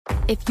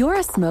If you're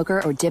a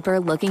smoker or dipper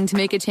looking to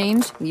make a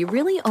change, you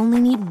really only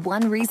need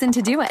one reason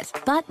to do it.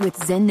 But with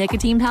Zyn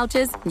nicotine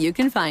pouches, you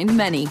can find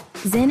many.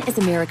 Zyn is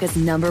America's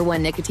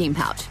 #1 nicotine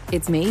pouch.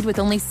 It's made with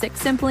only 6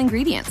 simple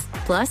ingredients.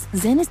 Plus,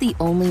 Zyn is the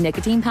only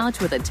nicotine pouch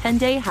with a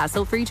 10-day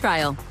hassle-free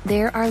trial.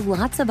 There are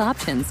lots of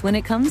options when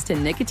it comes to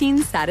nicotine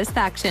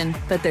satisfaction,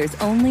 but there's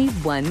only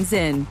one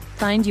Zyn.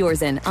 Find your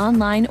Zyn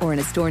online or in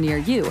a store near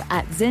you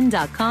at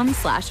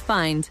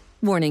zyn.com/find.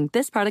 Warning,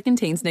 this product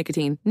contains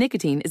nicotine.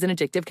 Nicotine is an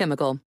addictive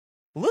chemical.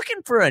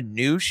 Looking for a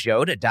new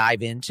show to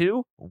dive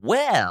into?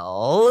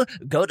 Well,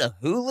 go to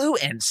Hulu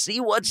and see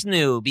what's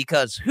new,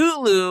 because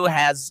Hulu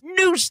has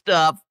new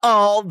stuff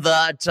all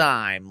the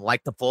time,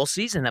 like the full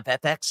season of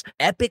FX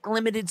epic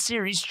limited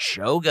series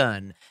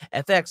Shogun,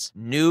 FX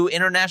new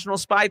international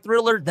spy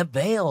thriller The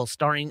Veil,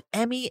 starring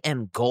Emmy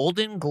and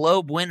Golden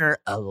Globe winner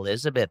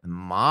Elizabeth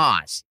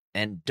Moss.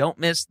 And don't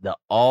miss the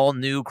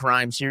all-new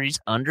crime series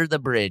Under the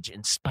Bridge,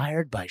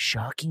 inspired by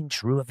shocking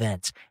true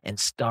events and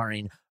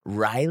starring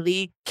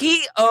Riley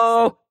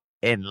Keough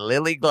and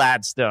Lily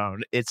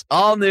Gladstone. It's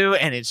all new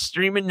and it's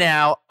streaming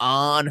now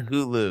on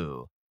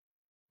Hulu.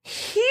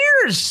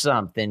 Here's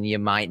something you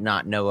might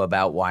not know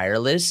about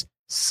wireless.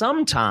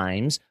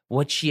 Sometimes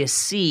what you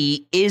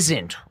see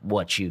isn't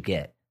what you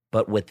get.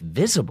 But with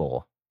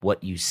Visible,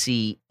 what you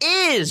see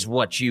is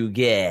what you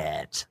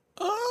get.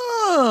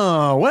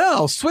 Oh,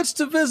 well, switch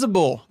to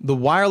Visible, the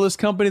wireless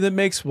company that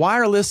makes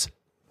wireless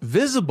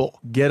visible.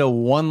 Get a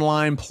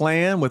one-line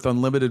plan with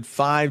unlimited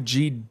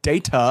 5G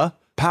data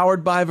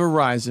powered by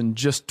Verizon.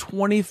 Just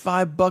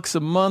 $25 a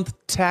month,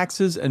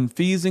 taxes and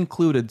fees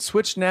included.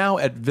 Switch now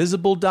at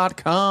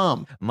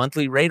Visible.com.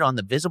 Monthly rate on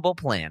the Visible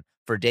plan.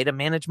 For data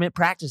management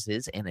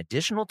practices and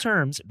additional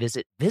terms,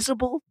 visit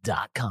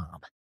Visible.com.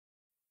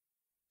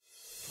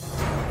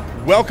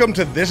 Welcome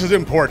to This Is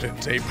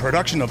Important, a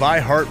production of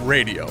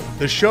iHeartRadio,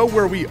 the show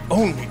where we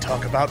only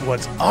talk about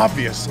what's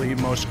obviously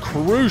most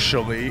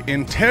crucially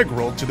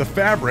integral to the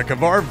fabric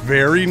of our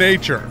very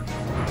nature.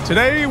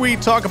 Today we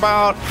talk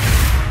about...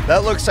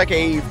 That looks like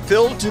a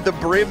filled to the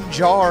brim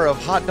jar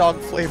of hot dog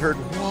flavored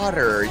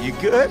water. You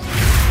good?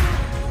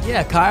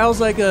 Yeah,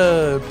 Kyle's like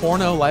a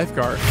porno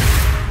lifeguard.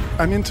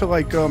 I'm into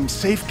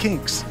safe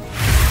kinks.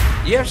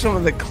 You have some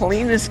of the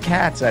cleanest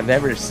cats I've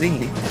ever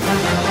seen.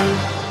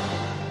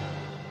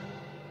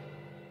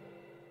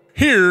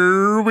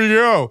 Here we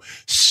go.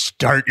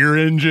 Start your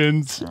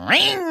engines. Wow.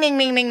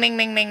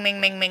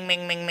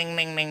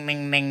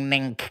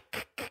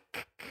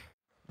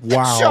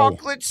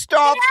 Chocolate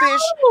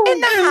starfish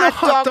and the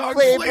hot dog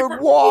flavored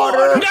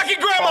water. Knock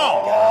it,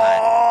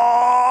 Grandma!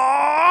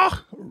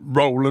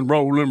 Rolling,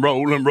 rolling,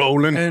 rolling,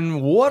 rolling.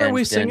 And what are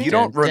we singing? You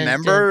don't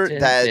remember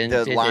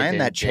the line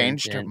that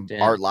changed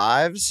our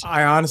lives?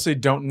 I honestly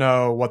don't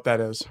know what that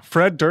is.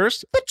 Fred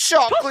Durst? The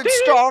chocolate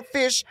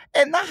starfish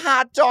and the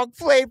hot dog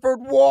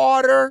flavored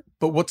water.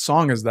 But what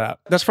song is that?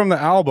 That's from the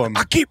album.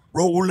 I keep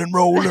rolling,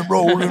 rolling,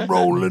 rolling,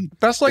 rolling.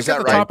 That's like at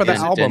the top of the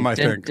album, I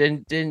think.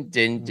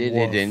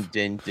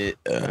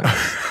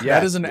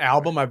 That is an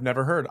album I've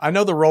never heard. I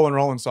know the Rollin'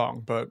 Rollin'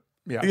 song, but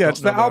yeah, it's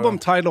the album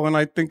title, and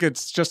I think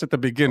it's just at the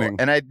beginning.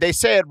 And they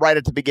say it right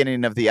at the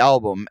beginning of the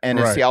album, and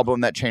it's the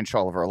album that changed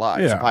all of our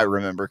lives, if I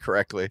remember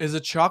correctly. Is a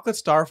chocolate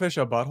starfish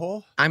a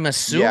butthole? I'm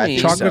assuming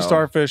chocolate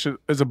starfish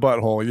is a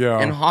butthole, yeah.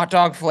 And hot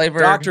dog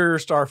flavored... Dr.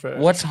 Starfish.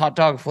 What's hot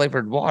dog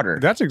flavored water?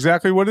 That's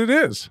exactly what it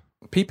is.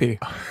 Pee-pee.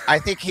 I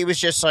think he was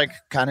just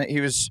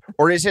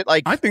or is it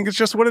like... I think it's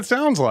just what it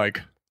sounds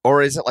like.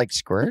 Or is it like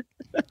squirt?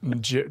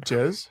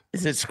 Jizz?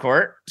 Is it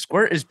squirt?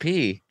 Squirt is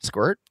pee.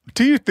 Squirt?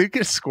 Do you think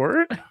it's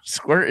squirt?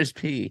 Squirt is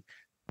pee.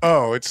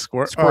 Oh, it's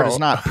squirt. Squirt is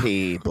not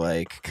pee,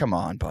 Blake. Come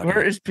on, buddy.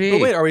 Squirt is pee. But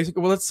wait,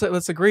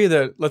 let's agree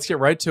that let's get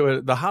right to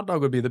it. The hot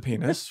dog would be the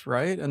penis,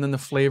 right? And then the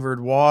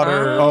flavored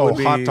water. Oh,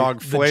 hot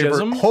dog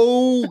flavor.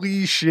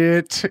 Holy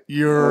shit.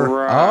 You're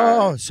right.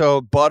 Oh,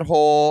 so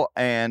butthole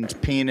and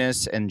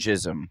penis and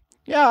jism.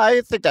 Yeah, I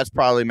think that's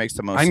probably makes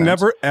the most sense. I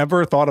never,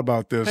 ever thought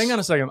about this. Hang on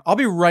a second. I'll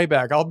be right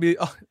back. I'll be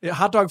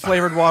hot dog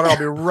flavored water. I'll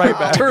be right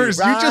back.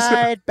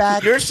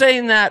 Back. You're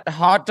saying that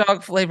hot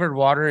dog flavored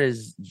water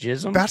is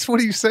jism? That's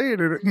what he's saying.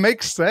 It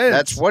makes sense.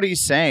 That's what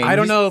he's saying. I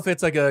don't know if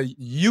it's like a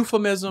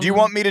euphemism. Do you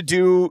want me to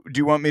do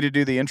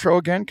the intro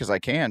again? Because I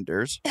can,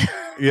 Durs.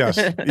 Yes,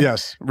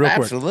 real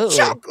quick. Absolutely.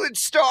 Chocolate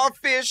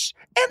starfish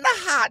and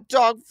the hot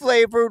dog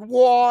flavored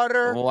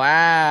water.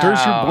 Wow.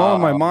 Durs, you're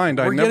blowing my mind.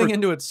 We're getting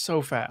into it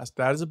so fast.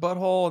 That is a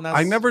butthole. And that's,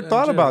 I never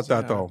thought about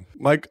that though.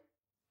 Like,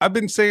 I've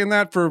been saying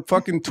that for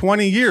fucking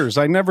 20 years.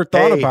 I never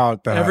thought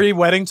about that. Every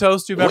wedding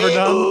toast you've ever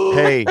done.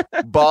 Hey,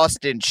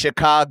 Boston,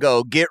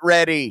 Chicago, get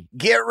ready.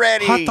 Get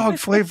ready. Hot dog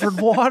flavored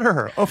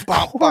water. Of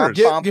course.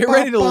 Get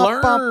ready to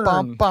learn. By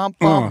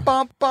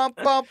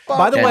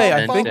the way,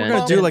 I think we're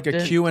going to do like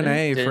a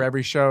Q&A for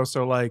every show.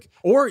 So like,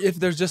 or if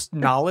there's just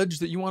knowledge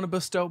that you want to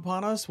bestow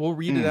upon us, we'll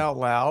read it out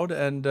loud.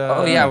 And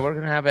we're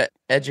going to have an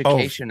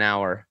education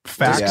hour.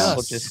 Facts. Yeah.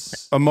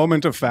 A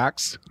moment of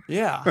facts.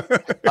 Yeah.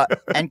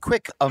 And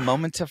quick, a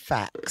moment of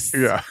facts.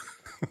 Yeah.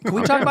 Can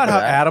we talk about how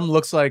Adam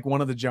looks like one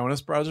of the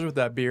Jonas Brothers with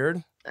that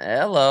beard?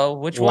 Hello.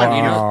 Which one?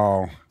 You know?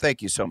 Wow.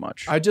 Thank you so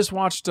much. I just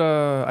watched.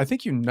 I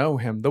think you know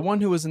him, the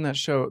one who was in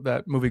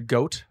that movie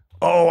Goat.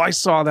 Oh, I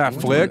saw that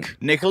flick.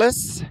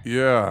 Nicholas?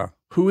 Yeah.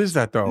 Who is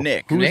that though?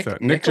 Nick. Who is Nick?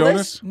 that? Nick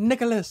Nicholas? Jonas?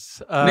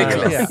 Nicholas.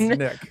 Nicholas. Yeah,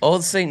 Nick.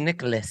 Old St.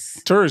 Nicholas.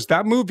 Turs,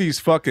 that movie's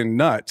fucking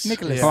nuts.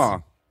 Nicholas. Huh.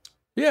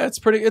 Yeah, it's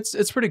pretty.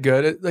 It's pretty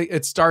good.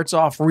 It starts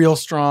off real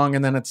strong,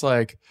 and then it's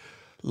like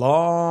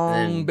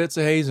long bits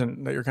of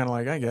hazing that you're kind of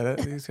like, I get it.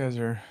 These guys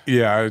are.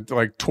 Yeah,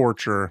 like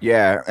torture.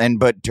 Yeah,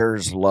 but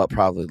Durs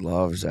probably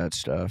loves that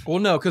stuff. Well,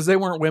 no, because they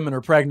weren't women or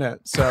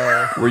pregnant,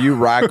 so Were you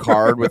rock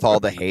hard with all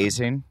the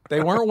hazing?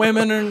 they weren't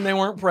women and they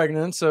weren't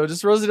pregnant. So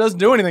just Rosie doesn't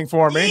do anything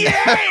for me.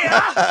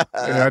 Yeah,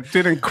 it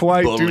didn't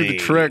quite do the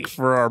trick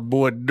for our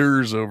boy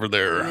Durs over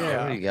there.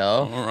 There you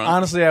go.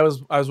 Honestly, I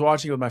was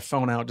watching it with my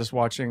phone out, just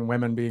watching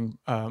women being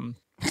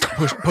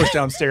pushed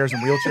downstairs in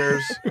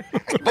wheelchairs.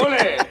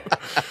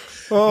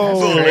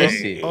 Oh,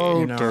 Crazy.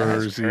 oh, You know,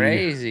 That's Dursey.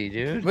 crazy,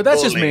 dude. But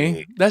that's just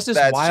me. That's just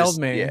wild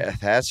me. Yeah,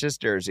 that's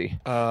just Dursey.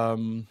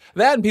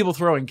 That and people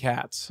throwing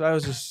cats. I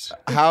was just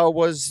How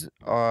was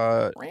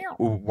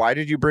why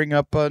did you bring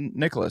up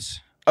Nicholas?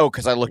 Oh,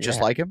 because I look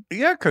just like him?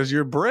 Yeah, because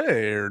you're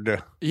braid.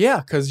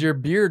 because your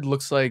beard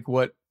looks like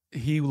what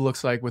he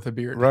looks like with a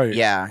beard. Right.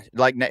 Yeah.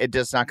 Like it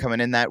does not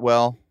coming in that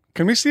well.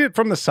 Can we see it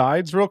from the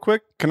sides real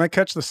quick? Can I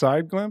catch the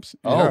side glimpse?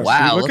 Oh, see,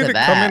 wow, look look at at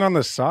it come that. in on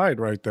the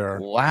side right there.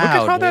 Wow, Look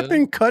at how that dude.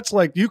 thing cuts.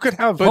 Like you could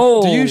have. But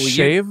Oh, do you you-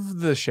 shave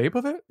the shape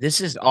of it? This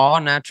is all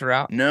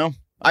natural. No.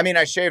 I mean,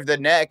 I shaved the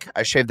neck.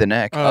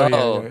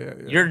 Oh,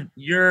 yeah.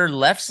 your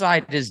left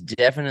side is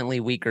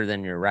definitely weaker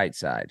than your right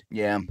side.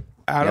 Yeah.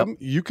 Adam,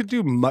 you could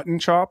do mutton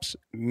chops,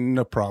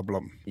 no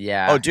problem.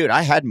 Yeah. Oh, dude,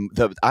 I had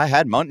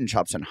mutton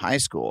chops in high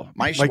school.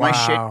 My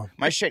Wow.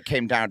 shit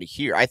came down to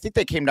here. I think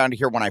they came down to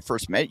here when I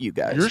first met you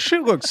guys. Your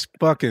shit looks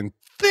fucking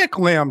thick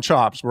lamb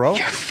chops, bro.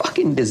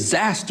 Fucking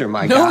disaster,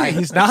 my No, guy.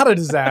 he's not a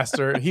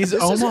disaster. He's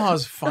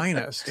Omaha's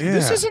finest. Yeah.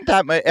 This isn't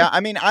that much. I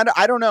mean,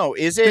 I don't know.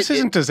 Is it? This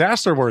isn't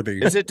disaster worthy.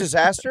 Is it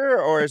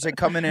disaster or is it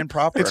coming in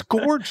proper? It's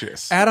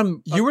gorgeous.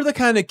 Adam, you were the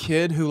kind of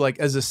kid who, like,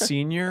 as a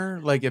senior,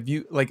 like, if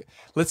you, like,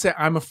 let's say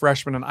I'm a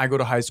freshman and I go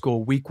to high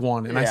school week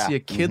 1 and I Yeah. see a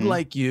kid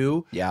like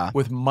you Yeah.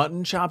 with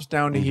mutton chops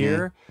down to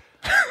here.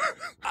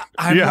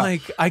 I'm Yeah.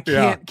 like, I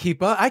can't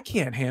keep up. I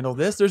can't handle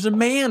this. There's a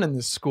man in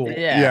this school.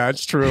 Yeah,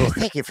 it's true.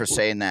 Thank you for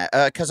saying that.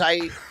 Because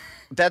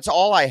that's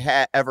all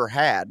I ever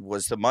had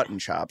was the mutton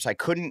chops. I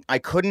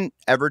couldn't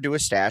ever do a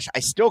stash. I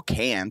still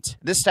can't.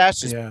 This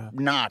stash is Yeah.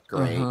 not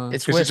great.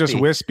 It's Is it just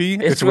wispy?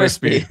 It's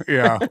wispy.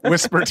 Yeah.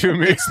 Whisper to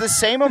me. It's the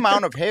same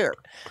amount of hair.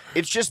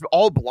 It's just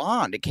all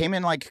blonde. It came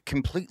in like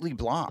completely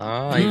blonde.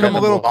 Oh, Can you got come a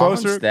the little blonde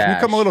closer? Can you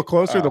come a stash. little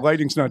closer? The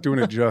lighting's not doing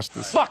it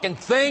justice. Fucking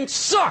thing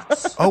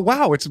sucks. Oh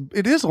wow,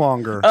 it is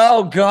longer.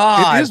 Oh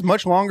God. It is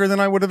much longer than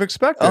I would have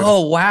expected.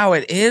 Oh wow,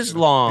 it is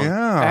long.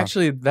 yeah.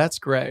 Actually, that's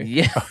gray.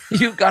 Yeah,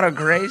 you got a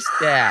gray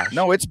stash.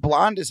 No, it's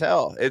blonde as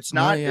hell. It's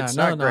not. yeah, it's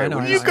no, not no, great. I know,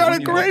 When I you know. You got a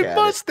when you great look at it.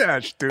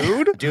 mustache,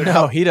 dude. dude.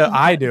 No,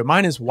 I do.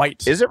 Mine is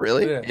white. Is it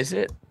really? Yeah. Is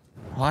it?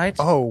 What?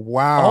 Oh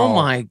wow. Oh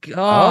my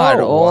God,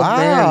 Oh, old wow.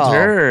 man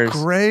Durs.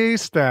 Gray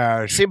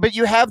stash. See, but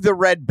you have the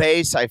red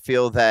base. I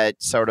feel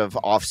that sort of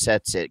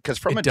offsets it because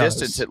from It a does.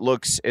 distance it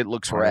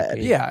looks red.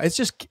 Yeah, it's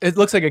just, it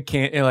looks like a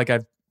can, like I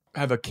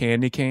have a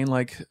candy cane,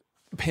 like,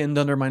 pinned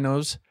under my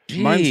nose.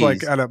 Mine's Jeez.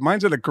 like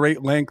mine's at a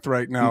great length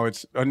right now.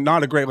 It's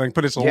not a great length,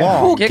 but it's Yeah.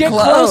 long. Get Get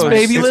close. close,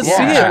 baby. It's Let's long.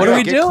 see it. What are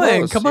we Get doing?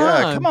 close. Come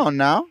Yeah, on. come on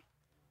now.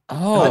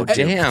 Oh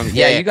damn!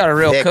 Yeah, thick- you got a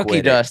real thick cookie with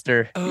it.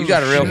 duster. You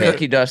got a real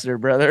cookie duster,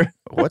 brother.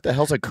 What the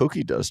hell's a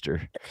cookie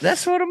duster?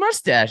 That's what a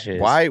mustache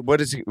is. Why? What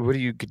do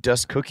you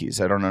dust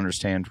cookies? I don't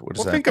understand. What is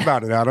Well, that? think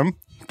about it, Adam.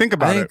 Think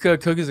about I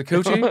think cookies a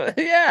coochie.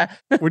 yeah,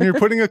 it. When you're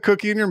putting a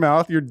cookie in your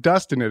mouth, you're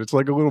dusting it. It's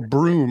like a little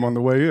broom on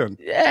the way in.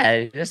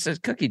 yeah, that's a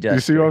cookie duster. You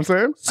see what I'm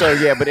saying? So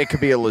yeah, but it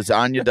could be a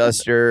lasagna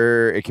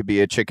duster. It could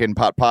be a chicken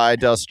pot pie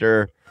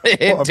duster.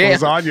 Well, Damn.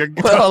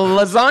 lasagna. Well,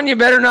 lasagna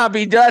better not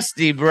be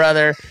dusty,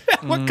 brother.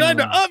 What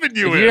kind of oven If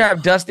you you in?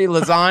 have dusty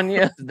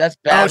lasagna, that's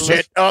Oh bad.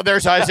 shit! Oh,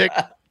 there's Isaac.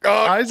 Oh,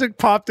 Isaac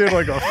popped in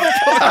like a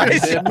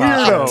Isaac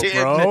popped in. weirdo,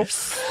 bro.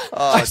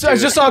 Oh, I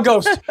just saw a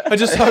ghost. I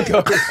just saw a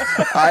ghost.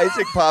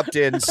 Isaac popped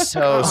in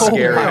so Oh,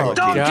 scary. my looking.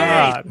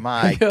 God.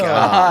 My God.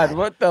 God,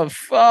 what the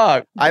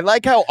fuck? I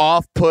like how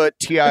off-put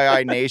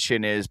TII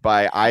Nation is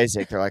by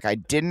Isaac. They're like, I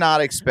did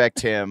not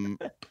expect him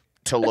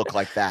to look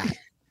like that.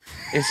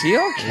 Is he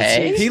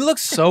okay? He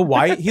looks so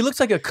white. He looks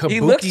like a He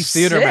looks kabuki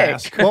theater sick.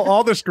 mask. Well,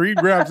 all the screen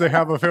grabs they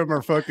have of him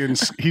are fucking.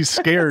 He's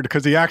scared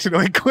because he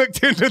accidentally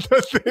clicked into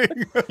the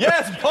thing.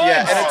 Yes, boy.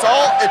 Yeah,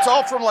 and it's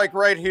all from like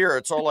right here.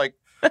 It's all like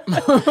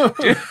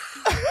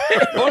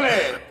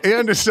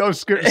And is so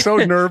scared, so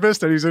nervous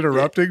that he's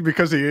interrupting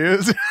because he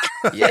is.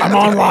 Yeah. I'm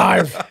on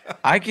live.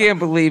 I can't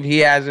believe he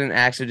hasn't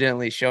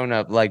accidentally shown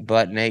up like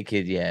butt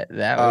naked yet.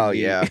 That would oh be-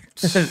 yeah.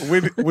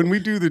 when we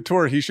do the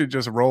tour, he should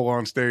just roll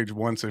on stage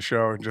once a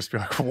show and just be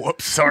like,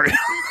 "Whoops, sorry."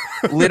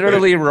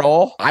 literally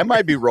roll. I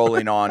might be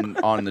rolling on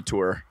the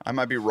tour. I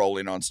might be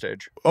rolling on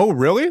stage. Oh,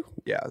 really?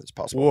 Yeah, that's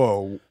possible.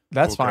 Whoa.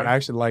 That's Okay. fine. I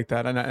actually like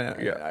that.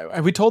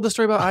 And we told the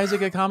story about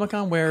Isaac at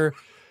Comic-Con where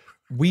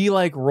we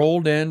like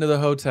rolled into the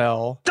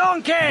hotel.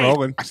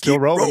 Rolling. Still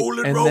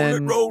rolling. And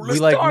then we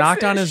like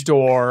knocked on his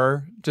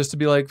door just to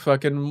be like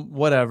fucking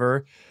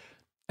whatever.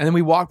 And then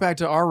we walk back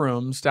to our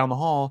rooms down the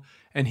hall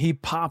and he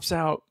pops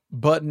out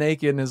butt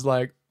naked and is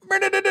like,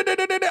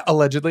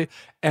 allegedly.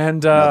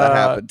 And that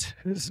happened.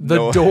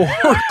 the door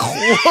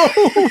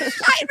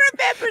closed. I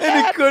remember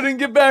And he couldn't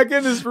get back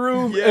in his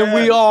room. And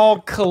we all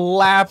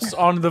collapsed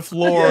onto the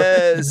floor,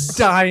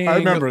 dying, I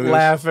remember this.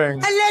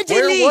 laughing.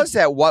 Where was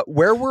that?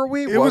 Where were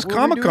we? It was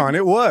Comic-Con.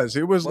 It was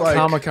like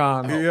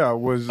Comic-Con. Yeah, it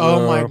was.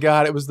 Oh my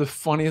God. It was the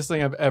funniest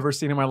thing I've ever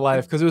seen in my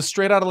life because it was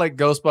straight out of like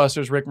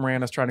Ghostbusters. Rick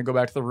Moranis trying to go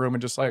back to the room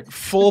and just like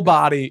full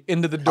body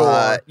into the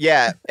door.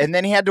 Yeah. And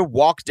then he had to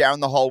walk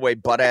down the hallway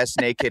butt ass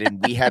naked,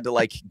 and we had to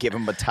like give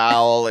him a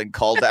towel and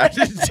call down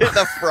to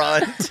the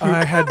front.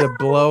 I had to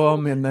blow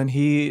him. And then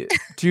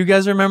do you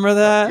guys remember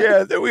that?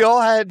 Yeah, then we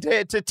all had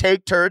to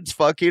take turns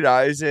fucking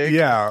Isaac.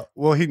 Yeah.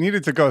 Well, he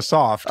needed to go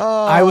soft.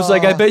 I was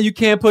like, I bet you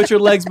can't put your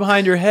legs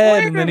behind your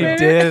head. And then he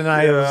did. And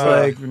I was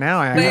like, now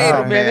I am.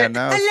 Oh, man,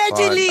 that was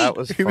Allegedly. fun. That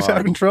was He was fun.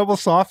 having trouble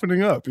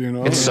softening up, you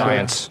know. It's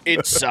science.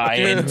 It's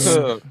science.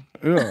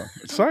 Yeah,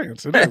 it's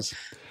science. It is.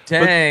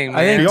 Dang,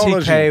 I man. think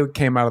Theology. TK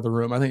came out of the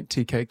room. I think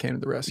TK came to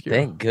the rescue.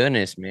 Thank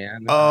goodness,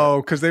 man.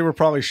 Oh, because they were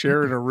probably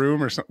sharing a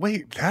room or something.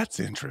 Wait, that's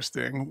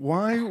interesting.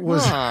 Why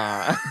was?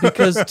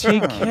 Because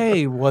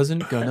TK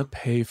wasn't going to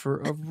pay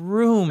for a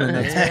room. And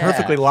that's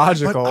perfectly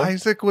logical. But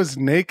Isaac was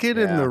naked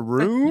in the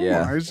room.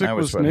 Yeah, Isaac that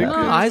was was what naked. No,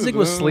 Isaac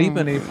was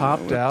sleeping. He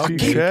popped out. TK?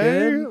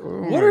 naked.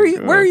 Oh What my are you?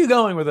 God. Where are you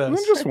going with I'm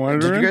this? just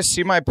wondering. Did you guys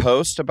see my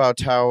post about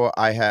how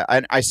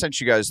I sent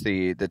you guys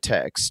the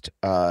text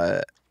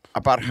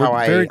about how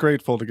We're very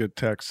grateful to get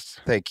texts.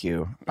 Thank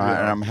you. Yeah.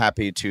 And I'm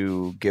happy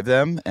to give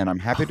them, and I'm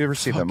happy to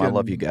receive them. I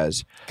love you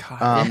guys.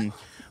 God.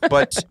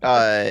 But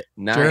Nice.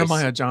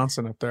 Jeremiah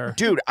Johnson up there.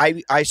 dude,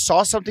 I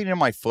saw something in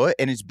my foot,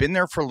 and it's been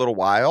there for a little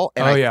while,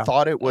 and Oh, I yeah.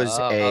 thought it was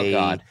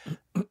God.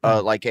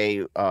 like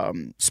a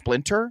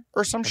splinter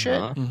or some shit.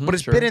 Uh-huh. Mhm, But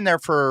it's sure. been in there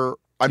for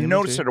I've TMT.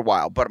 noticed it a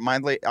while. But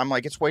I'm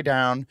like it's way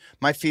down.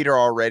 My feet are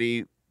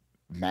already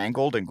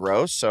mangled and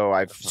gross, so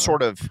I've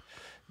sort of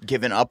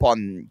given up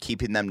on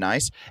keeping them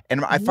nice.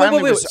 And I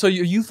finally wait. was. So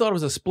you thought it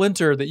was a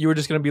splinter that you were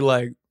just going to be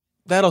like,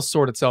 that'll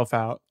sort itself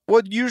out.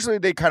 Well, usually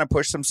they kind of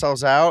push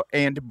themselves out,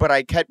 but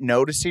I kept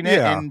noticing it,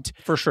 Yeah. and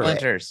For sure.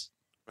 Splinters.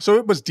 So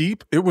it was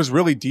deep. It was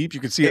really deep. You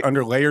could see it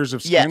under layers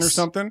of skin or Yes.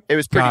 something. it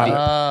was pretty Got it. deep.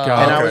 God.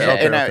 And I was,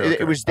 Okay, and okay.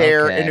 it was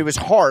there, Okay. and it was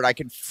hard. I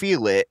could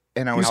feel it,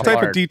 and I was These like,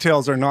 type of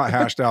details are not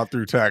hashed out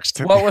through text.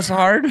 What was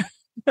hard?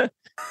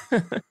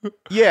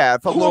 yeah, I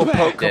felt a little Cool,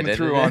 poke man. coming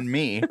through on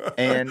me,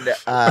 and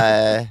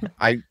I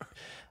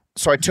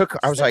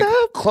was like,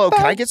 Chloe,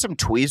 can I get some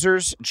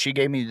tweezers? And she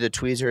gave me the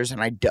tweezers,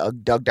 and I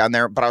dug down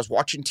there. But I was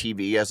watching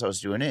TV as I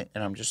was doing it,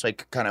 and I'm just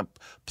like kind of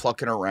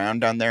plucking around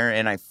down there,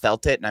 and I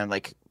felt it, and I'm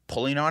like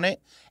pulling on it,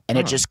 and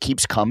it just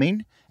keeps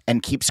coming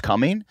and keeps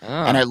coming.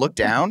 And I look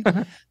down,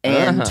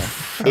 and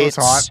That was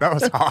hot. That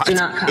was hot.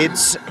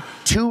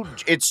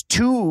 it's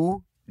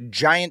two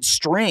giant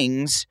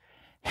strings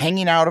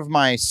hanging out of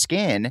my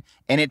skin,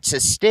 and it's a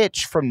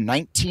stitch from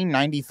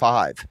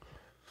 1995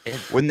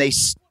 when they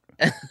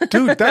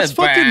Dude, that's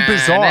fucking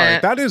bizarre.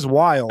 That is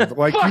wild.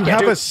 Like, you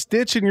have a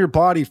stitch in your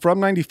body from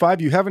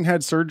 95. You haven't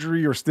had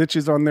surgery or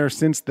stitches on there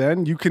since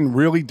then. You can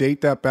really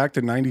date that back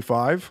to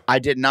 95. I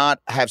did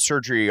not have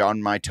surgery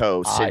on my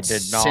toe I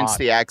did not. since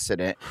the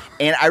accident.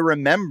 And I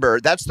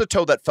remember that's the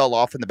toe that fell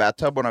off in the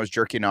bathtub when I was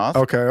jerking off.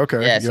 Okay.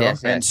 Yes, yeah.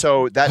 yes, And yes.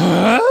 so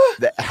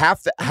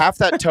half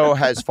that toe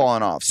has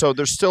fallen off. So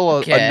there's still a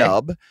Okay.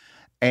 nub.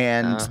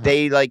 And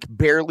they like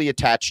barely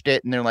attached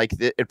it, and they're like,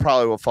 it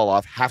probably will fall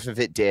off. Half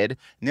of it did,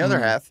 and the other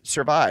half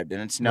survived,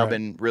 and it's now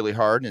been really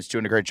hard, and it's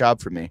doing a great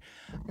job for me.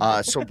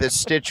 So this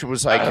stitch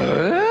was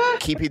like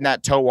keeping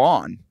that toe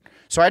on.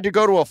 So I had to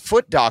go to a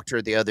foot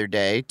doctor the other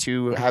day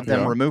to have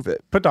them remove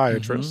it.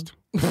 Podiatrist.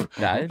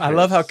 I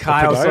love how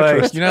Kyle's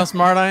podiatrist. like, you know how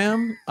smart I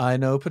am? I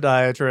know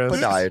podiatrist.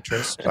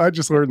 Podiatrist. I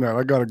just learned that.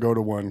 I got to go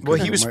to one. Well,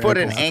 'cause he was my foot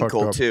and ankle's fucked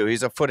ankle up. too.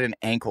 He's a foot and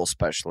ankle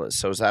specialist.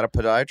 So is that a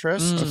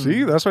podiatrist?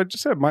 See, that's what I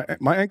just said. My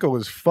ankle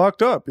is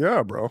fucked up.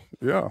 Yeah, bro.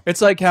 Yeah. It's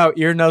like how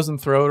ear, nose,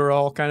 and throat are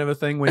all kind of a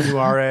thing when you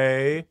are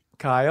a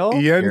Kyle.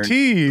 ENT.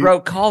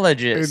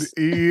 Brocologist.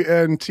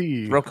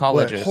 ENT.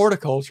 Brocologist.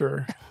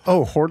 Horticulture.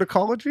 Oh,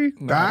 horticulture?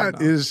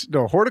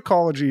 No.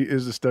 Horticulture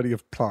is the study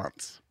of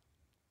plants.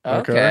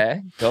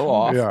 Okay. Go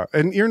off. Yeah.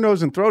 And ear,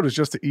 nose, and throat is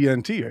just the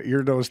ENT, a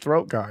ear, nose,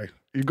 throat guy.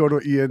 You go to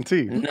ENT.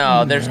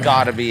 No, there's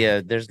gotta be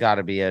a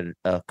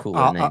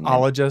cooler name.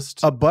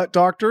 Ologist. A butt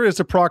doctor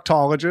is a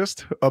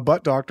proctologist. A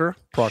butt doctor,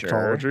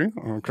 proctology.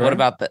 Okay. What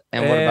about the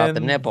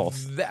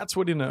nipples? That's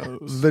what he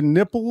knows. the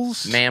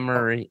nipples?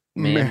 Mammorologist.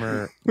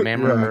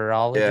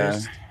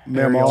 Mammology.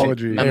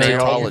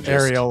 Mammologist.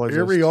 Areologist.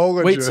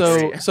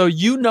 Areologist. Wait, so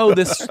you know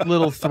this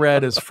little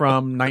thread is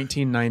from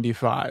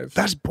 1995.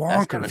 That's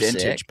bonkers. kinda sick.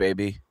 Vintage,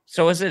 baby.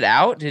 So is it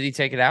out? Did he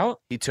take it out?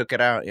 He took it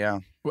out. Yeah.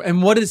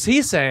 And what is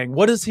he saying?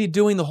 What is he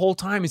doing the whole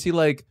time? Is he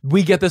like,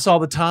 we get this all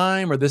the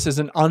time, or this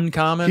isn't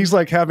uncommon? He's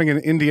like having an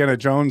Indiana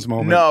Jones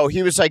moment. No,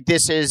 he was like,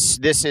 this is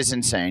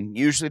insane.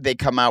 Usually they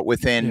come out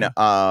within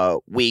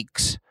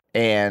weeks,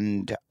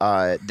 and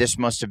this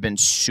must have been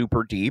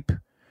super deep.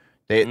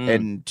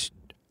 And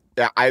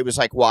I was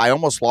like, well, I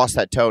almost lost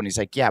that toe. And he's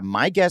like, yeah,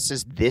 my guess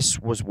is this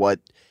was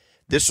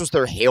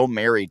their Hail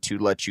Mary to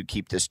let you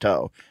keep this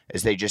toe,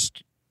 is they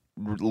just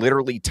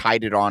literally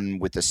tied it on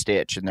with a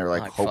stitch, and they're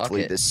like,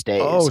 hopefully this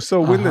stays. Oh, so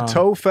when the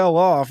toe fell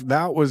off,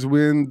 that was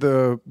when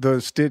the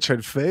stitch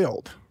had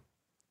failed.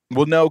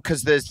 Well, no,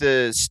 because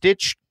the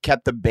stitch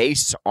kept the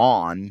base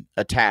on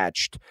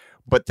attached,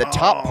 but the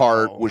top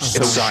part was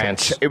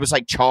science. It was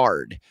like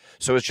charred,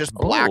 so it's just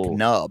black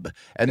nub.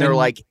 And they're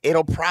like,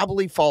 it'll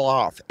probably fall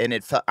off. And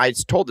I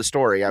told the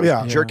story. I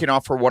was jerking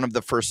off for one of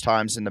the first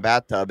times in the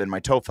bathtub, and my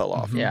toe fell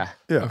off. Yeah.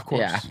 Yeah, of course.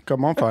 Yeah.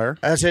 Come on fire.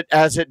 As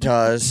it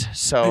does.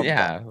 So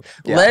Yeah.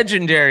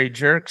 Legendary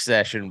jerk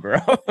session, bro.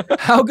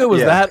 How good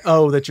was that?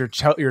 Oh, that your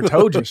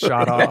toe just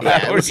shot off.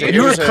 Yeah,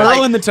 You were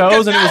curling the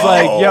toes, and it was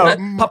like,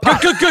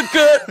 yo,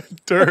 good.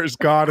 Durr's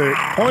got it.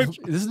 Point.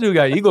 This dude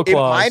got eagle it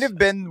claws. might have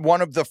been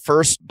one of the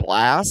first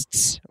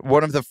blasts,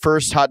 one of the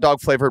first hot dog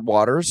flavored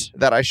waters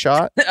that I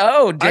shot.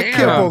 Oh, damn. I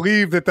can't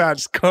believe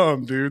that's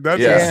come, dude.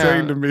 That's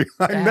insane to me.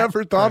 I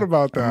never thought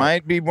about that.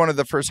 Might be one of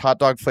the first hot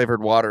dog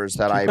flavored waters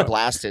that I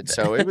blasted.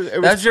 So it was.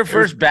 That was your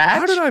first batch?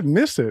 How did I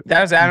miss it?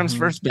 That was Adam's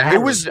first batch. It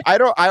was.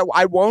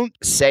 I won't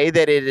say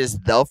that it is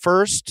the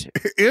first,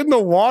 In the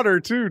water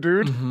too,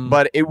 dude.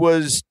 but it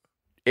was.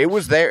 It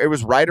was there. It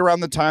was right around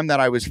the time that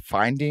I was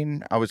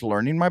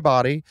learning my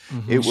body.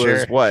 It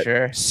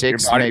was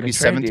sixth, Your body maybe betrayed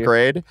seventh you.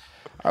 grade.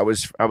 I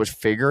was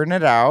figuring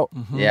it out.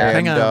 Yeah.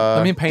 Hang And, on.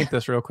 Let me paint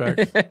this real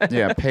quick.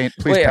 Yeah, please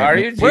Wait, paint are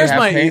me. you? Do Where's have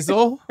my paint?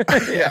 easel?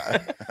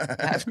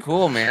 That's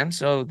cool, man.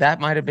 So that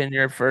might have been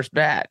your first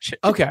batch.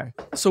 Okay.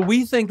 So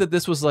we think that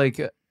this was like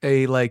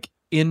a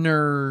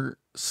inner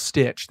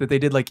stitch that they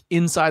did like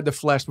inside the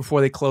flesh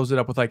before they closed it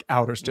up with like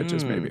outer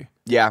stitches, maybe.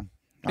 Yeah.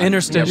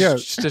 Inner stitch, Yeah.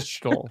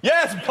 stitchal.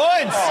 Yes,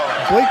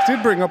 points. Blake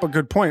did bring up a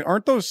good point.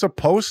 Aren't those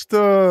supposed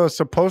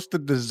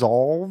to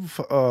dissolve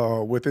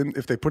within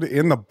if they put it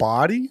in the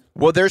body?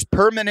 Well, there's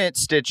permanent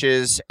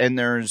stitches and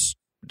there's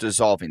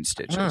dissolving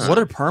stitches What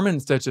are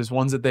permanent stitches?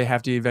 Ones that they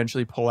have to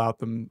eventually pull out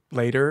them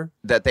later?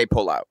 that they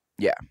pull out.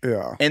 Yeah.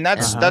 Yeah. And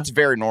that's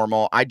very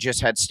normal. I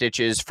just had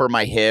stitches for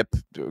my hip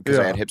because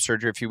I Yeah. had hip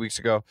surgery a few weeks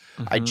ago.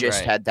 I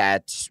just had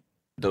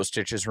those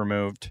stitches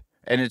removed.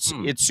 And it's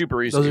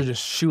super easy. Those are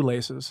just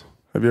shoelaces.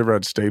 Have you ever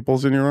had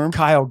staples in your arm?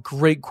 Kyle,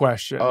 great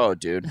question. Oh,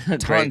 dude.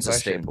 Tons of question.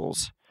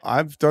 staples.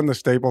 I've done the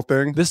staple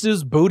thing. This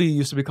dude's booty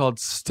used to be called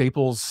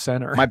Staples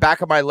Center. My back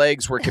of my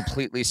legs were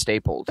completely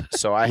stapled.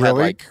 So I had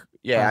Really? like,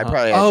 I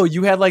probably had, Oh,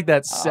 you had like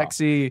that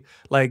sexy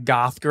like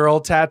goth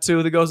girl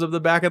tattoo that goes up the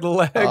back of the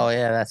leg. Oh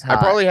yeah, that's I hot.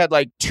 probably had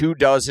like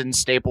 24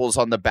 staples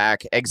on the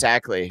back.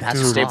 Exactly.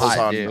 That's staples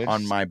hot, dude.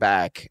 on my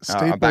back. back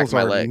Staples of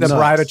my are legs. The nuts.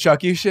 Bride of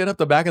Chucky shit up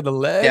the back of the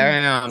leg.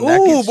 Yeah, I know. That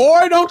Ooh, gets-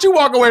 boy, don't you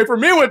walk away from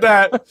me with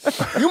that.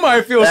 You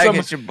might feel that some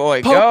gets your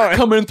boy poke going.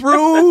 coming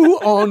through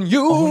on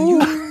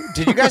you.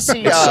 Did you guys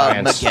see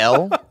Science.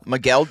 Miguel?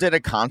 Miguel did a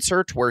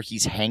concert where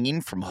he's hanging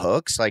from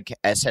hooks, like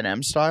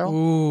S&M style.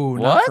 Ooh,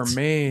 not for What?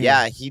 me.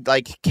 Yeah, he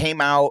like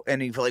came out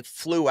and he like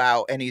flew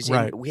out and he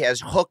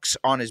has hooks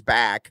on his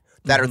back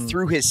that are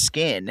through his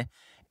skin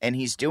and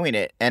he's doing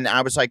it. And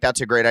I was like, that's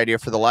a great idea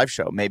for the live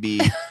show. Maybe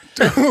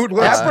Dude,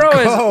 let's That bro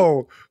is-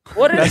 go.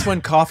 What is That's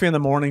when coffee in the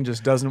morning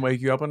just doesn't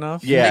wake you up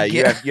enough. yeah,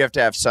 Miguel- you have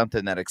to have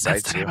something that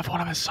excites you. of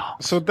one of his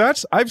songs. So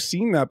I've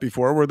seen that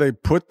before, where they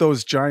put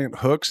those giant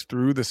hooks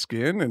through the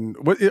skin. And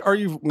what are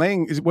you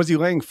laying? Was he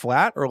laying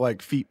flat or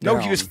like feet down? No,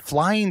 he was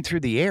flying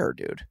through the air,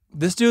 dude.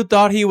 This dude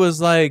thought he was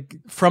like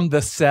from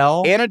The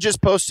Cell. Anna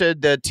just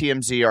posted the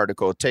TMZ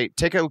article.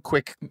 Take a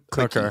quick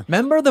click. Okay.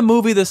 Remember the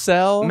movie The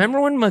Cell? Remember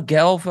when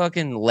Miguel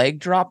fucking leg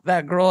dropped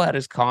that girl at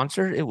his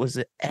concert? It was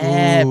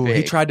epic. Ooh,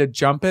 he tried to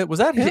jump it. Was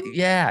that him?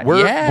 Yeah,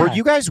 Were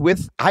you guys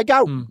with? I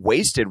got Mm.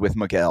 wasted with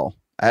Miguel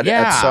at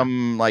Yeah.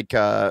 some like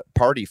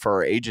party for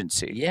our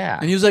agency. Yeah.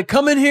 And he was like,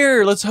 "Come in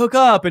here, let's hook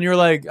up." And you're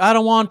like, "I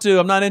don't want to.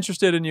 I'm not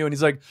interested in you." And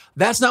he's like,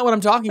 "That's not what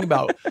I'm talking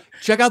about.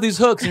 Check out these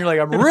hooks." And you're like,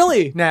 "I'm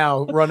really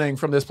now running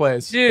from this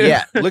place." Dude.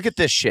 Yeah, look at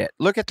this shit.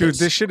 Look at Dude, this.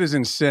 this shit is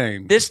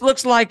insane. This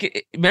looks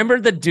like, remember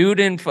the dude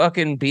in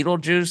fucking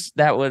Beetlejuice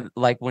that would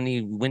like when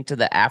he went to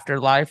the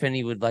afterlife and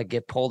he would like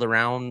get pulled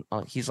around.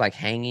 He's like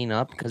hanging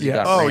up because he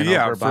Yeah. got Oh ran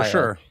yeah, over for by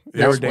sure.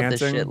 They were That's what this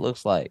dancing. shit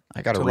looks like.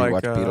 I got to to, rewatch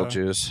like,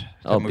 Beetlejuice. That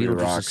Oh, movie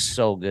Beetlejuice rocks. is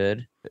so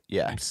good.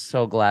 Yeah. I'm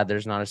so glad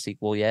there's not a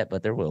sequel yet,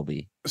 but there will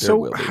be. So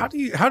will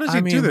be. how does I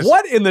he mean, do this?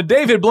 what in the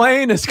David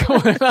Blaine is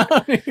going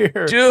on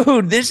here?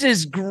 Dude, this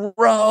is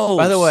gross.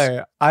 By the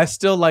way, I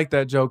still like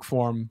that joke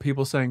form.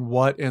 People saying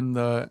 "what in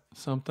the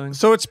something."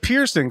 So it's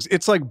piercings.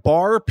 It's like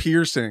bar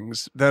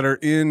piercings that are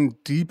in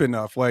deep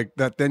enough, like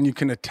that. Then you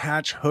can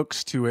attach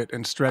hooks to it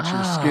and stretch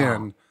your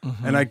skin.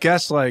 Mm-hmm. And I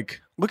guess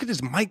like Look at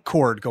his mic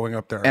cord going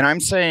up there. And I'm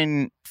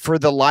saying for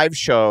the live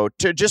show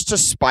to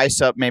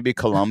spice up maybe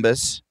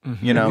Columbus,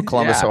 Columbus,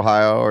 Yeah.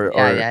 Ohio, or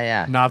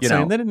Yeah. Not You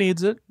saying know. that it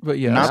needs it, but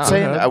yeah. Not No.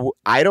 saying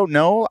I don't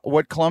know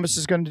what Columbus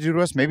is going to do to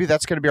us. Maybe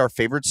that's going to be our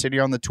favorite city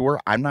on the tour.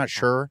 I'm not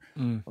sure.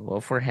 Well,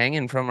 if we're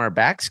hanging from our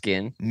back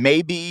skin,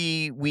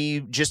 Maybe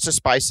we just to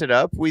spice it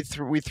up, we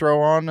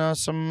throw on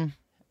some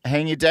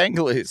hangy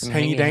danglies.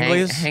 Hangy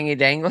danglies? hangy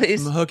danglies.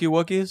 Some hooky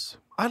wookies.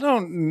 I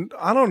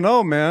don't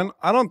know, man.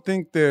 I don't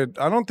think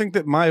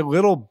that my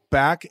little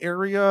back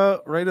area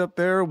right up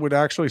there would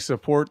actually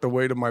support the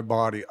weight of my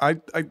body. I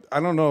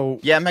don't know.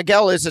 Yeah,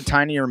 Miguel is a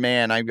tinier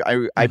man.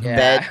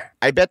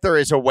 I bet there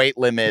is a weight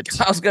limit.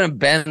 I was gonna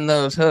bend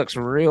those hooks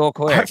real I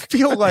quick.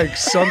 feel like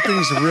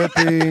something's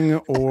ripping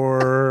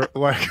or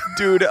like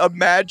Dude,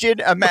 imagine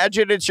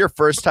it's your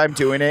first time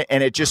doing it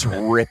and it just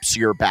rips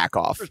your back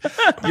off.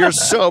 You're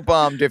so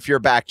bummed if your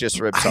back just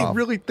rips I off.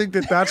 really think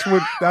that's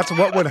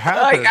what would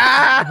happen.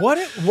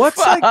 What's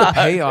like the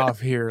payoff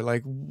here?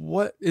 Like,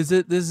 what is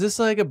it? Is this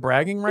like a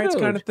bragging rights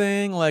kind of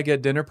thing? Like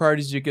at dinner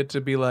parties, you get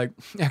to be like,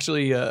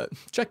 actually,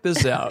 check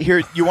this out.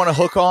 Here, you want to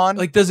hook on?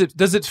 Like, does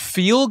it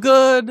feel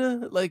good?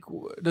 Like,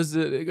 does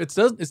it?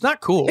 It's not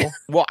cool.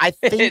 Well, I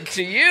think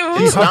To you,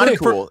 it's not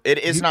For- cool. It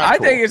is not I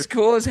cool. think it's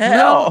cool as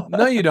hell.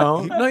 No, you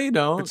don't. No, you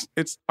don't.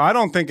 It's I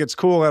don't think it's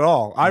cool at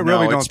all. I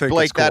really don't think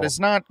Blake, it's cool. that is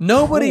not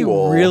Nobody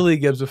cool. really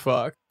gives a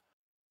fuck.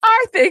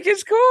 I think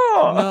it's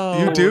cool.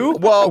 No. You do?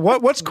 Well-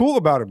 what's cool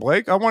about it,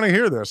 Blake? I want to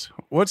hear this.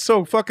 What's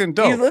so fucking He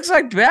dope? looks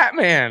like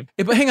Batman.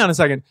 But hang on a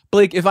second,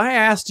 Blake. If I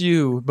asked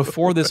you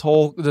before this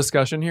whole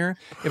discussion here,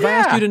 if I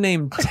asked Yeah. you to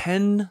name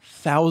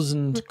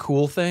 10,000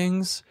 cool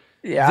things,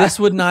 Yeah. this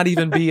would not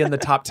even be in the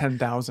top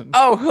 10,000.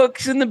 Oh,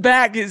 hooks in the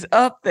back is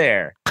up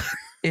there.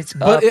 It's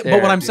But up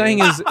there, what I'm dude. saying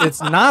is, it's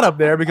not up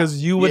there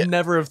because you would Yeah.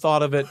 never have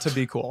thought of it to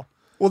be cool.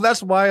 Well,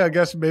 that's why I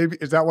guess maybe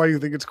is that why you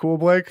think it's cool,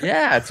 Blake?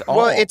 Yeah, it's all.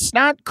 Well, it's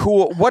not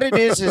cool. What it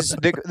is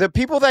the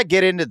people that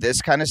get into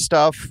this kind of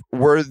stuff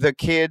were the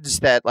kids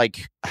that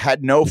like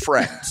had no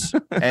friends,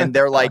 and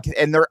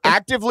they're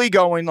actively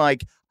going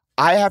like,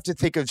 I have to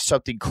think of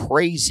something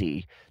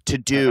crazy to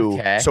do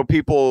Okay. so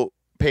people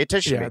pay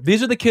attention to Yeah, me.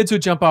 these are the kids who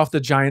jump off the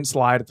giant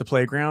slide at the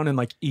playground and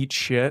like eat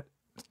shit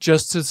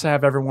just to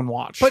have everyone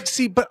watch.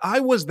 But I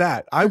was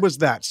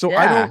that. So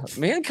I Yeah, don't.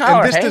 me and Kyle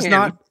are this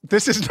hanging.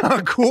 This is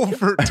not cool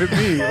to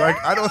me. Like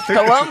I don't think.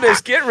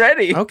 Columbus, get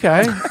ready.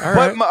 okay, all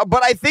right.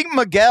 But I think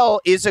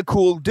Miguel is a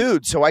cool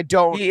dude, so I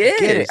don't He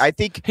get is. it. I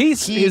think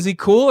Is he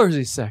cool or is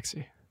he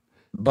sexy?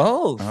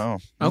 Both. Oh,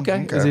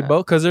 Okay, is he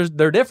both? Because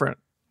they're different.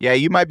 yeah,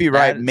 you might be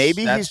right. That's-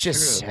 Maybe he's that's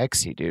just true.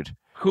 sexy, dude.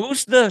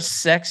 Who's the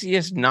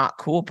sexiest not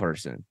cool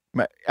person?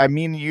 I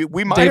mean,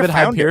 we might David have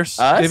Hyde found Pierce.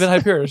 Us? David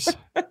Hyde Pierce.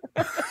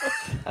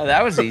 Oh,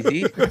 that was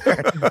easy.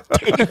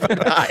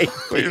 David Hyde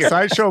Pierce.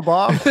 Sideshow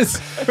Bob.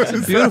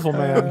 Beautiful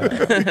man.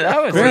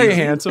 That was Very easy.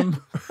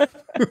 handsome.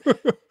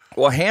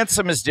 Well,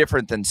 handsome is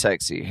different than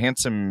sexy.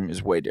 Handsome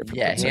is way different.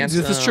 Yeah, than sexy.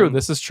 handsome. This is true.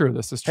 This is true.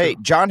 This is true. Hey,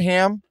 John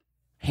Hamm,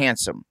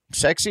 handsome,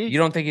 sexy. You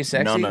don't think he's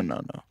sexy?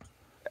 No.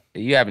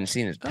 You haven't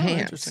seen his Oh,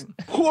 pants. interesting.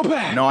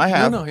 No, I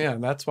have. No, yeah,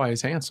 that's why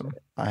he's handsome.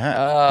 I have.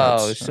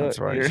 Oh, that's, so that's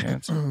why he's you're-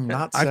 handsome.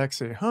 Not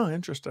sexy. Huh,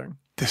 interesting.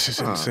 This is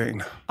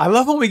insane. I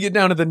love when we get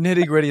down to the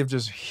nitty gritty of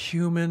just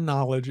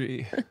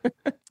humanology.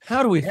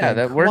 How do we Yeah,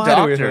 think? we're Why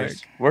do we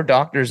doctors. think? We're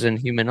doctors in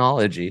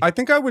humanology. I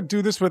think I would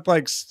do this with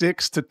like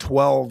 6 to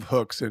 12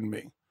 hooks in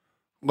me.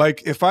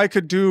 Like if I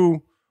could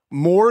do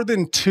more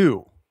than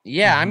 2.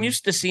 Yeah, I'm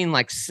used to seeing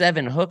like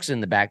 7 hooks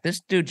in the back.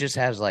 This dude just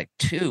has like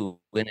 2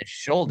 in his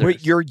shoulders.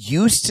 Wait, you're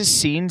used to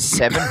seeing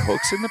 7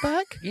 hooks in the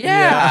back?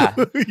 yeah.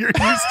 You're used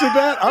to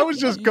that? I was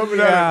just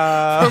coming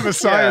at it from a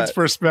science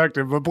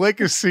perspective, but Blake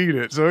has seen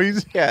it. So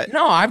he's Yeah.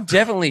 No, I've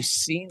definitely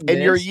seen this.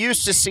 And you're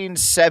used to seeing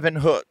 7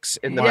 hooks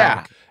in the Yeah.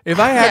 back. If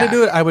I had Yeah. to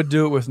do it, I would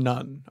do it with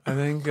none. I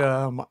think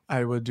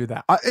I would do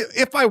that.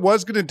 if I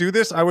was going to do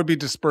this, I would be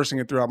dispersing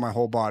it throughout my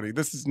whole body.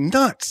 This is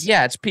nuts.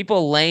 Yeah, it's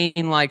people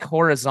laying like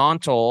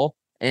horizontal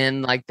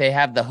and like they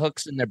have the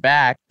hooks in their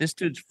back. This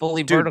dude's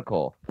fully Dude.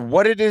 vertical.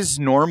 What it is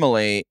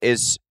normally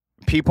is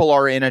people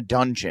are in a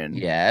dungeon.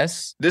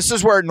 Yes. This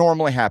is where it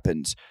normally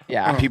happens.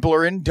 Yeah. People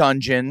are in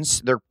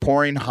dungeons. They're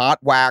pouring hot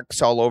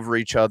wax all over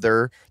each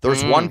other.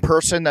 There's one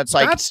person that's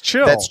like That's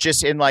chill. that's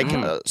just in like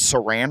a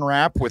saran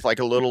wrap with like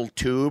a little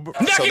tube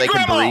so they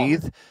can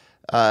breathe.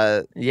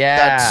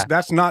 Yeah.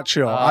 That's not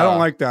chill. I don't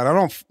like that.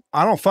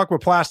 I don't fuck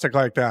with plastic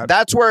like that.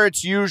 That's where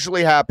it's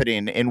usually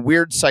happening in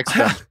weird sex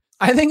stuff.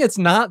 I think it's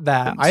not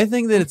that. I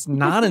think that it's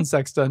not in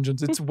sex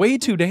dungeons. It's way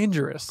too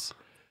dangerous.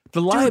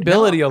 The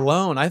liability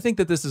alone, I think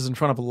that this is in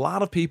front of a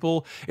lot of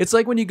people. It's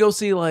like when you go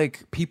see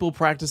like people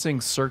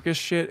practicing circus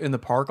shit in the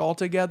park all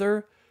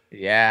together,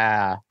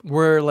 yeah.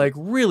 where like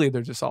really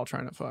they're just all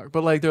trying to fuck.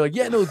 But like they're like,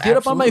 yeah, no, get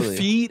up on my Absolutely.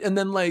 feet and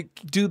then like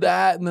do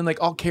that and then like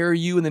I'll carry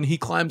you and then he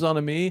climbs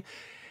onto me.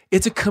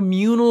 It's a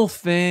communal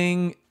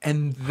thing,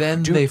 and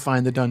then they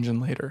find the dungeon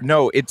later.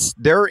 No,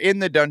 they're in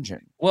the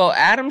dungeon. Well,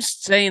 Adam's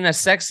saying a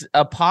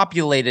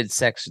populated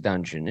sex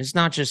dungeon. It's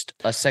not just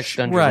a sex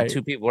dungeon Right. with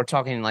two people. We're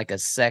talking like a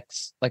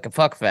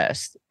fuck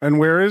fest. And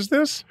where is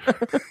this?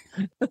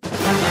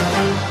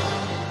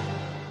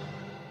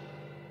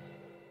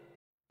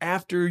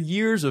 After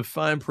years of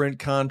fine print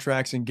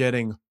contracts and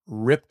getting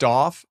ripped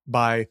off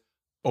by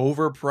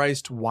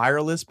overpriced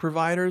wireless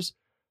providers,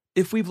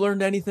 if we've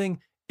learned anything,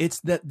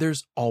 it's that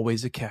there's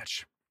always a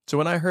catch. So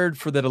when I heard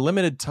for that a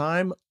limited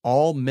time,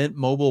 all Mint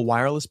Mobile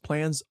wireless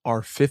plans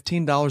are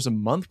 $15 a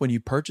month when you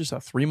purchase a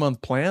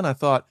 3-month plan, I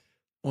thought,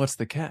 what's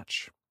the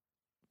catch?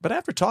 But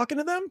after talking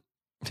to them,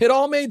 it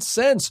all made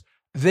sense.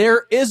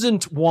 There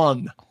isn't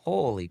one.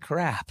 Holy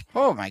crap.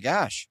 Oh my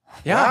gosh.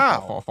 Yeah.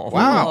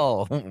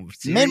 Wow. Whoa.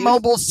 Mint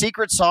Mobile's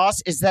secret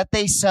sauce is that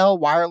they sell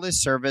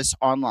wireless service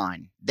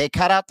online. They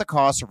cut out the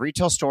cost of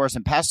retail stores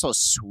and pass those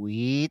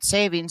sweet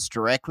savings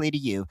directly to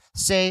you.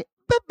 Say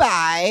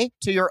bye-bye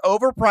to your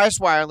overpriced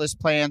wireless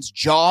plans,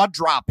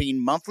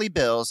 jaw-dropping monthly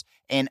bills,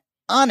 and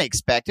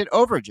unexpected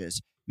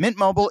overages. Mint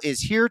Mobile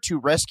is here to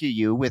rescue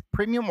you with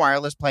premium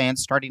wireless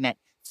plans starting at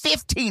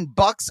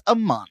 $15 a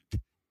month.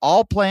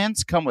 All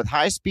plans come with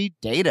high-speed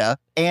data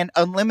and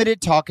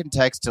unlimited talk and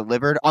text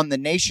delivered on the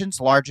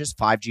nation's largest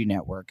 5G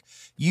network.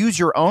 Use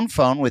your own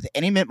phone with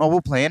any Mint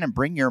Mobile plan and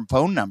bring your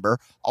phone number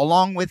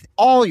along with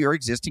all your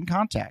existing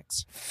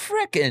contacts.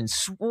 Frickin'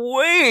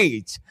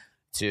 sweet.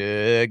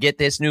 To get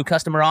this new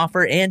customer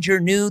offer and your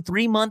new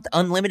 3-month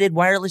unlimited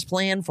wireless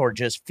plan for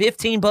just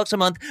 $15 a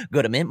month,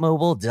 go to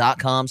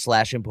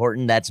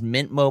mintmobile.com/important. That's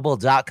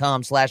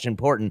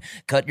mintmobile.com/important.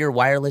 Cut your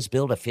wireless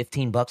bill to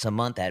 $15 a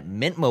month at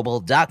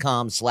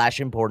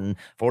mintmobile.com/important.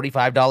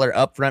 $45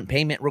 upfront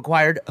payment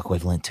required,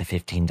 equivalent to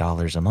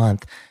 $15 a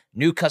month.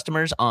 New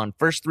customers on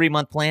first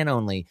 3-month plan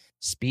only.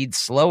 Speed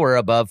slower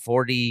above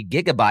 40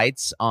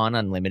 gigabytes on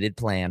unlimited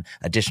plan.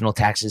 Additional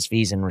taxes,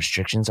 fees, and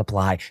restrictions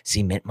apply.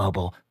 See Mint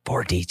Mobile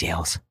for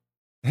details.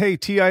 Hey,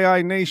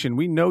 TII Nation,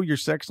 we know your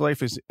sex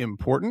life is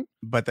important,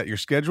 but that your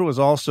schedule is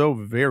also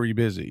very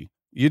busy.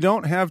 You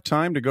don't have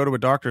time to go to a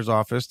doctor's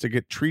office to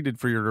get treated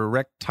for your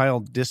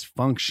erectile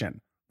dysfunction.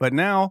 But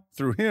now,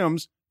 through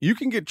HIMS, you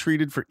can get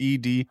treated for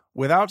ED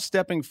without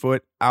stepping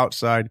foot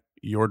outside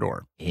your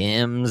door.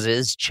 HIMS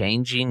is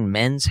changing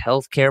men's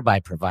healthcare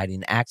by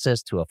providing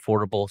access to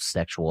affordable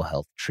sexual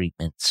health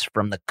treatments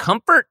from the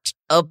comfort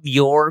of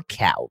your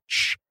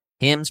couch.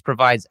 HIMS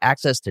provides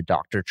access to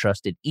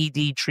doctor-trusted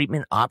ED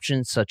treatment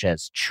options such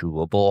as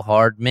chewable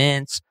hard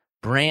mints,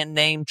 brand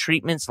name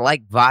treatments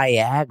like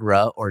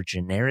Viagra, or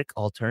generic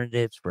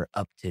alternatives for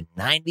up to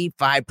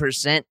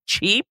 95%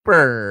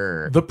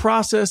 cheaper. The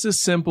process is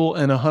simple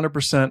and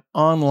 100%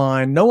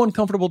 online. No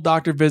uncomfortable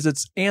doctor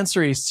visits.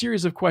 Answer a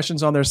series of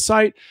questions on their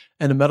site,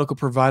 and a medical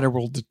provider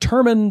will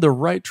determine the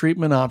right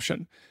treatment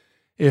option.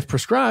 If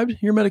prescribed,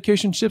 your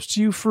medication ships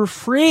to you for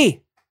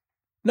free.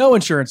 No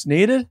insurance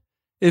needed.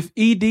 If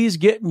ED's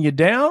getting you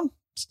down,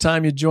 it's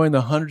time you join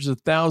the hundreds of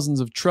thousands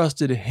of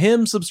trusted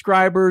HIMS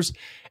subscribers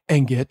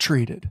and get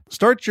treated.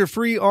 Start your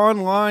free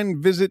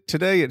online visit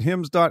today at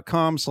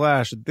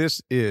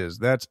hims.com/thisis.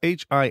 That's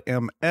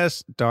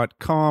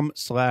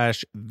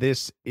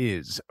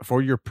HIMS.com/thisis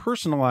for your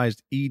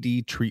personalized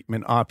ED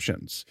treatment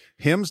options.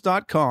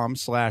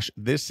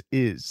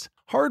 hims.com/thisis.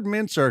 Hard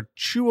mints are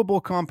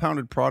chewable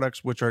compounded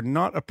products which are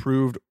not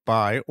approved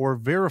by or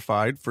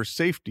verified for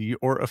safety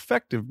or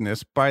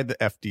effectiveness by the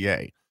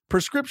FDA.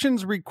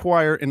 Prescriptions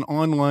require an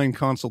online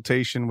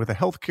consultation with a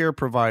healthcare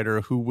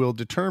provider who will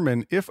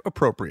determine if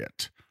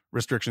appropriate.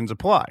 Restrictions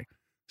apply.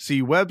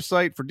 See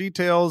website for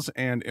details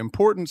and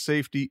important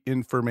safety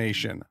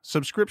information.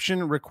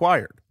 Subscription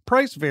required.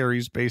 Price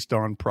varies based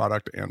on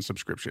product and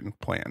subscription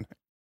plan.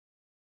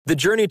 The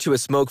journey to a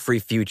smoke-free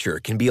future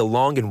can be a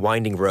long and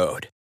winding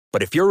road.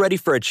 But if you're ready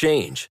for a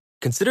change,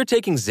 consider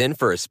taking Zyn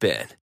for a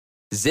spin.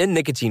 Zyn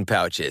nicotine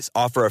pouches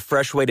offer a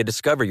fresh way to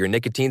discover your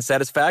nicotine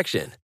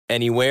satisfaction.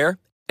 Anywhere,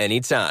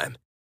 anytime.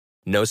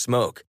 No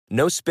smoke,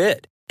 no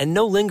spit, and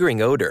no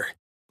lingering odor.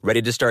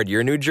 Ready to start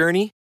your new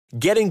journey?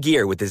 Get in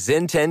gear with the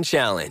Zyn 10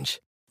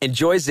 Challenge.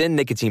 Enjoy Zyn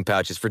nicotine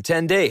pouches for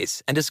 10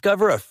 days and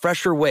discover a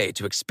fresher way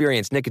to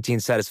experience nicotine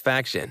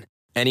satisfaction.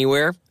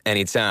 Anywhere,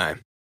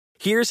 anytime.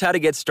 Here's how to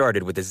get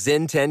started with the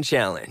Zyn 10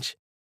 Challenge.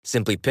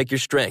 Simply pick your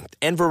strength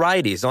and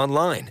varieties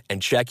online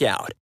and check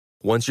out.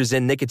 Once your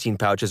Zyn nicotine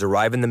pouches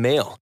arrive in the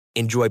mail,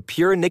 enjoy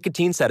pure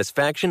nicotine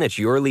satisfaction at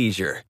your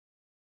leisure.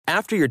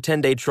 After your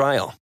 10-day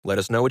trial, let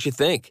us know what you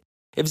think.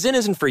 If Zyn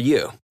isn't for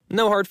you,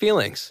 no hard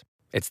feelings.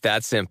 It's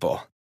that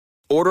simple.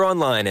 Order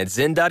online at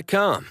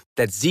Zyn.com,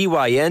 that's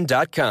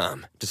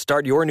ZYN.com, to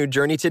start your new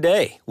journey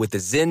today with the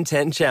Zyn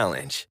 10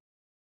 Challenge.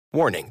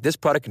 Warning, this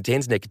product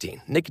contains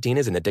nicotine. Nicotine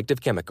is an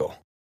addictive chemical.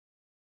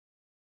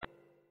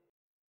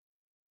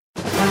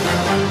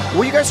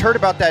 Well, you guys heard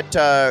about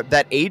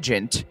that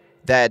agent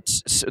that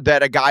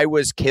a guy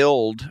was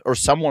killed or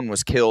someone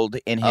was killed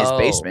in his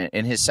basement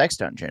in his sex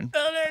dungeon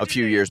a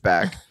few years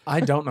back. I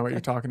don't know what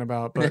you're talking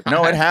about, but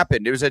No, it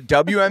happened. It was a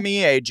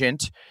WME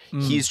agent.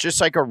 He's just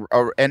like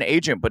an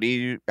agent, but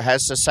he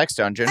has a sex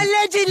dungeon.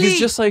 he's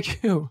just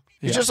like you.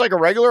 He's just like a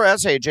regular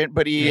ass agent,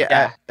 but he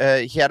had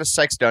a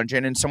sex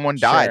dungeon and someone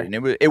died, and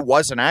it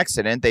was an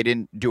accident. They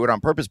didn't do it on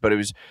purpose, but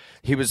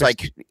he was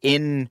like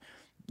in.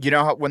 You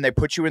know how when they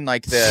put you in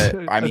like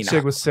the a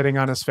chick was sitting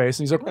on his face,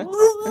 and he's like,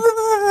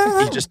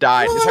 he just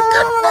died. He's like,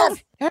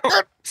 get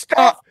off,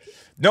 stop.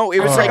 No, it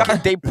was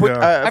like they put.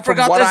 I from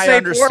forgot what to I say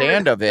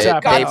understand of it,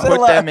 they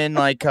put them in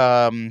like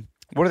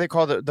what do they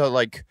call the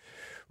like?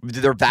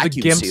 They're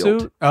vacuum gimp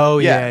sealed. suit? Oh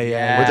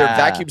yeah. Where they're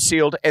vacuum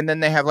sealed, and then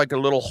they have like a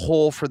little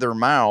hole for their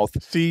mouth.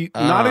 See,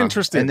 not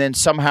interested. And then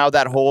somehow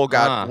that hole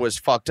was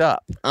fucked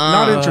up.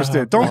 Not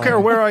interested. Don't care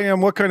where I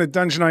am, what kind of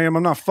dungeon I am.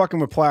 I'm not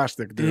fucking with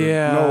plastic, dude.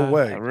 Yeah. No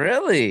way.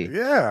 Really?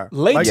 Yeah.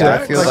 Latex. Yeah,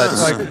 I feel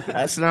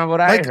That's not what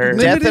I heard.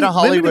 Death in a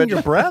Hollywood. Limiting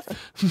your breath?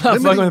 Not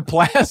fucking with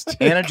plastic.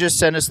 Anna just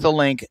sent us the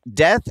link.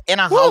 Death in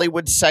a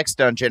Hollywood sex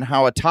dungeon.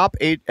 How a top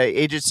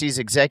agency's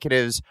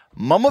executives'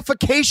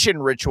 mummification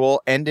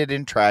ritual ended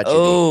in tragedy.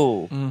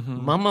 Oh,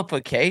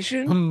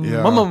 mummification?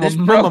 Yeah.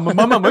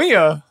 Mamma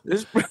mia.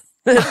 This bro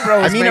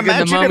was making the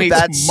imagine mummy. if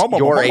that's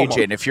your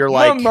agent. If you're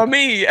like Mamma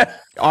mia.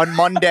 on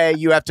Monday,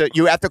 you have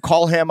to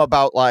call him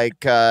about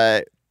like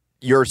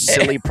your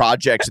silly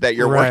project that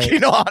you're Right.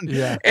 working on.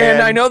 Yeah.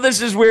 And I know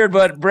this is weird,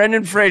 but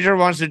Brendan Fraser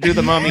wants to do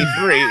the Mummy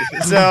 3.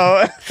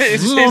 So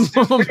it's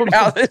weird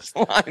how this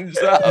lines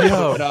up.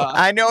 Yo.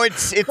 I know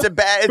it's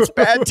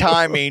bad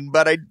timing,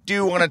 but I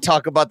do want to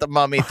talk about the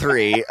Mummy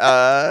 3.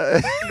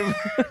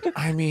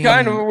 I mean,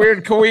 Kind of a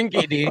weird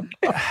coinky dink.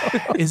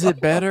 is it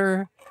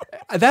better?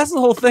 That's the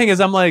whole thing. Is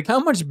I'm like, how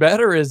much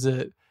better is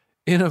it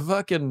in a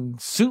fucking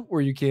suit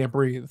where you can't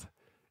breathe?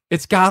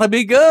 It's gotta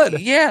be good.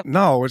 Yeah,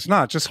 No, it's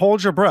not. Just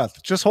hold your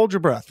breath. Just hold your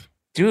breath.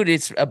 dude,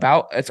 it's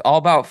all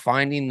about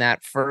finding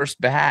that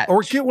first batch.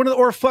 Or get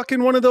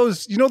fucking one of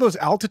those, those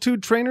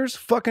altitude trainers?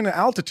 Fucking an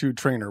altitude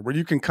trainer where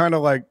you can kind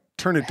of like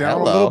turn it down a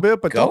Hello. little bit,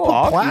 but Go don't put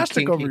off, you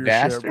plastic over kinky your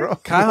bastard. shit, bro.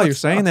 Kyle, you're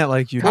saying that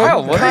like you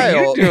Kyle, what are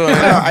you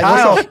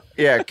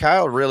doing?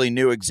 Kyle really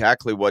knew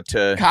exactly what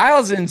to.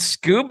 Kyle's in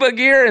scuba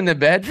gear in the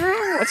bedroom?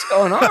 What's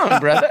going on,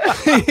 brother?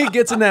 he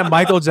gets in that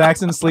Michael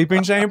Jackson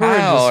sleeping chamber. and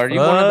Kyle, just, are you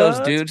one of those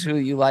what? dudes who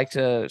you like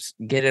to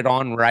get it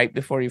on right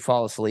before you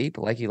fall asleep?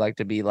 Like you like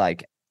to be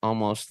like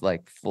almost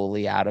like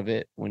fully out of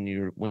it when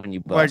you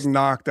Like bust?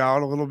 knocked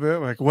out a little bit.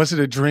 Like, was it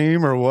a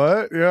dream or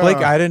what? Yeah. Blake,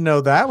 I didn't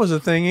know that was a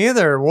thing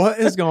either. What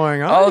is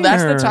going on? Oh,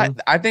 that's here?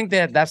 the I think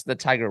that's the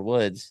Tiger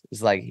Woods.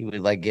 It's like he would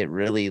like get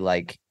really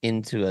like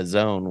into a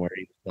zone where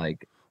he's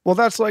like, Well,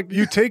 that's like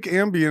you take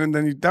Ambien and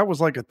then that was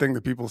like a thing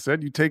that people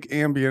said. You take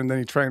Ambien and then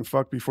you try and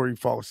fuck before you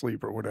fall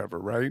asleep or whatever,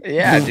 right?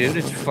 yeah, dude,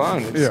 it's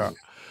fun. Yeah.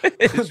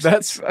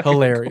 That's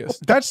hilarious.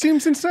 That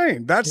seems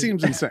insane.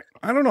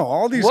 I don't know.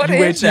 All these What You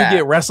is wait till that? you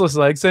get restless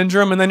leg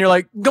syndrome, and then you're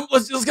like,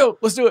 let's go,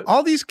 let's do it.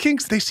 all these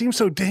kinks, they seem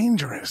so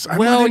dangerous. I'm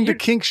Well, not into you're-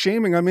 kink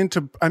shaming. I'm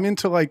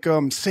into like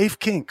safe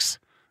kinks.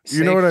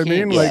 You know Safe what I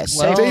mean? kinks. Yeah, Like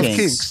safe safe kinks.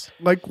 kinks.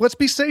 Like let's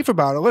be safe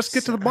about it. Let's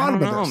get to the I bottom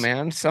don't of know, this.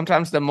 man.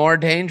 Sometimes the more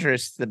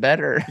dangerous, the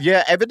better.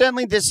 Yeah,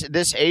 evidently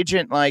this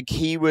agent, like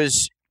he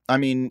was. I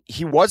mean,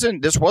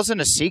 this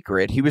wasn't a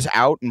secret. He was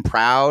out and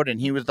proud, and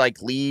he was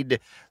like lead.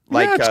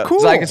 Like yeah, it's cool.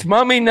 It's like it's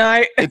mummy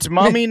night. it's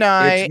Mummy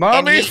Night. It's Mummy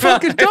and he- Night.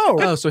 fucking dope.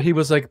 Oh, so he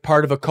was like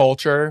part of a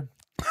culture.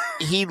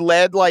 he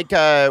led like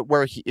a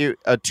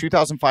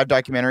 2005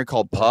 documentary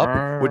called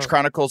Pup, which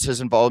chronicles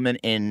his involvement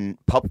in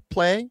pup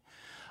play,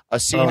 a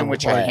scene in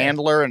which a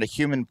handler and a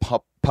human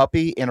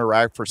puppy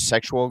interact for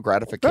sexual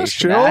gratification. That's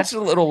chill. That's a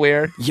little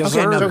weird.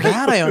 Okay, now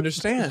that I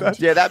understand.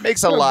 Yeah, that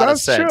makes a lot of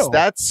That's sense. chill.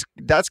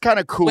 That's kind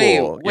of cool. Wait,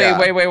 Yeah.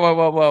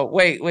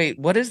 wait.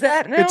 What is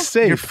that now? It's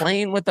safe. You're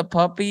playing with the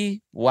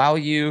puppy while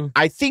you.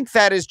 I think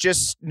that is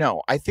just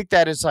no. I think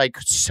that is like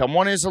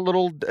someone is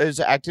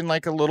acting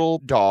like a little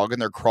dog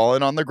and they're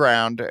crawling on the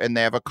ground and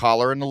they have a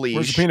collar and a leash.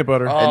 Where's the peanut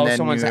butter? Oh, then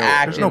someone's you-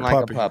 acting no like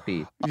puppy. a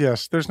puppy.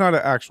 Yes, there's not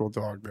an actual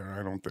dog there.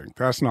 I don't think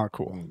that's not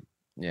cool.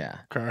 Yeah,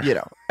 Okay. You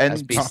know, and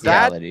That's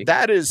bestiality.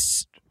 that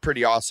is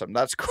pretty awesome.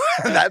 That's cool.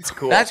 That's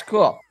cool. that's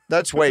cool.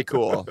 That's way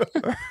cool.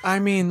 I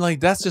mean, like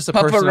that's just a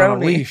person on a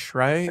Pepperoni. leash,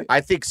 right? I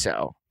think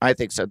so. A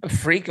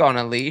freak on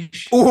a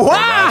leash.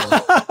 Wow!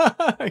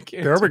 I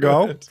can't There we do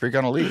go. it. Freak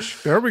on a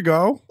leash. There we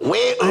go.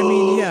 I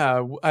mean,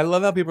 yeah, I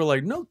love how people are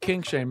like, no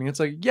kink shaming. It's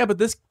like, yeah, but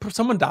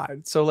someone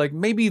died, so like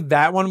maybe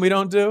that one we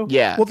don't do.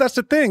 Yeah. Well, that's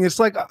the thing. It's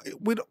like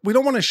we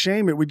don't want to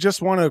shame it. We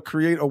just want to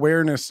create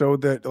awareness so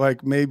that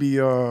like maybe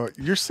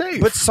you're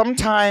safe. But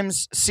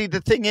sometimes, see,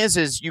 the thing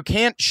is you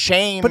can't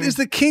shame. But is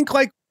the kink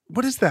like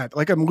what is that?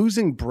 Like I'm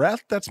losing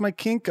breath? That's my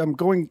kink. I'm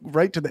going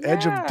right to the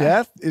edge of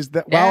death. Is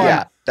that? Yeah. Wow.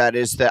 Yeah.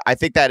 I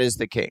think that is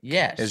the kink.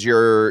 Yes. Is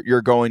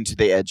you're going to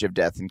the edge of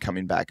death and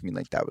coming back. I mean,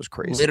 like, that was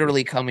crazy.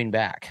 Literally coming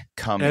back.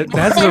 Coming.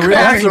 That's the real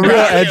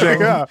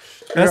edging. Yeah.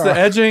 That's the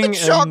edging and the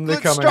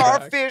chocolate coming back.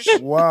 starfish.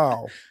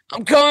 Wow.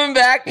 I'm coming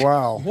back.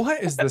 Wow.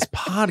 What is this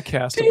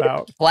podcast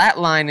about?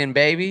 Flatlining,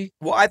 baby.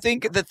 Well, I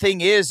think the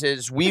thing is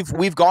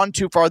we've gone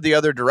too far the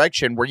other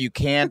direction where you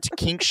can't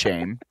kink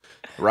shame,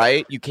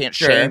 right? You can't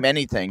Sure. shame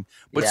anything,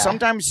 but Yeah.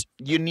 sometimes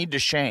you need to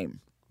shame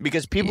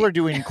because people are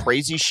doing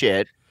crazy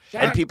shit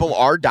and people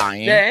are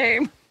dying.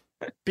 Damn.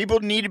 People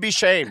need to be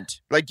shamed.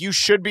 Like, you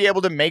should be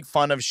able to make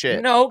fun of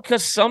shit. No,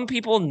 because some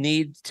people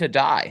need to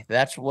die.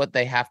 That's what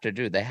they have to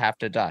do. They have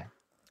to die.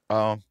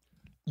 Oh,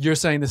 You're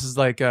saying this is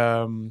like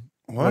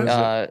What?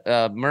 is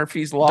it?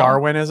 Murphy's Law.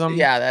 Darwinism?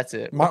 Yeah, that's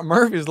it.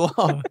 Murphy's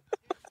Law.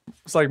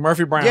 It's like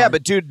Murphy Brown. yeah,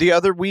 but dude, the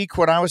other week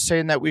when I was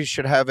saying that we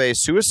should have a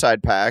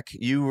suicide pact,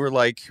 you were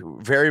like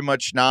very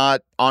much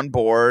not on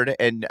board,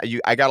 and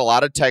I got a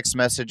lot of text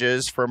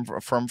messages from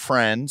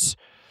friends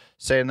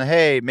saying,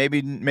 "Hey,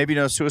 maybe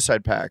no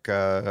suicide pact.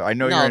 I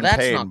know you're in that's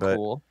pain, not but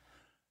cool.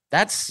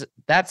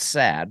 That's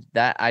sad.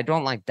 That I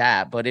don't like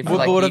that. But if But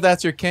like what you- if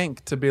that's your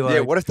kink to be like, yeah,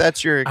 what if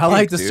that's your? I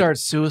like to dude? start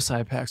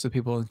suicide pacts with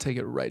people and take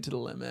it right to the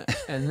limit.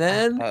 And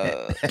then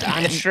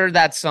I'm sure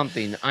that's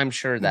something. I'm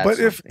sure that's. But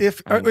if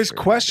something. I'm is sure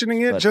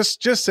questioning it, but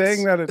just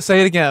saying that it's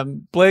say it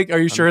again. Blake, are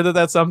you sure that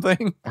that's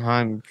something?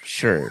 I'm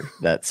sure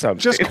that's something.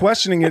 just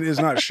questioning it is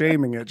not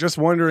shaming it. Just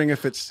wondering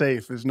if it's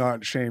safe is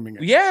not shaming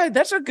it. Yeah,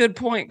 that's a good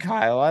point,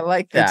 Kyle. I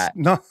like that. It's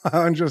not.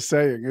 I'm just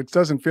saying. It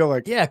doesn't feel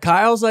like. Yeah,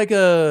 Kyle's like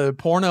a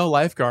porno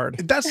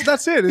lifeguard. That's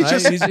it. It's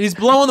Right? just He's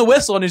blowing the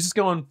whistle and he's just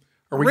going,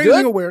 are we raising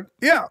good? awareness.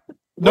 Yeah.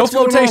 No What's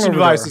going on flotation over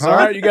devices, there, all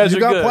right? You guys are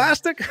got good.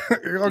 plastic?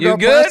 You got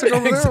good? plastic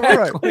over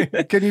there? All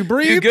right. Can you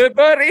breathe? You good,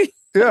 buddy?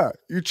 Yeah.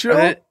 You chill?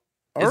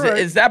 All right.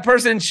 Is that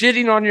person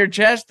shitting on your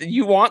chest?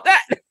 You want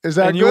that? Is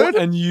that and good?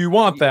 and you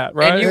want that,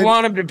 right? And you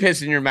want him to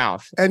piss in your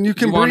mouth. And you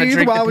can You wanna breathe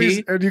drink the while he's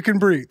pee? and you can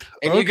breathe.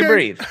 And you can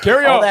breathe.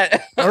 Carry all on.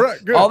 that, All right,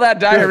 good. all that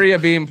diarrhea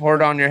being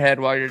poured on your head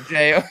while you're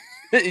jail.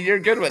 You're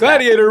good with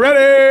Gladiator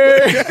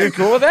ready. that. You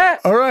cool with that?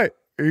 All right.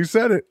 You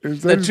said it. You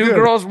said The it's two good.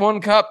 girls, one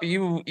cup.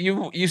 You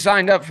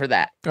signed up for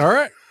that. All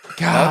right.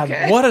 God,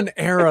 Okay. what an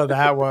era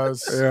that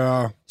was.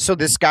 Yeah. So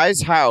this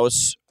guy's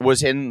house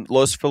was in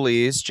Los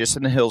Feliz, just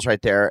in the hills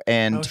right there,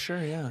 and Oh,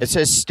 sure, yeah. it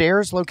says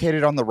stairs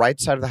located on the right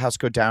side of the house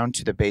go down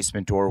to the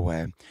basement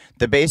doorway.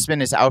 The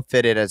basement is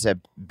outfitted as a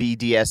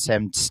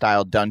BDSM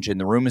style dungeon.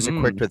 The room is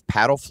equipped with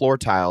paddle floor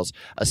tiles,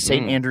 a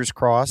St. Andrew's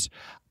cross,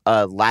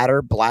 a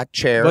ladder, black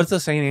chair. What's the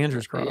St.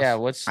 Andrew's cross? Yeah.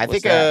 What's I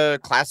think that? a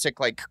classic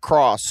like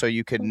cross, so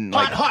you can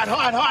like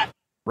hot,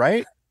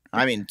 right?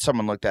 I mean,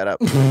 someone looked that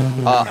up.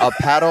 A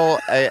paddle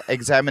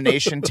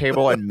examination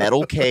table and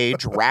metal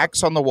cage,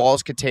 racks on the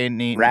walls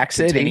containing Rack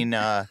City.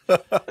 numerous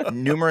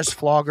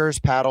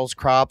floggers, paddles,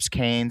 crops,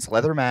 canes,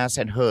 leather masks,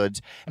 and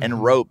hoods,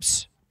 and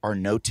ropes are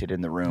noted in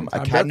the room. I A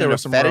bet there cabinet were of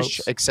some fetish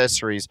ropes.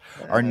 accessories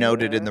are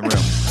noted in the room.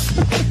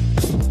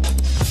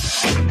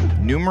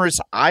 Numerous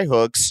eye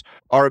hooks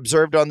are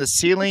observed on the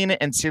ceiling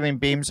and ceiling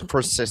beams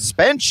for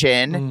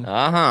suspension.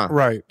 Uh-huh.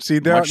 Right. See,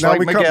 now, Much now like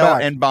we come Miguel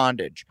back. and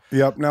bondage.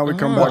 Yep. Now we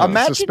come Well, back.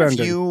 imagine Suspended.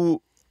 if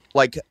you,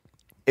 like,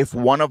 if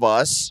one of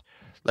us,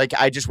 like,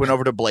 I just went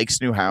over to Blake's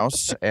new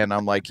house and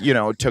I'm like,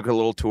 took a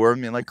little tour and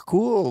being like,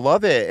 cool,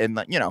 love it. And,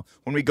 like,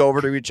 when we go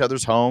over to each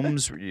other's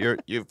homes, you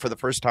for the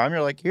first time,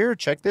 you're like, here,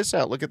 check this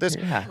out. Look at this.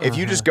 Yeah. If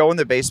you just go in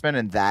the basement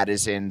and that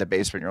is in the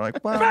basement, you're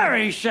like, well,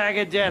 Very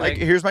shagadelic. like,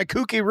 here's my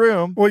kooky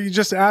room. Well, you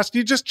just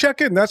check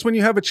in. That's when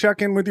you have a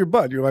check in with your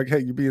bud. You're like, hey,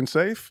 you being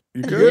safe?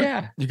 You good?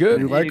 Yeah. You good?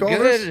 You like You all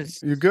good?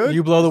 this? You good?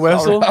 You blow the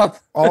whistle?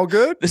 all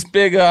good? This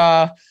big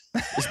vat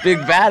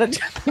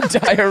of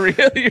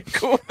diarrhea. You're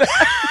cool with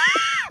that?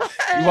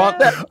 You want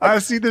that? I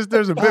see this.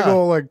 There's a big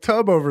old like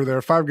tub over there,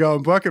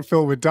 5-gallon bucket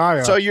filled with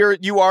dye. So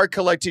you are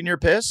collecting your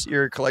piss?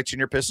 You're collecting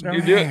your piss now?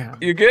 You do it?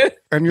 You good?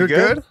 and you're you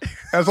good? good?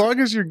 As long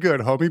as you're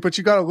good, homie. But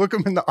you got to look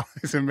them in the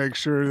eyes and make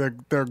sure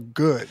that they're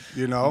good.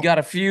 You know. You got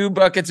a few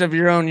buckets of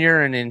your own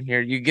urine in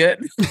here. You good?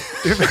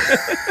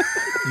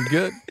 You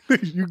good?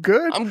 You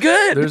good? I'm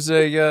good. There's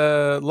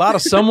a lot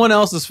of someone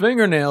else's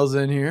fingernails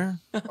in here.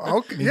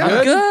 Okay. You Yeah.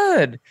 I'm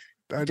good.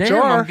 That Damn,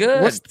 jar. I'm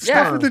good. What's the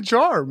Yeah. stuff in the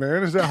jar,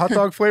 man? Is that hot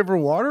dog flavor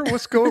water?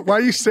 What's going? Why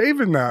are you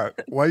saving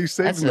that? Why are you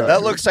saving that?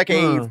 That looks like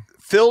a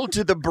filled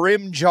to the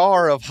brim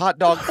jar of hot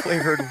dog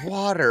flavored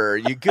water.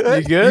 You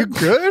good? You You good?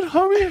 good,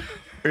 homie?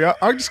 Yeah.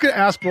 I'm just gonna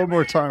ask one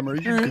more time. Are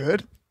you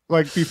good?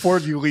 Like before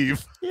you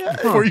leave. Yeah.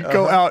 Before you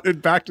go out and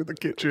back to the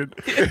kitchen.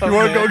 You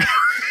want to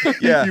go?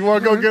 Yeah. You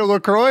want to go get a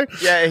LaCroix?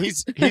 Yeah,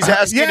 he's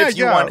asking Yeah, if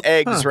you yeah. want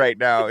eggs right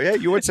now. Yeah,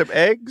 you want some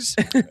eggs?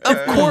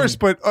 Of course,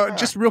 but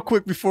just real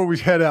quick before we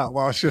head out,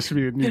 while it's just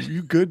me and you,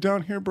 you good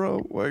down here,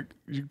 bro? Like,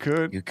 you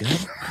good? You good?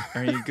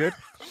 Are you good?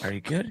 Are you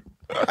good?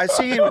 I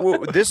see.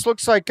 This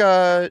looks like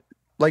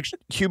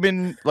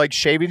human, like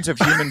shavings of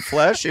human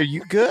flesh. Are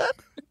you good?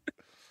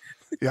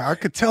 Yeah, I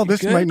could tell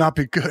this good? might not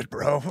be good,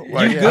 bro.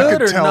 Like, I good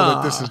could or tell nah?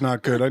 that this is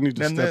not good. I need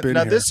to And step in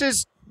now here.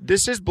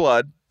 this is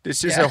blood.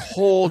 This is a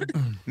whole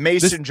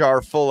mason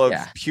jar full of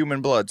Yeah.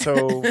 human blood.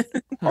 So,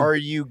 are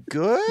you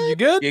good? You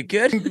good? You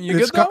good? You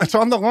good though? It's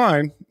on the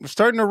line. We're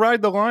starting to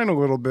ride the line a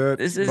little bit.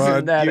 This but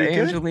isn't that you good?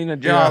 Angelina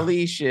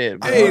Jolie shit,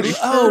 bro. Hey,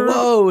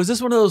 whoa! Is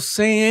this one of those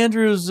St.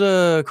 Andrew's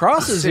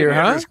crosses St. here,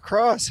 huh? Andrew's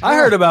Cross. I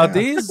heard about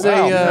these. Wow.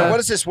 They, Now, what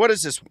is this? What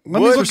is this? Let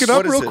me Wood? look it up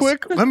What is real this?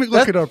 quick. Let me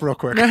look it up real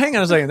quick. now, hang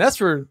on a second. That's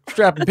for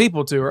strapping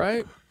people to,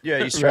 right? Yeah,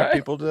 you strap Right.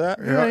 people to that.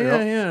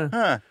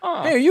 Yeah.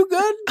 Huh. Hey, are you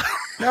good?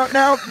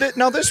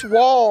 Now, this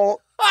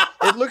wall.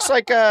 It looks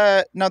like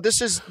Now, this.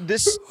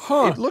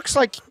 Huh. It looks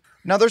like.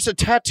 Now there's a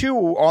tattoo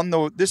on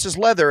the. This is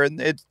leather, and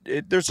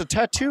there's a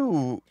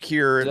tattoo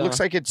here. It looks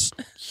like it's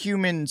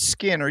human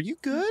skin. Are you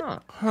good?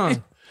 Huh.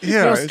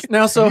 Yeah.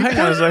 Now, so hang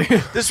on a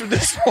second. This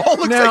wall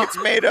looks Now- like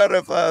it's made out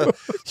of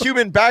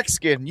human back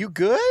skin. You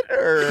good?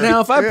 Or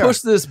Now, if I Yeah. push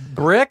this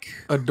brick,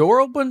 a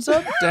door opens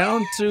up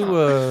down to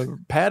a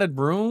padded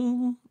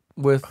room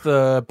with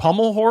a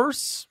pommel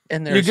horse.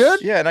 And You there's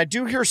good? yeah, and I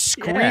do hear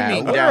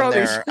screaming what are down all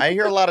these- there. I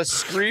hear a lot of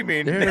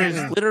screaming.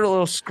 There's literal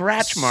little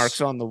scratch marks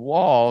on the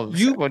wall. Of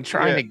someone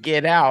trying to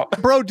get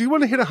out. Bro, do you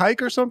want to hit a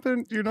hike or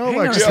something? You know, Hang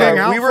like on a just second. hang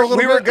out we for were a little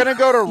we were bit? gonna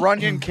go to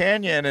Runyon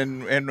Canyon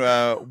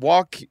and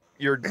walk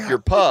your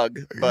pug,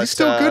 but you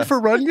still good for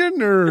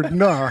Runyon or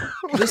nah?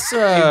 This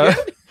are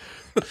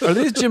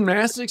these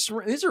gymnastics?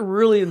 These are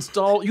really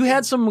installed. You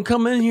had someone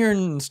come in here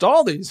and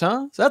install these,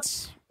 huh?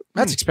 That's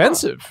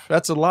expensive.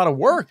 That's a lot of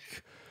work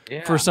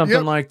for something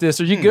Yep. like this.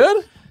 Are you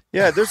good?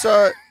 yeah. There's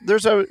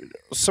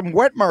some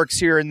wet marks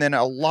here, and then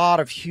a lot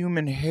of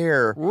human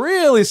hair.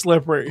 Really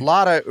slippery. A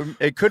lot of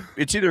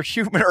it's either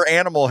human or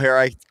animal hair.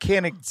 I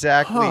can't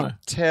exactly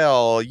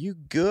tell. You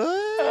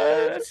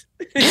good?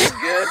 You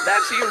good?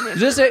 That's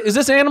human. Is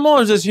this animal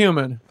or is this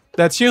human?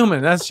 That's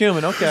human. That's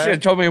human. You should Okay. have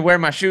told me to wear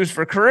my shoes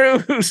for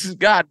cruise.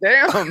 God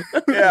damn.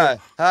 Yeah.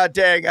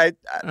 Dang.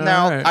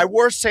 Now right. I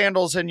wore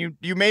sandals, and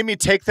you made me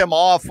take them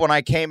off when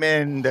I came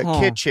in the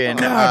kitchen.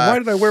 God, why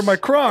did I wear my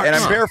Crocs? And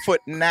I'm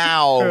barefoot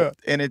now, Yeah.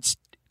 and it's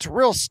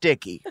real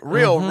sticky,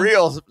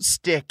 real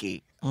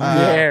sticky.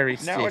 Very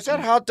Now is sticky.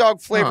 that hot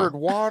dog flavored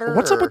water?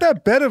 What's up or- with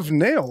that bed of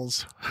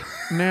nails?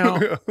 Now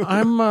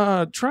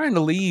I'm trying to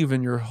leave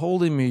and you're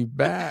holding me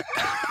back.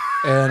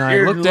 And I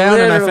You're looked down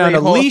and I found a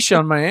literally leash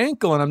on my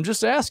ankle, and I'm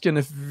just asking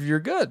if you're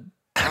good.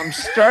 I'm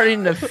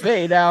starting to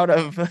fade out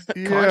of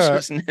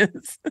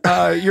consciousness.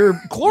 You're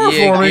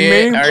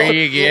chloroforming me. Are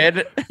you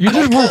good? You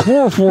just were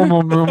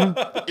chloroforming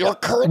me. You're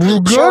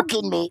currently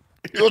choking me.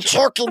 You're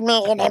choking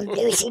me and I'm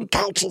losing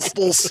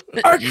consciousness.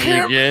 I You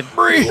can't good?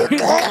 breathe.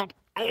 Good.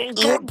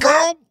 You're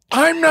good.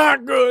 I'm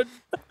not good.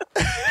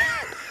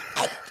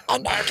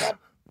 I'm not good.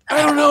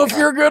 I don't know if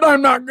you're good.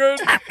 I'm not good.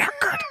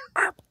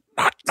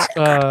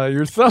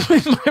 You're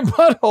thumbing my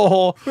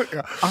butthole.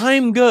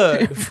 I'm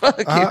good.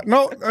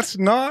 No, that's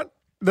not.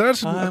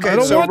 That's I Okay,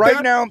 don't so want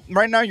right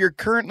that. now you're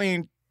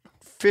currently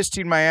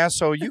fisting my ass.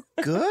 So you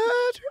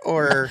good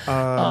or?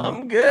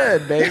 I'm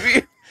good,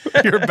 baby.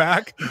 You're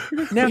back.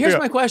 Now, here's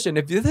my question: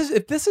 if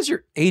this is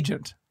your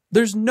agent,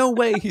 there's no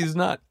way he's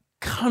not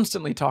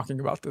constantly talking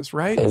about this,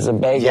 right? There's a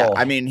bagel. Yeah,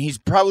 I mean, he's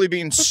probably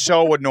being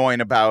so annoying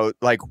about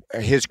like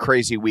his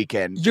crazy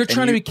weekend. You're And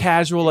trying to be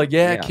casual, like,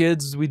 yeah, Yeah.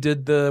 kids, we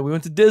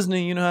went to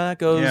Disney. You know how that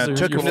goes. yeah, Or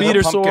took your him to feet the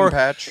are pumpkin sore.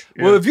 patch.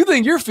 Well, if you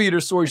think your feet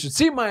are sore, you should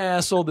see my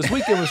asshole. This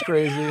weekend was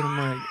crazy. And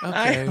I'm like,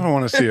 I okay. don't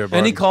want to see it.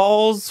 Any bud.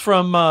 calls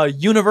from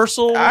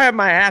Universal? I have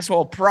my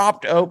asshole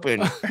propped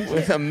open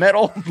with a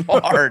metal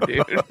bar,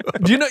 dude.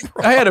 Do you know?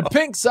 I had a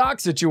pink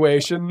sock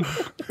situation.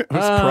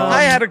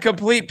 I had a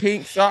complete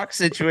pink sock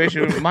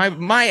situation.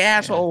 My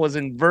asshole was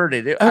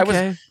inverted. I was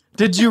Okay.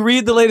 Did you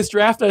read the latest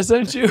draft I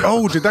sent you?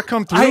 Oh, did that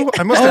come through?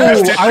 I must have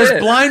missed it. I was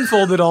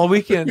blindfolded all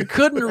weekend.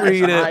 Couldn't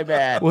read it. my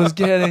bad. Was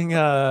getting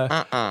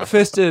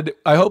fisted.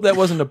 I hope that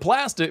wasn't a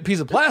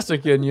piece of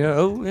plastic in you.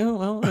 Oh, yeah,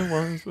 well, it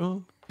was.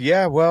 Well.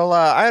 Yeah, well,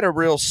 I had a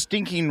real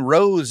stinking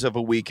rose of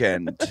a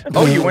weekend.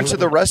 Oh, you went to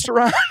the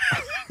restaurant?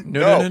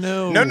 No.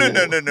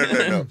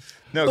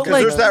 No, But because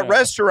like- there's that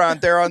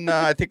restaurant there on,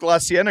 I think, La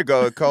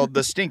Cienega called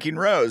the Stinking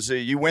Rose.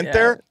 You went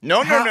there?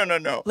 No.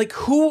 Like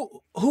who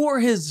are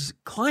his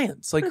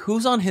clients? Like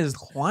who's on his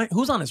client?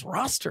 Who's on his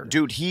roster?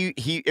 Dude,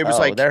 it was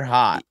like, they're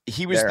hot.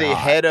 he was They're the hot.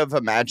 head of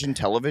Imagine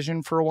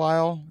Television for a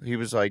while. He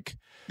was like,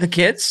 The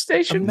kids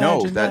station? no,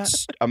 Imagine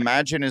that's,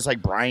 Imagine is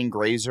like Brian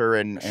Grazer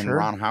and Sure.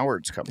 Ron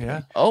Howard's company.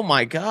 Yeah. Oh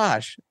my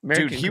gosh.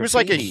 American Dude, he was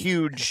like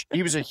Graffiti.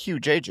 he was a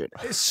huge agent.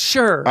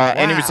 Sure.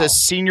 And he was Wow. a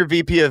senior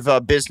VP of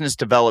business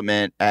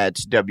development at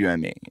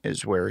WME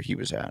is where he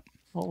was at.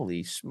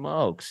 Holy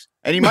smokes.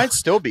 And he might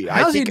still be.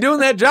 How's he think doing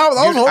that job with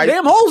all Dude, those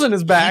damn holes in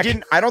his he back?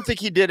 didn't. I don't think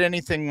he did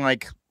anything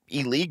like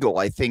illegal.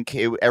 I think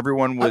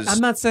everyone was. I'm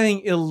not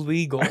saying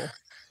illegal.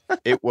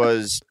 It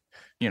was,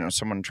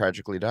 someone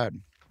tragically died.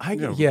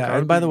 Yeah.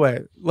 And by the way,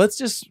 let's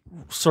just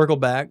circle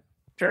back.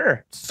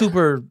 Sure.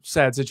 Super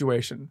sad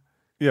situation.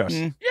 Yes.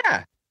 Mm.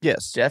 Yeah.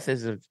 Yes. Death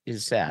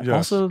is sad. Yes.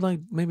 Also, like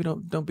maybe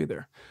don't be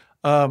there.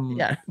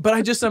 But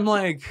I'm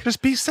like,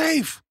 just be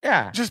safe.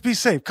 Yeah. Just be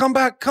safe. Come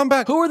back.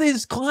 Who are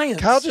these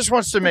clients? Kyle just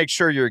wants to make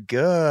sure you're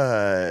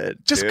good.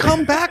 Just dude.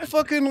 come back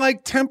fucking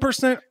like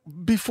 10%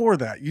 before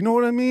that. You know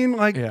what I mean?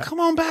 Like, come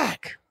on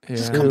back.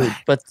 Just come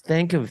back. But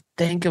think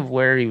of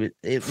where he was.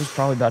 It was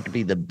probably about to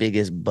be the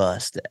biggest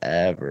bust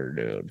ever,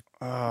 dude.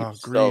 Oh,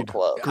 so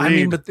close. I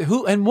mean, but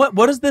who and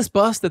what is this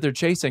bus that they're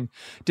chasing?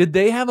 Did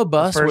they have a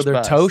bus where first their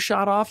bus. toe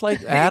shot off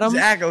like Adam?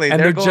 Exactly.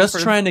 And they're going just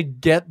for- trying to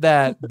get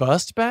that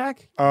bust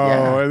back?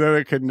 Oh, and then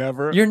it could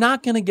never. You're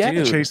not going to get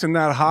it. Chasing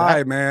that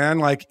high, man,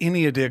 like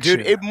any addiction.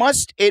 Dude, it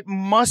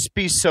must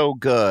be so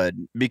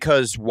good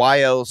because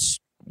why else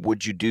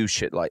would you do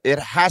shit like it?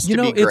 Has to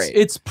be great.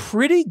 It's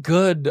pretty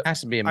good. It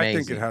has to be amazing.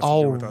 I think it has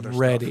to do with other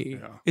already.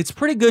 stuff. Yeah. It's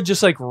pretty good,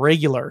 just like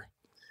regular.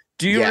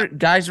 Do you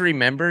guys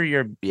remember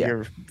your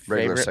Regular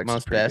favorite sex is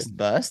most pretty best good.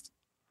 bust?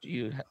 Do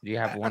you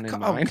have one in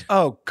mind?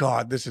 Oh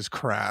God, this is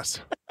crass.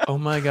 Oh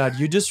my God,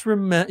 you just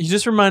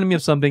reminded me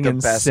of something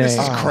best. insane. This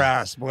is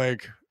crass,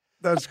 Blake.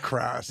 That's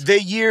crass. The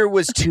year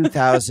was The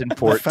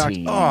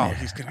 2014. fact,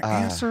 he's gonna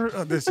answer.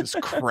 This is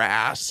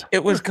crass.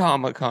 It was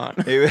Comic-Con.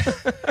 It-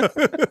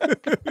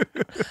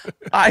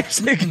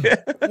 Isaac.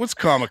 What's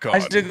Comic-Con?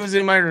 Isaac was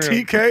in my room.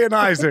 TK and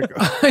Isaac.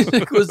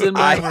 Isaac was in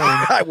my room.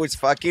 I was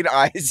fucking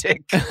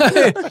Isaac.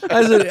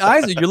 I said,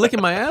 Isaac, you're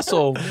licking my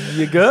asshole.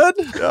 You good?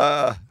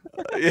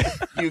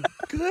 You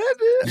good?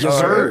 Yes,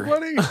 sir,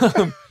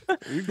 buddy.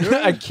 You good?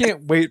 I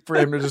can't wait for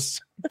him to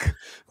just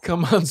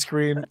come on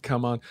screen.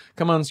 Come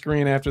on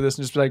screen after this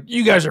and just be like,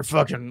 "You guys are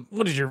fucking.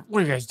 What are you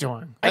guys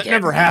doing? That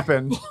never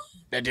happened.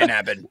 That didn't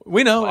happen.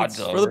 We know Pod's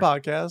it's for the over.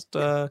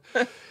 podcast.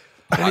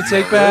 Any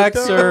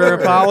takebacks or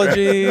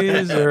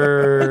apologies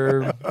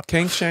or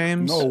kink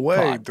shames? No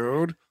way,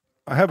 dude.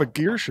 I have a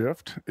gear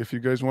shift. If you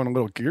guys want a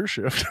little gear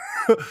shift.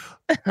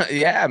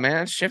 Yeah,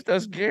 man. Shift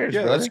those gears,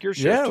 Yeah, brother. let's gear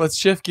shift. Yeah, let's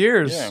shift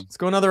gears. Yeah. Let's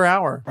go another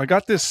hour. I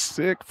got this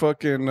sick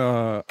fucking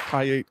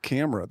Hi8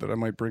 camera that I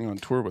might bring on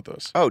tour with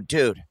us. Oh,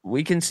 dude.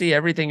 We can see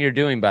everything you're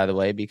doing, by the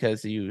way,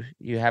 because you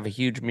have a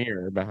huge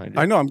mirror behind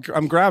you. I know.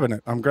 I'm grabbing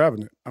it. I'm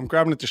grabbing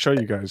it to show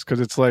you guys because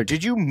it's like.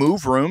 Did you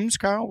move rooms,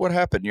 Kyle? What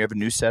happened? You have a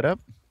new setup?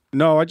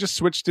 No, I just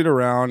switched it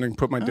around and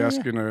put my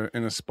desk in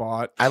a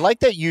spot. I like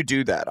that you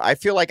do that. I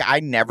feel like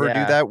I never do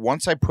Yeah. that.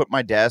 Once I put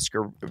my desk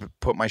or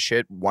put my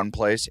shit one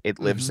place, it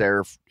lives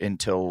there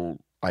until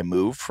I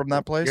move from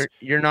that place.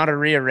 You're not a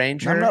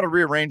rearranger. I'm not a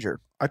rearranger.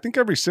 I think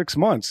every 6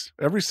 months.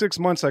 Every 6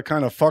 months, I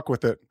kind of fuck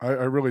with it. I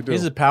really do.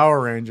 He's a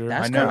Power Ranger.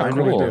 That's I know, kinda I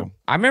cool. really do.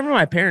 I remember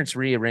my parents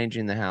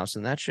rearranging the house,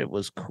 and that shit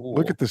was cool.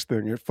 Look at this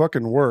thing. It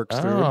fucking works,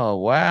 dude. Oh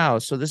wow!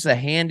 So this is a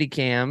handy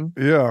cam.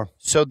 Yeah.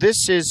 So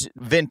this is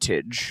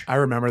vintage. I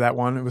remember that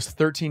one. It was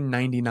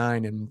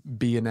 $13.99 in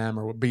B&M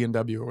or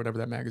B&W or whatever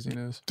that magazine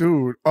is.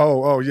 Dude.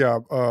 Oh, yeah.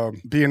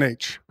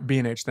 B&H.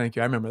 B&H, thank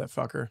you. I remember that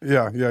fucker.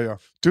 Yeah.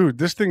 Dude,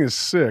 this thing is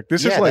sick.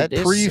 This Yeah, is like that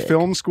is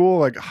pre-film school,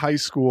 like high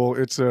school.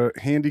 It's a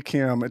handy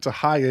cam. It's a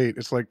Hi8.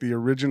 It's like the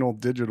original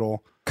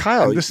digital.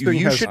 Kyle, And this thing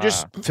you has- should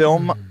just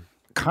film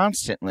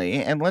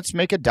constantly and let's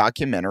make a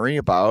documentary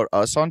about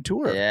us on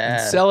tour. Yeah.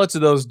 Sell it to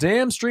those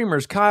damn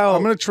streamers, Kyle.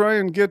 I'm gonna try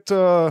and get.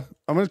 I'm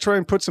gonna try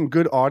and put some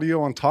good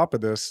audio on top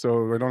of this,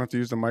 so I don't have to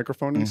use the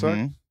microphone inside.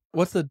 Mhm.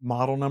 What's the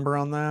model number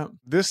on that?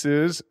 This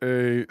is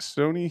a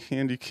Sony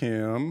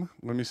Handycam.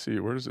 Let me see.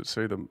 Where does it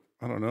say the?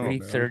 I don't know. man.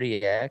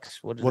 330x.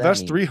 What does Well, that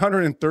that's mean?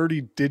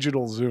 330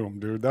 digital zoom,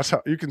 dude. That's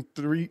how you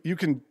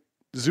can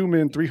zoom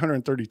in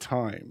 330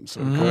 times.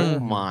 Okay. Oh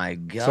my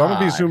god! So I'm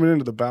gonna be zooming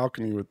into the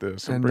balcony with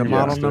this. And the bring it on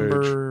model stage.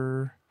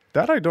 number.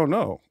 That I don't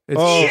know.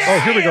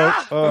 It's- Here we go.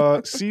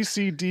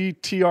 CCD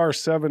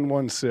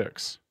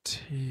TR716.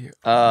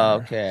 Oh,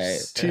 okay.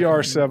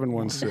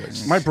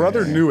 TR716. My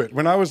brother knew it.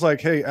 When I was like,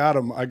 hey,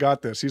 Adam, I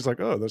got this. He's like,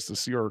 oh, that's the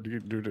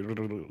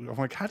CRD. I'm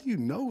like, how do you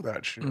know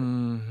that shit?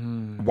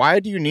 Mhm. Why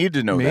do you need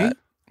to know Me? that?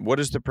 What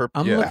is the purpose?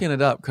 I'm looking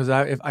it up because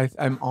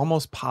I'm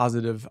almost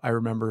positive I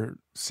remember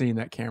seeing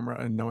that camera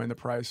and knowing the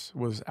price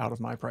was out of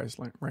my price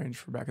range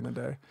for back in the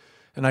day.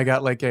 And I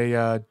got like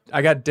I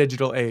got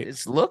digital 8.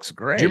 It looks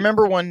great. Do you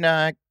remember when,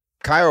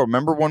 Kyle,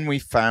 remember when we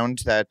found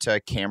that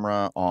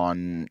camera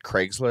on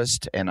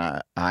Craigslist and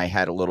I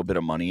had a little bit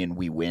of money and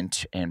we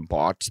went and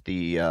bought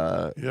the,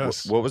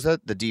 Yes. what was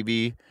that? The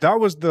DV? That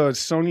was the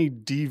Sony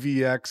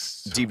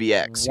DVX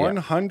DVX, yeah.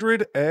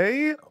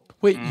 100A?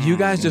 Wait, you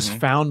guys just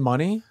found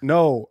money?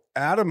 No,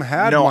 Adam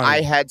had No,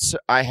 money.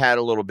 I had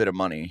a little bit of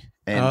money.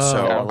 And Oh. so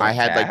Got a little I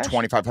had like cash?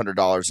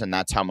 $2,500 and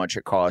that's how much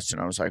it cost.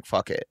 And I was like,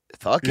 fuck it.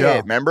 Yeah.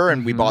 Remember?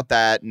 And we Mhm. bought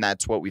that and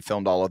that's what we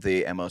filmed all of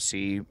the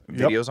MOC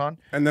videos on.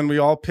 And then we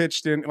all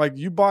pitched in. Like,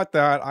 you bought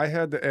that. I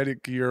had the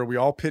edit gear. We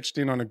all pitched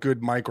in on a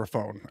good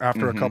microphone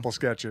after a Mhm. couple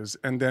sketches.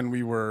 And then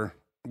we were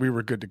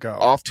good to go.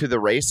 Off to the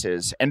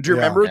races. And do you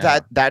Yeah. remember Yeah.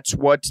 that that's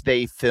what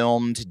they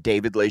filmed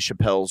David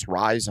LaChapelle's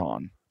Rise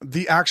on?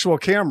 The actual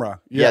camera.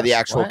 Yeah, Yes. the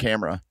actual What?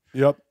 camera.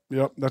 Yep.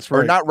 That's Or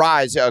right. not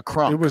Rise,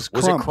 Crunk. It was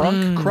Was Crump. it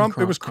Crunk? Crump.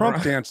 It was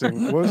Crump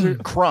dancing. Was it?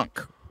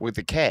 Crunk with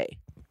a K,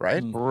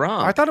 right?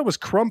 Wrong. I thought it was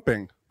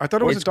crumping. I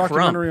thought it was a It's Crump.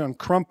 documentary on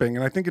crumping,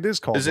 and I think it is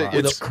called Is it? Rise.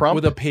 It's Crump,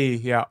 with a P.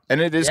 Yeah. and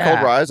it is Yeah.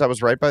 called Rise. I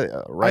was right by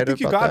right. I think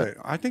you about got that. it.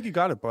 I think you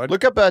got it, bud.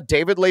 Look up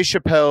David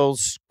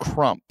LaChapelle's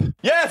Crump.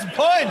 Yes,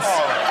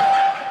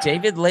 points.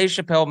 David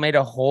LaChapelle made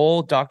a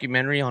whole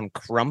documentary on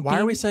crumping. Why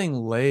are we saying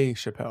Le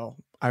Chappelle?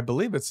 I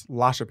believe it's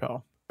La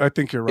Chappelle. I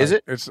think you're right. Is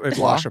it? It's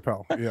Law? La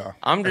Chappelle. Yeah.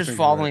 I'm I just think you're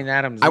following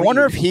Adam's I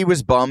wonder lead. if he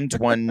was bummed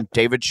when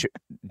Dave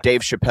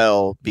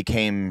Chappelle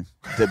became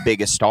the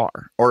biggest star,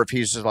 or if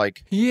he's just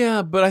like,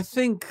 Yeah, but I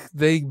think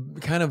they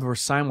kind of were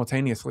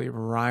simultaneously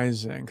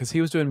rising because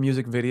he was doing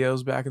music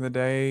videos back in the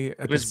day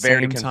at the was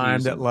very same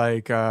time that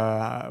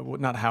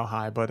confusing. not How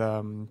High, but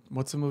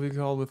what's the movie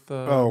called with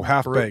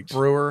Half Baked.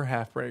 Brewer,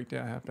 Half Baked,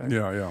 yeah, Half Baked.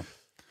 Yeah.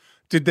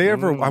 Did they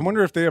ever? I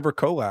wonder if they ever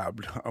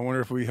collabed. I wonder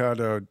if we had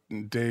a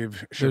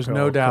Dave Chappelle There's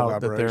no doubt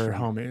that they're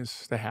collaboration.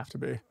 homies. They have to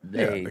be.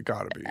 They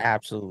gotta be.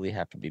 absolutely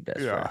have to be best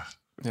Yeah. friends.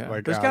 Yeah,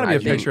 Like there's got to be a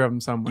Adam. picture of them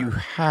somewhere. you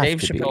have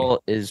Dave to Chappelle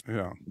is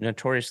Yeah.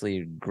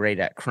 notoriously great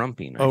at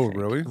crumping. I Oh, think.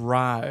 really?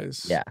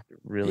 Rise. Yeah,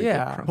 really.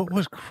 Yeah. Good What crumper.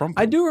 was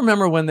crumping? I do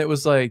remember when it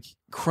was like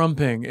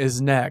crumping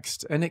is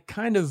next, and it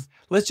kind of,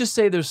 let's just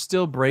say there's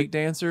still break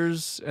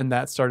dancers, and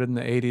that started in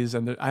the 80s,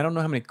 and I don't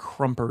know how many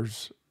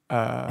crumpers.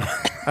 I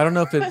don't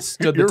know if it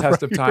stood the You're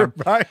test right, of time. You're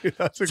right.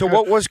 That's a So good-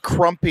 what was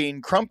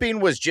crumping? Crumping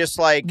was just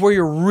like Where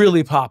you're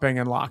really popping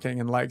and locking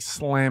and like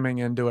slamming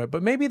into it,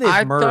 but maybe they've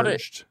I thought it-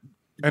 merged.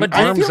 And but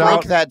I arms feel out.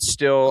 like that's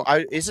still.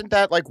 Isn't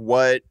that like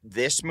what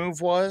this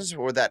move was,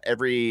 or that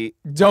every?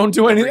 Don't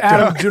do any,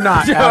 Adam. Do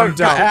not, Adam.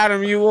 Don't.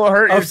 Adam, you will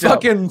hurt A yourself.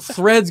 fucking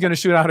thread's gonna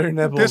shoot out of your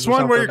nipples. This or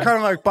one where you're something. kind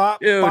of like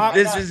bop, Dude, bop.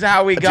 this is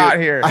how we got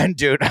here.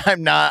 Dude,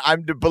 I'm not.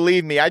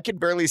 Believe me, I can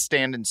barely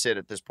stand and sit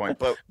at this point.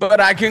 But But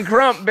I can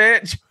crump,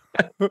 bitch.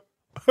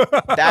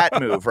 that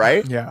move,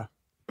 right? Yeah.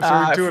 So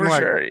you're doing for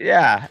like sure.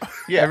 Yeah.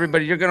 Yeah.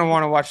 Everybody, you're going to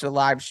want to watch the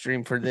live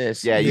stream for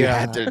this. Yeah, you Yeah.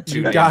 had to. You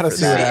tune in gotta for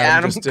see that. that.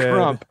 Adam just did.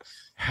 Crump.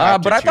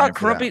 Have to But I tune thought in for that.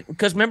 crumping,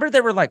 because remember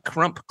there were like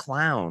crump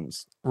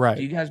clowns. Right.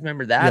 Do you guys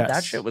remember that? That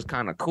Yes. shit was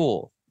kind of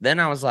cool. Then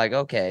I was like,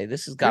 okay,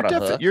 this has got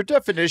Your, a hook. your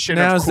definition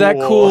Now of is that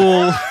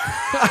cool?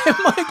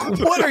 I'm like,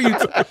 what are you?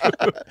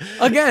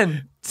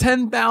 Again,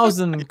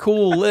 10,000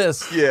 cool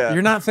lists. Yeah.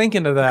 You're not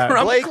thinking of that.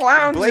 Crump Blake,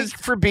 clowns Blake is-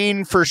 for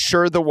being for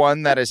sure the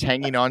one that is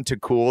hanging on to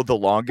cool the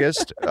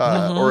longest,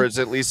 or is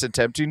at least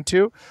attempting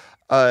to.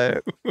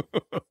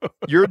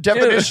 Your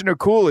definition of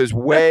cool is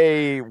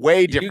way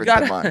different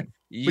gotta- than mine.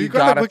 You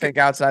gotta got to look think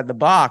outside the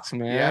box,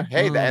 man. Yeah,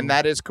 hey, and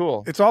that is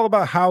cool. It's all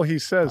about how he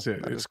says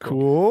it. It's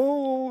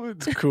cool.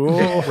 It's cool.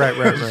 Right.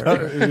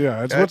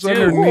 Yeah, it's what's Dude.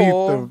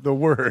 underneath the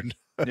word.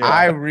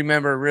 I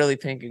remember really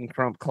thinking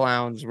crump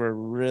clowns were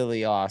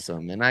really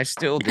awesome, and I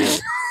still do.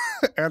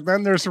 And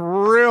then there's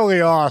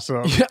really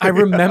awesome. I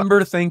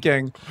remember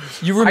thinking,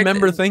 you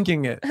remember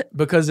thinking it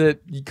because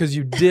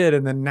you did,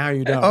 and then now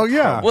you don't. Oh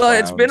yeah. Well,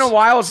 it's been a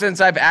while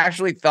since I've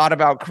actually thought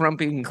about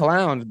crumping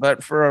clowns,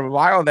 but for a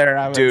while there,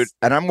 I was. Dude,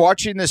 and I'm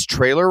watching this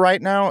trailer right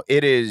now.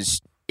 It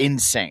is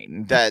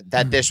insane that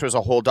this was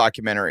a whole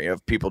documentary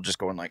of people just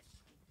going like,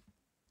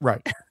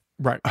 Right.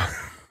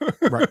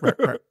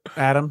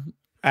 Adam,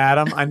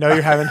 I know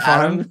you're having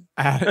fun.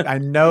 I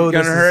know You're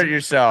this gonna is, hurt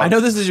yourself. I know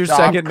this is your Stop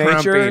second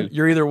nature. crumping.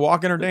 You're either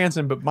walking or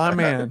dancing, but my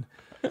man,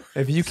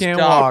 if you can't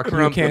Stop walk, you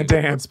crumping. can't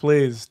dance.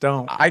 Please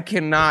don't. I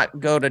cannot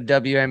go to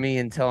WME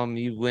and tell them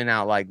you went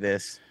out like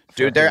this.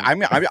 dude,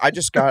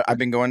 I've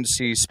been going to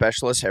see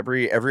specialists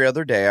every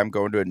other day. I'm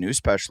going to a new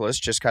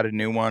specialist. Just got a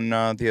new one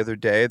the other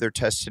day. They're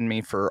testing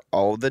me for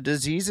all the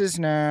diseases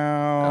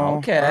now.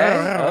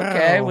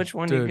 Okay. Which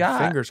one Dude, you got?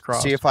 Fingers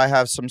crossed. See if I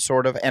have some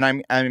sort of, and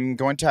I'm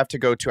going to have to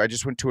go to. I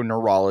just went to a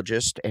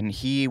neurologist, and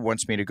he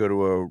wants me to go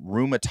to a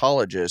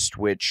rheumatologist,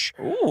 which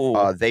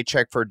Ooh. they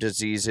check for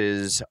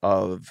diseases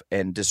of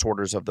and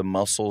disorders of the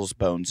muscles,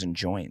 bones, and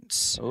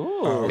joints.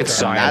 Ooh. And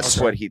that's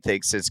what he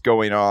thinks is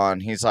going on.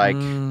 He's like,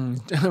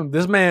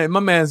 my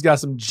man's got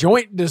some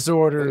joint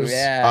disorders.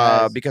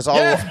 Yeah. because all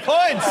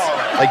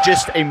like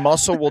just a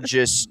muscle will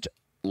just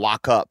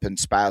lock up and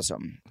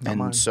spasm, Not and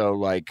mine. so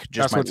like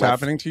just That's my what's left,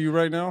 happening to you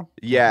right now.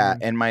 Yeah,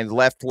 and my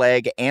left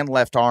leg and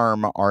left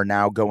arm are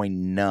now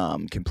going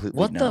numb, completely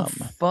What numb.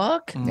 the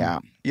fuck?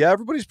 Yeah,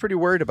 everybody's pretty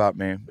worried about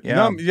me.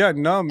 Yeah,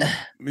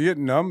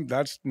 Numb.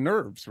 That's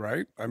nerves,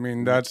 right? I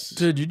mean, that's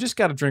Dude, you just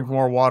got to drink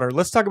more water.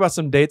 Let's talk about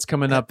some dates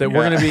coming up that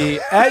we're going to be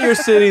at your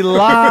city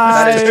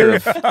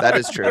live. that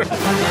is true.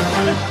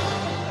 That is true.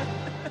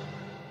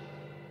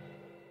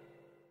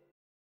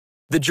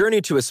 The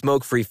journey to a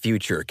smoke-free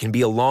future can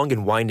be a long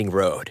and winding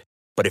road.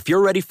 But if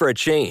you're ready for a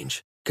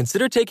change,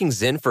 consider taking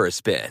Zyn for a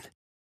spin.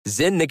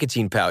 Zyn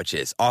nicotine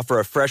pouches offer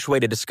a fresh way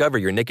to discover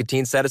your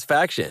nicotine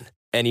satisfaction.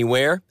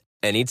 Anywhere,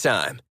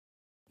 anytime.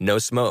 No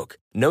smoke,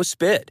 no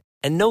spit,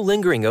 and no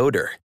lingering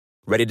odor.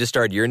 Ready to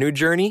start your new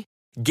journey?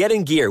 Get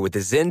in gear with the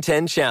Zyn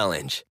 10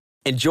 Challenge.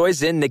 Enjoy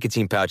Zyn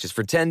nicotine pouches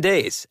for 10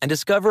 days and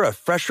discover a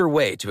fresher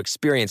way to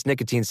experience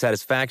nicotine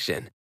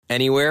satisfaction.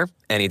 Anywhere,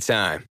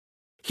 anytime.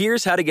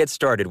 Here's how to get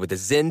started with the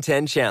Zyn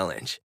 10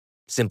 Challenge.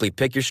 Simply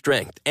pick your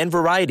strength and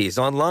varieties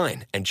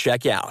online and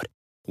check out.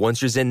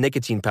 Once your Zyn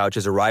nicotine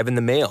pouches arrive in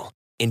the mail,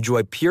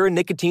 enjoy pure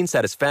nicotine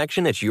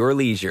satisfaction at your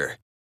leisure.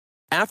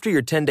 After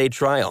your 10-day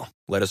trial,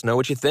 let us know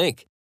what you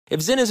think. If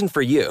Zyn isn't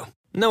for you,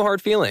 no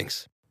hard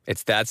feelings.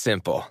 It's that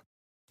simple.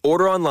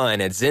 Order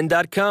online at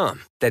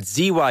Zyn.com. That's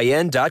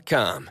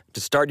ZYN.com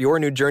to start your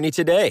new journey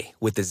today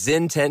with the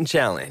Zyn 10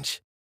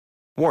 Challenge.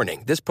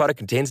 Warning, this product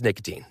contains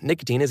nicotine.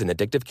 Nicotine is an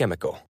addictive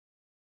chemical.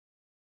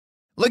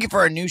 Looking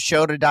for a new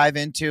show to dive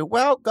into?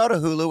 Well, go to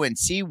Hulu and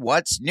see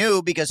what's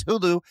new because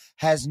Hulu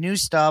has new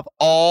stuff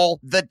all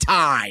the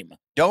time.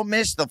 Don't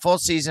miss the full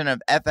season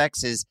of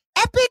FX's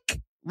epic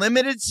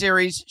limited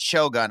series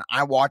Shogun.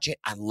 I watch it.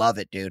 I love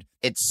it, dude.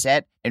 It's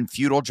set in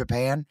feudal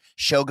Japan.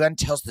 Shogun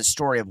tells the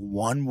story of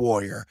one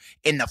warrior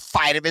in the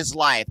fight of his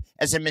life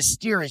as a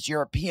mysterious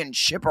European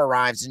ship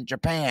arrives in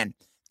Japan.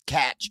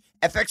 Catch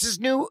FX's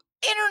new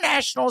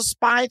international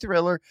spy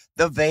thriller,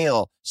 The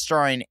Veil,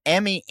 starring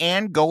Emmy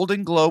and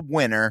Golden Globe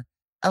winner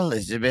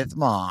Elizabeth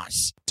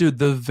Moss. Dude,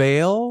 The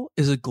Veil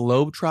is a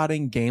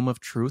globe-trotting game of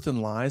truth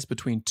and lies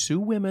between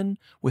two women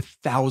with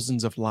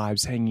thousands of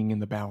lives hanging in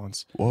the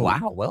balance. Whoa.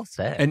 Wow, well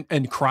said.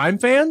 And crime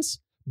fans,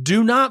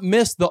 do not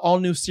miss the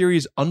all-new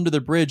series Under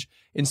the Bridge,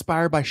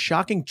 inspired by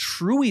shocking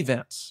true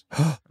events.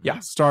 Yeah,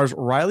 stars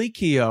Riley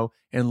Keough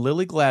and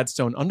Lily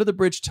Gladstone. Under the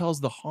Bridge tells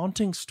the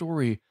haunting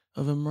story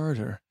of a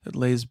murder that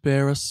lays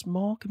bare a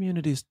small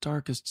community's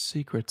darkest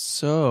secrets.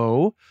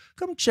 So,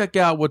 come check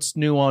out what's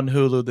new on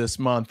Hulu this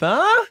month,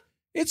 huh?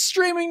 It's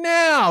streaming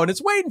now, and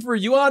it's waiting for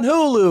you on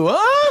Hulu,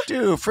 huh?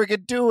 Dude,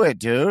 freaking do it,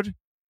 dude.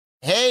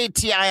 Hey,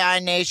 TII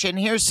Nation,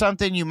 here's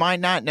something you might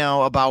not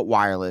know about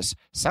wireless.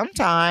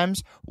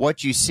 Sometimes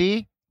what you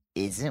see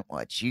isn't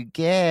what you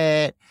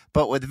get.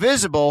 But with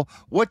Visible,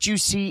 what you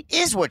see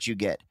is what you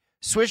get.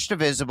 Switch to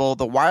Visible,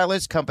 the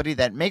wireless company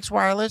that makes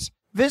wireless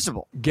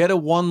visible. Get a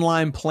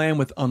one-line plan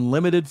with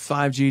unlimited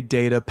 5G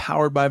data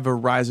powered by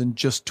Verizon,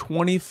 just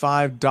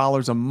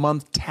 $25 a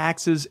month,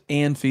 taxes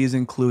and fees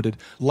included.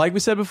 Like we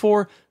said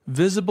before,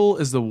 Visible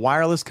is the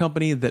wireless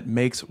company that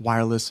makes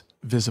wireless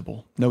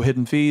visible. No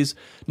hidden fees.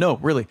 No,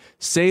 really.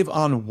 Save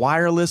on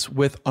wireless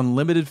with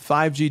unlimited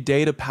 5G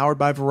data powered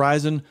by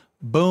Verizon.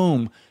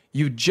 Boom.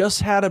 You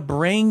just had a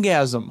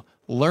braingasm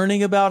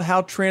learning about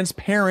how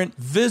transparent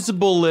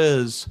Visible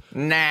is.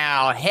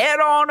 Now head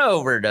on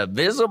over to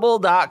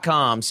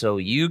Visible.com so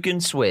you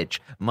can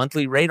switch.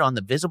 Monthly rate on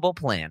the Visible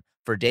plan.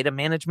 For data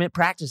management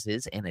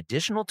practices and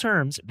additional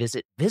terms,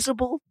 visit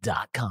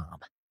Visible.com.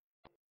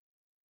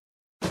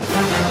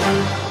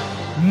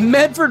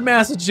 Medford,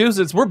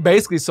 Massachusetts, we're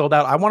basically sold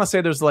out. I want to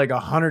say there's like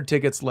 100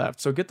 tickets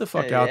left. So get the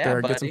fuck out there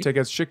and get some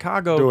tickets.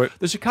 Chicago, Do it.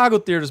 The Chicago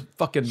theater is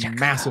fucking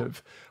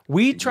massive.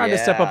 We tried to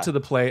step up to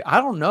the plate.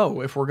 I don't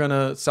know if we're going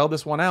to sell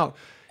this one out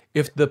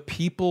if the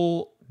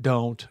people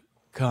don't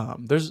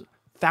come. There's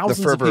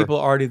thousands of people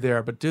already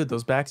there, but dude,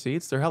 those back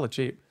seats, they're hella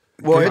cheap.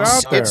 Well, Get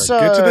it's out there.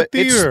 Get to the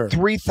theater. It's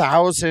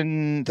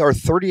 3,000 or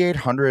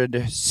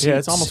 3,800 seats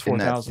it's almost in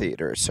that 4,000.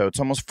 theater. So it's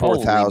almost Holy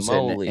 4,000.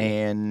 moly.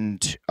 And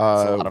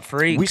That's a lot of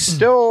freaks. we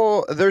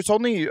still, there's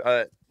only,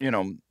 a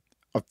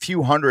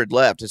few hundred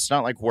left. It's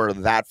not like we're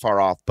that far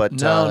off, but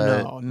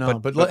No.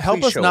 But help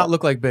please us show not up.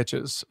 look like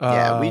bitches.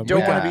 Yeah, we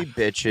don't want yeah. to be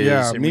bitches.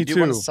 Yeah, and me we do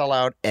want to too. sell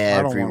out I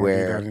don't wanna do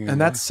everywhere. that anymore. And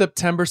that's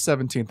September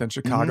 17th in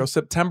Chicago.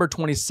 September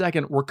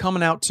 22nd, we're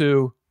coming out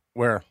to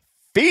where?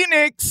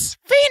 Phoenix.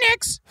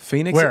 Phoenix.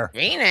 Where?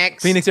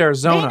 Phoenix.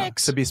 Arizona,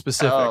 Phoenix. to be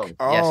specific.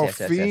 Oh,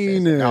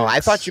 Phoenix. No, I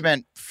thought you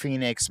meant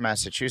Phoenix,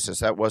 Massachusetts.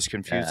 That was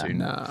confusing.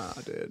 Nah,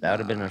 dude. That would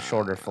have been a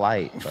shorter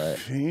flight, but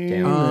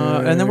Phoenix.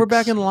 And then we're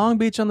back in Long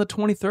Beach on the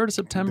 23rd of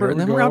September. There And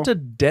then we we're out go. to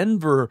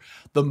Denver,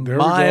 the There we go.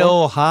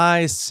 Mile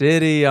High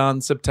City on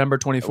September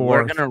 24th.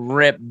 we're gonna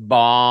rip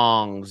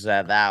bongs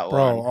at that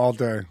Bro, one. all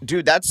day.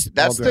 Dude, that's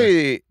All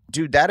day.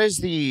 that is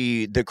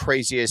the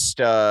craziest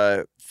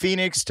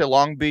Phoenix to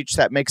Long Beach.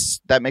 That makes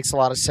a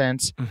lot of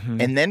sense.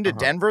 Mhm. And then to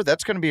Denver,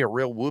 that's going to be a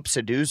real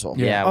whoopsie-doozle.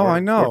 Yeah, Oh, we're, I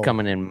know. We're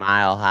coming in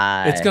mile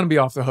high. It's going to be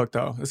off the hook,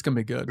 though. It's going to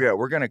be good. Yeah,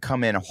 we're going to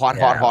come in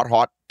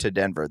hot to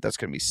Denver. That's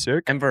going to be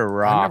sick. Denver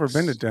rocks. I've never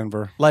been to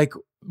Denver. Like,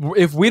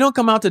 if we don't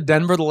come out to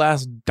Denver, the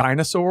last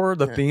dinosaur,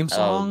 the theme Oh,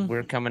 song,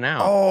 we're coming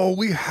out. Oh,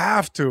 we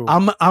have to.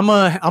 I'm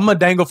a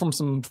dangle from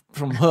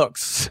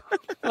hooks.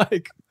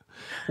 Like,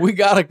 we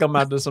gotta come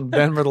out to some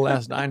Denver, the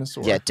last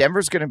dinosaur. Yeah,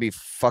 Denver's going to be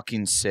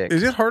fucking sick.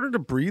 Is it harder to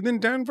breathe in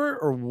Denver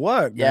or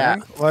what? Yeah.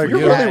 man? Like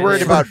You're Yeah. really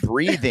worried about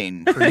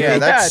breathing. Yeah,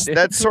 that's dude.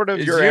 that's sort of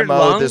Is your your MO.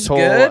 lungs This whole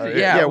good?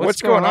 Yeah, What's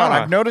what's going going on?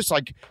 on? I've noticed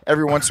like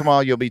every once in a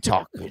while you'll be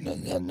talking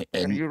and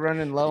Are you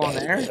running low on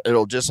air?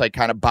 it'll just like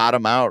kind of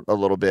bottom out a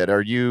little bit.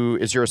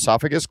 Is your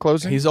esophagus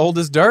closing? He's old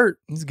as dirt.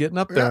 He's getting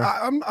up there.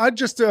 I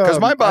just Because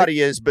my body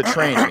is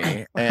betraying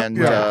me, and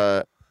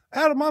Yeah.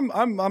 Adam,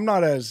 I'm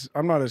not as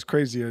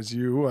crazy as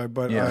you,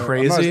 but Yeah. I'm not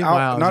Crazy? as out-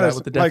 Wow, not is as,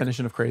 that what the like,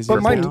 definition of crazy But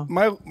is my,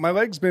 now? my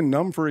leg's been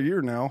numb for a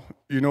year now.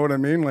 You know what I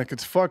mean? Like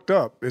it's fucked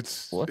up.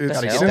 It's What the it's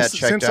hell? Gotta get since, that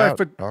checked since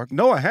out, I dog.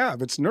 no, I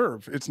have. It's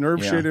nerve. It's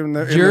nerve Yeah. shit in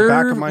the Your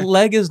back of my.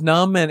 leg is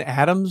numb and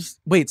Adam's.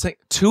 Wait, say,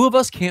 two of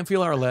us can't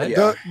feel our legs?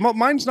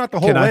 Mine's not the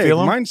whole Can I leg. feel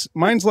 'em?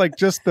 Mine's like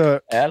just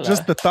the Ella.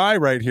 just the thigh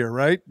right here,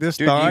 right? This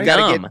dude, thigh. you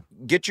gotta Dumb.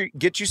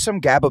 get you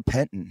some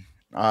gabapentin.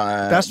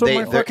 That's what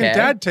my fucking okay.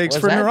 dad takes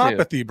What for does that do?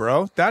 neuropathy,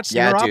 bro. That's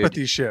Yeah, dude.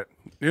 neuropathy shit.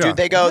 Yeah. Dude,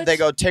 they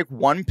go take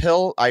one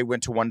pill. I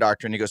went to one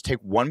doctor and he goes, take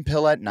one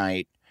pill at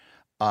night,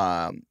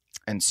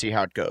 and see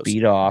how it goes.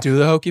 Beat off. Do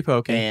the hokey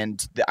pokey.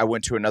 And I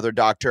went to another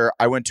doctor.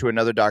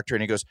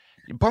 And he goes,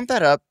 bump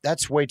that up.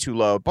 That's way too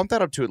low. Bump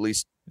that up to at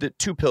least the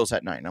 2 pills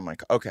at night. And I'm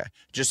like, okay,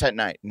 just at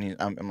night. And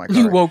I'm like, You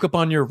all right. woke up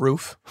on your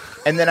roof.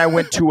 And then I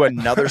went to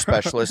another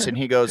specialist and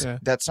he goes, Yeah.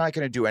 that's not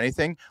going to do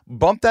anything.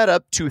 Bump that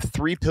up to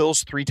 3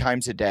 pills 3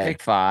 times a day.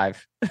 Take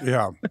 5.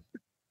 Yeah.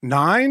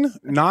 9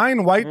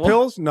 white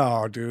pills?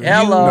 No, dude.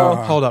 Hello.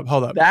 No. Hold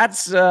up.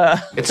 That's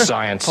It's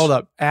science. Hold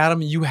up.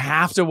 Adam, you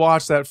have to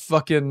watch that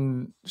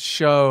fucking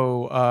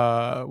show.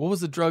 What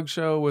was the drug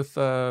show with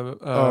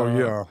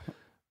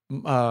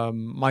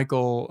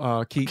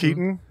Michael Keaton?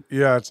 Keaton?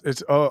 Yeah,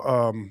 it's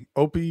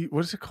Opie.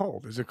 What is it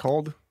called? Is it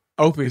called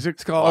Opie. Is it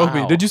It's called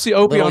Wow. Opie. Did you see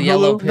Opie Little on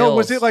yellow Hulu? pill. No,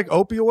 was it like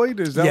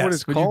opioid? Is that yes, what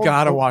it's but called? you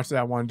gotta Oh, watch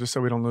that one just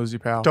so we don't lose you,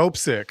 pal. Dope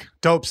sick.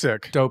 Dope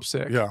sick.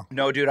 Yeah.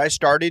 No, dude, I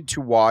started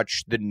to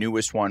watch the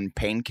newest one,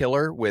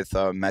 Painkiller, with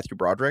Matthew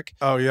Broderick.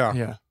 Oh yeah.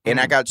 Yeah. And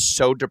I got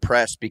so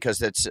depressed because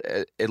that's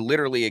it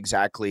literally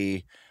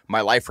exactly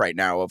my life right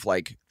now of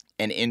like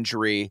an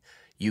injury,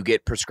 you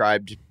get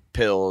prescribed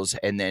pills,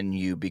 and then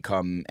you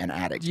become an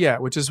addict. Yeah,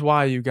 which is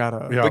why you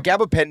gotta. Yeah. But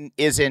gabapentin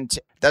isn't,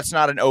 that's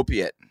not an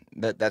opiate.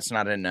 That's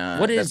not an...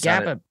 what is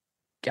that's not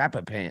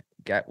gabapentin?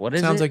 What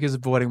is Sounds it? like he's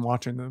avoiding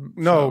watching them.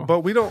 No, but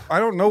I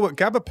don't know what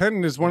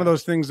gabapentin is. One of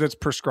those things that's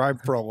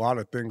prescribed for a lot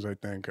of things, I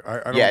think. I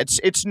don't, Yeah,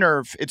 it's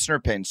nerve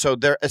pain. So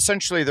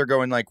they're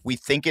going like, we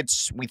think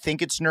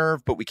it's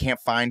nerve, but we can't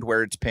find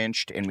where it's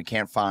pinched and we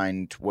can't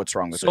find what's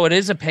wrong with So it. it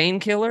is a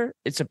painkiller?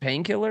 It's a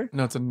painkiller?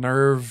 No, it's a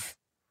nerve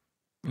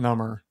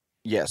number.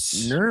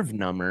 Yes. Nerve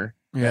number.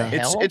 Yeah.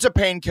 It's a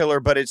painkiller,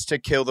 but it's to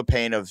kill the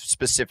pain of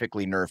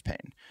specifically nerve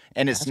pain.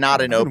 And it's not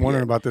an I've been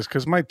wondering opiate. about this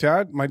because my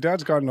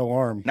dad's got an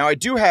alarm. Now I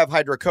do have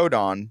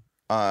hydrocodone.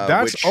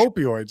 That's which,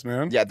 opioids,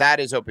 man. Yeah,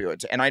 that is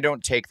opioids, and I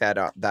don't take that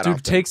Dude, often.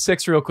 take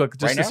 6 real quick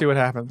just Right to now? see what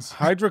happens.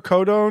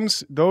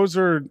 Hydrocodones, those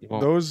are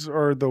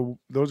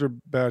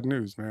won't. bad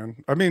news, man.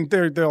 I mean,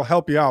 they'll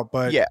help you out,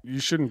 but Yeah. you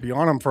shouldn't be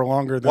on them for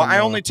longer than. Well, I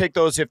only take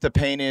those if the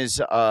pain is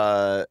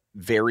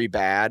very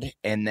bad,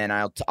 and then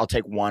I'll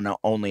take one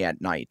only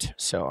at night.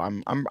 So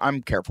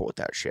I'm careful with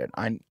that shit.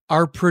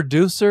 Our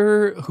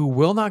producer, who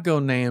will not go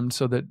named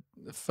so that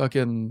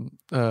fucking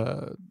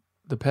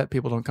the pet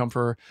people don't come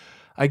for her,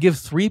 I give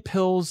 3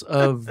 pills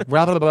of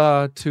blah, blah,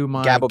 blah, to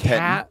my Gabapentin.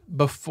 cat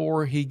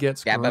before he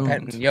gets groomed.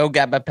 Gabapentin. Yo,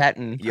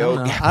 gabapentin.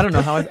 I don't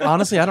know how.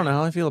 Honestly, I don't know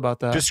how I feel about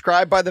that.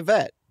 Prescribed by the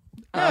vet.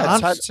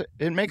 Yeah,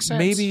 it makes sense.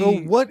 Maybe. So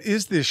what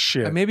is this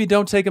shit? Maybe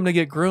don't take him to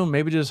get groomed.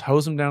 Maybe just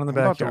hose him down in the I'm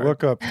about to backyard.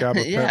 look up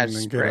gabapentin Yeah, and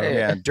get spray it.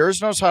 Yeah,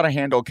 Durs knows how to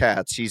handle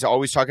cats. He's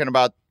always talking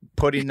about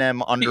putting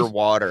them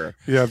underwater.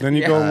 Yeah, then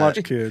you go and Yeah.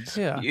 watch kids,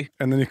 Yeah.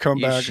 and then you come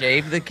You back.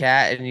 shave the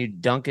cat and you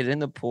dunk it in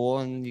the pool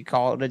and you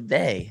call it a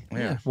day.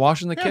 Yeah.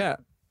 Washing the cat.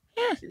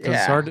 'Cause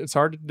Yeah. It's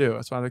hard to do.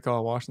 That's why they call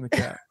it washing the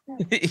cat.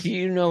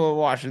 You know what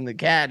washing the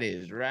cat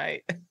is,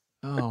 right?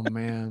 Oh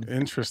man.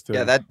 Interesting.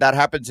 Yeah, that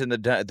happens in the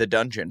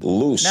dungeon.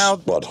 Loose Now-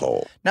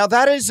 butthole. Now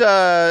that is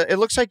it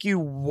looks like you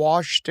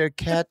washed a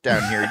cat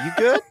down here. You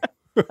good?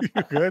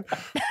 You good?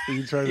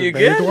 You tried to You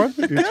bathe good? one?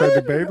 You tried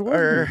to bathe one?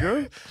 Or- You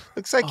good?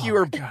 Looks like you Oh,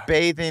 were God.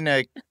 bathing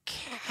a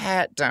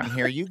cat down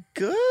here. You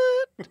good?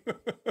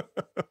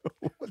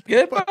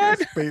 Good, What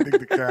bud. is bathing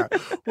the cat?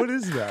 What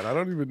is that? I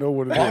don't even know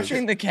what it is.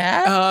 Washing the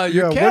cat?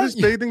 Your Yeah, cat, what is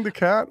bathing the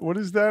cat? What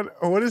is that?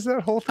 What is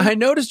that whole thing? I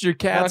noticed your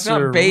it's cats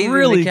not are bathing the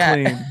really cat.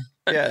 clean.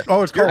 Yeah.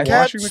 Oh, it's Your called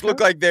cats washing the look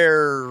cat?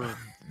 like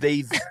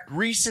they've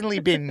recently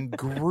been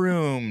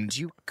groomed.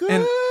 You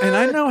good? And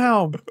I know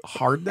how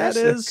hard that That's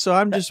is, so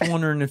I'm just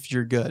wondering if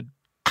you're good.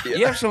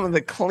 You have some of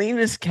the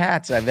cleanest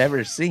cats I've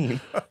ever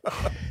seen.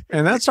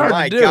 And that's hard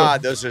My to do.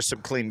 God, those are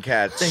some clean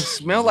cats. They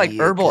smell like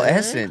You herbal good?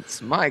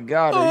 essence. My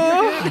God.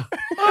 Are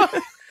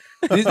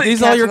you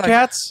These all your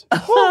cats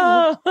cats?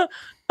 good?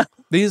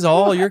 These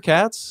all your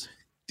cats?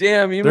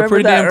 Damn, you They're remember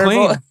pretty that damn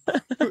herbal?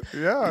 Yeah.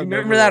 You I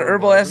remember that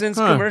herbal essence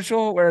Huh.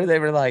 commercial where they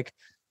were like,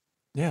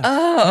 Yeah.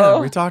 "Oh, Yeah,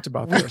 we talked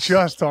about We this.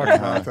 just talked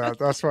about that.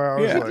 That's why I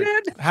was Yeah. like,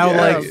 How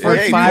Yeah, like for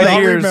hey, 5 Blake,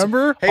 years,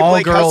 remember? Hey, all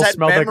Blake, how's girls that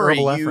smelled like memory?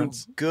 herbal You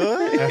efferents.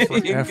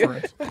 good?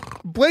 Effort.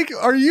 Blake,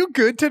 are you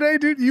good today,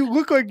 dude? You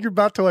look like you're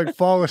about to like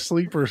fall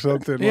asleep or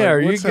something. Yeah, Like, are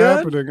you what's good?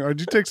 happening? Did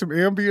you take some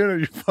Ambien? Are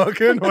you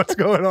fucking? What's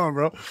going on,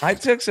 bro? I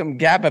took some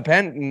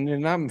gabapentin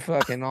and I'm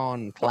fucking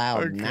on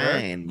cloud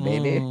Okay. 9,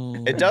 baby."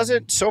 Mm. It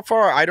doesn't. So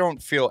far, I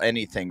don't feel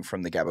anything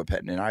from the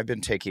gabapentin, and I've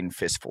been taking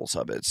fistfuls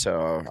of it.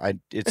 So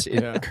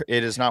Yeah.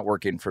 it is not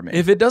working for me.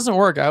 If it doesn't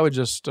work, I would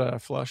just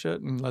flush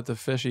it and let the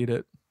fish eat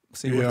it.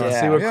 See what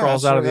Yeah. see what Yeah,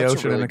 crawls out of the that's a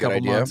ocean really in a good couple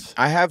idea. months.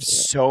 I have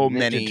so Ninja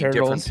many different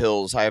Turtles.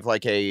 pills. I have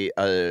like a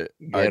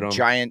Get 'em.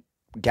 giant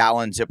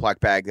gallon Ziploc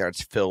bag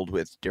that's filled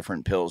with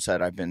different pills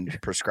that I've been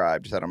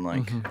prescribed. That I'm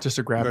like, Mhm. Just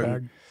a grab Then-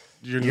 bag.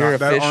 You're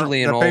that aren't-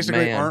 officially an that old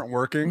basically man. aren't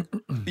working.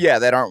 yeah,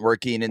 that aren't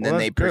working, and Well, then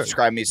they that's good.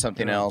 prescribe me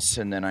something Yeah. else,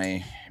 and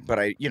then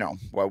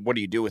well, what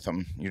do you do with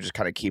them? You just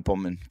kind of keep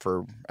them and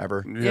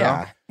forever.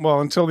 Yeah. Well,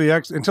 until they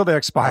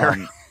expire.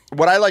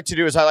 What I like to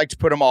do is I like to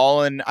put them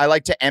all in. I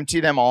like to empty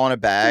them all in a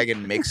bag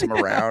and mix them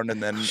around,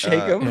 and then Shake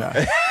 'em.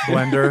 Yeah.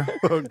 Blender.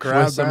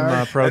 Grab with some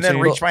bag. protein. and then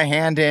reach my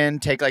hand in,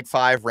 take like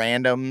 5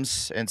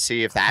 randoms, and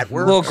see if that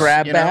works. Little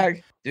grab you know?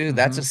 bag, dude.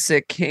 That's a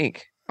sick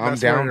kink. I'm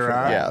That's where down you're for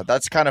at. that. Yeah,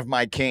 that's kind of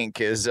my kink.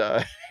 Is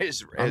I'm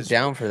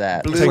down for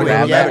that. blue and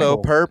grab bag. yellow,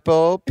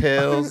 purple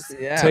pills.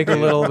 Yeah, Take a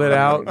dude. little bit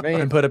out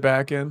Man. and put it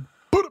back in.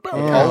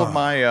 All of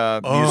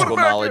my musical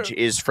knowledge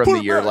is from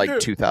the year like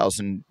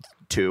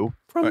 2002.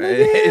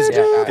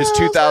 It's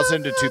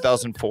 2000 to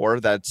 2004.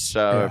 That's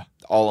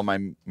all of my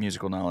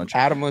musical knowledge.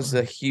 Adam was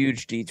a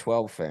huge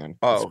D12 fan.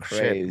 Oh That's shit!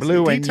 crazy.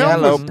 Blue and D12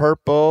 yellow, was-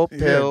 purple Yeah,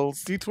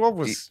 pills. D12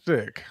 was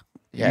sick.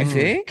 Yeah, You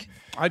think?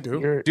 I do.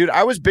 You're- dude,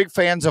 I was big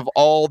fans of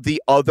all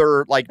the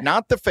other, like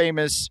not the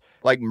famous,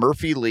 like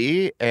Murphy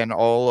Lee and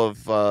all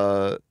of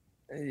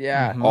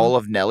yeah. all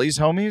of Nelly's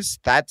homies.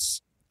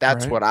 That's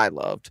Right. what I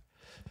loved.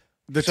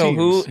 The So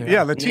teams. who-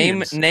 Yeah, the Name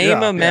teams.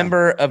 name yeah. a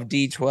member of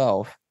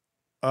D12.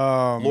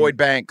 Lloyd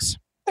Banks.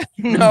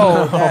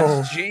 No,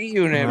 that's G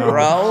Unit, No.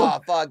 bro. Oh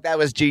fuck, that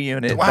was G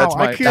Unit. Wow, that's I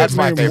my can't that's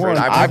my name favorite. one.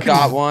 I've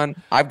got one.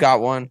 I've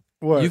got one.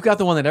 What? You've got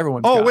the one that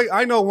everyone's Oh got. wait,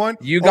 I know one.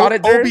 You got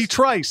it, Obi Durs?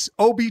 Trice.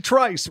 Obi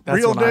Trice. That's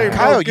Real what I name. have.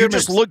 Kyle, no you gimmicks.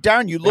 just looked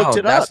down. You looked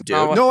it that's up, not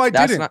dude. what- No, I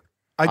that's didn't. not-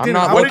 I I'm didn't.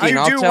 not What looking, did you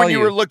I'll do tell when you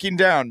you. were looking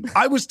down?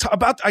 I was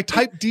I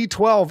typed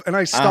D12 and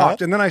I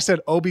stopped, and then I said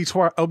Obi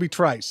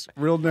Trice.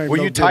 Real name. When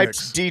no you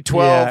gimmicks. typed D12,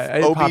 Yeah,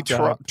 it Obi popped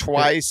up.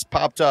 twice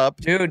popped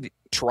up. Dude,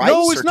 Trice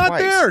No, it's or not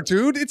twice? there,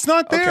 dude. It's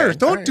not there. Okay,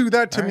 Don't alright, do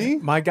that to alright. me.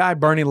 My guy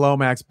Bernie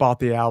Lomax bought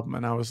the album,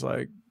 and I was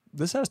like,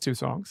 "This has 2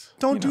 songs."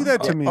 Don't do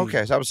that to me.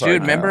 Okay, so I'm sorry.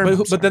 Dude, remember-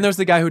 But then there's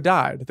the guy who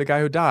died. The guy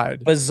who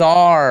died.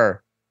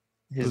 Bizarre.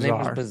 His name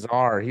Bizarre. was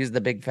Bizarre. He's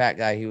the big fat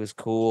guy. He was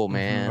cool,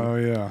 man. Oh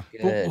yeah.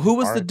 Good. Who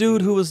was the R.I.P.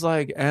 dude who was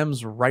like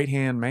M's right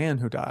hand man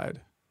who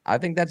died? I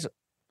think that's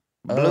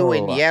Blue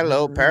and Oh,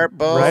 yellow,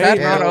 purple. Right? Is that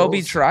not pills.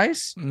 Obi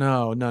Trice?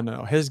 No.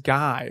 His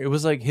guy. It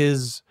was like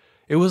his.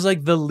 It was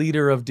like the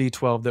leader of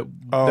D12 that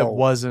Oh,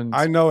 wasn't.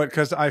 I know it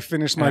because I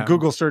finished my Yeah.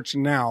 Google search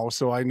now,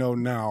 so I know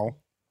now.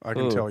 I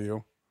can Ooh. tell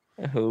you.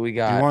 Who we Do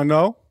got? you want to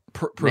know?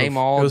 proof. Name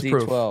all it was D12.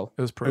 Proof.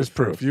 It was proof. There's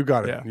proof. You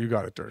got it. Yeah. You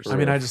got it, Durs. I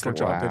mean, I just looked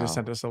it up. They Wow. just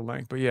sent us a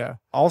link, but yeah.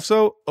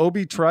 Also,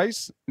 Obi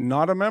Trice,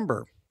 not a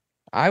member.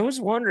 I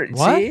was wondering.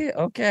 What? See,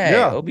 okay,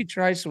 Yeah. Obi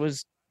Trice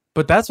was.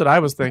 But that's what I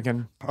was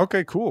thinking.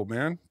 Okay, cool,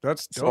 man.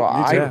 That's So dope.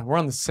 Me too. Yeah, we're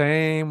on the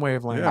same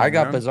wavelength. Yeah, I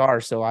got man.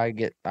 Bizarre, so I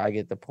get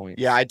the point.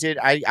 Yeah, I did.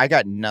 I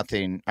got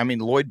nothing. I mean,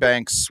 Lloyd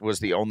Banks was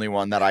the only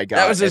one that I got.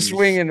 that was a and-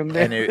 swing and a miss.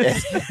 and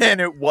it,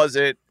 and it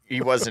wasn't. He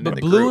wasn't in But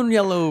the blue group. and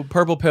yellow,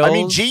 purple pills. I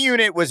mean, G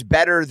Unit was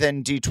better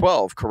than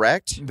D12,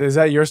 correct? Is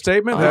that your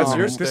statement? That's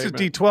your This is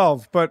statement.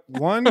 D12, but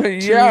 1, 2,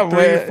 Yeah, 3,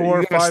 but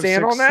 4, you gonna 5,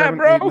 stand 6, on that, 7,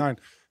 bro? 8, 9.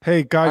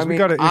 Hey guys, I mean, we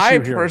got an issue I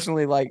here.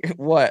 personally like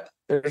what?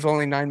 There's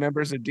only 9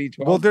 members of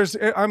D12. Well, there's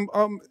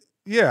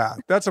yeah,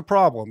 that's a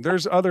problem.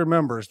 There's other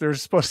members.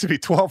 There's supposed to be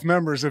 12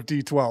 members of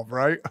D12,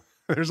 right?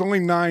 There's only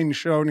 9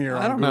 shown here.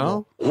 I on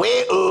don't Google.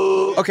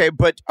 know.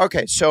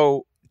 Okay,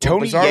 so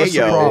Tony Bizarre was the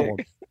Yayo. problem.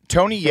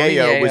 Tony Tony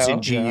Yayo was Yayo,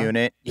 in G yeah.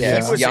 Unit.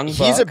 Yes, Young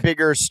He's a Buck.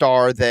 bigger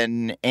star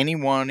than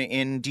anyone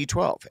in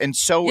D12, and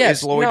so Yes,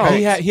 is Lloyd no.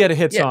 Banks. He had a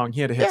hit Yeah. song. He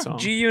had a hit song.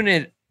 G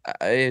Unit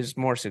is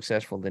more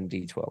successful than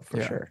D12 for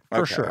Yeah. sure. For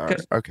Okay, sure. all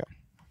right, okay.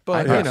 But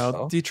I you guess know,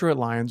 so. Detroit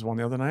Lions won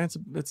the other night.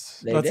 They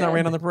Let's not did.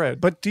 rain on the parade.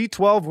 But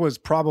D12 was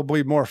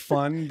probably more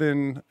fun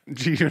than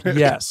G Unit.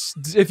 Yes,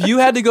 if you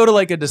had to go to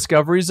like a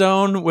Discovery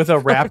Zone with a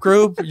rap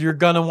group, you're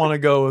gonna want to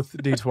go with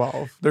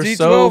D12. They're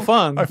so D12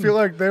 fun. I feel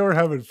like they were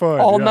having fun.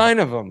 All yeah. 9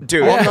 of them.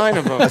 Dude. All 9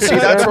 of them. See,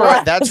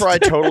 that's where I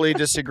totally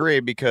disagree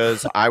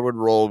because I would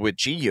roll with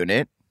G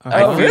Unit.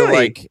 I Oh, feel really?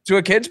 like To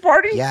a kids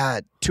party? yeah,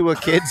 to a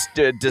kid's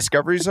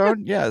Discovery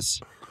Zone. Yes.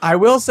 I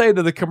will say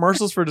that the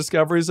commercials for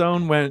Discovery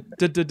Zone went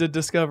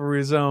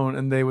Discovery Zone,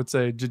 and they would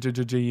say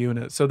G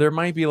Unit. So there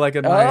might be like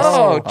a nice.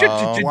 Oh,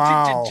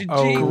 Wow.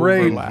 Oh,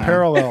 Great overlap.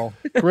 parallel.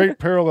 Great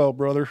parallel,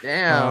 brother.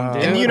 Damn,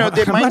 dude. And you know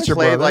they I'm might not your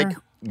play brother. like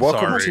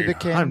 "Welcome Sorry. to the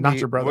Candy." I'm not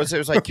your brother. It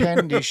was like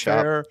Candy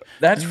Shop.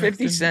 That's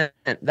 50 Cent.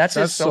 That's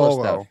his That's solo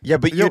solo. stuff. Yeah,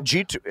 but Yo- you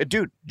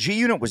G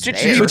Unit was there.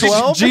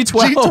 G12?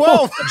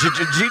 G12.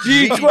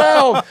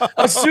 G12,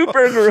 a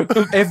super group.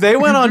 If they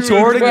went on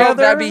tour G12, together,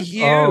 that'd be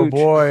huge. Oh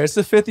boy, it's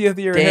the 50th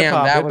year of Damn, hip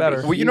hop. that They would be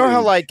better. Well, you know how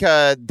Huge.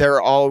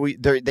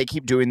 like they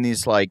keep doing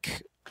these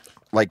like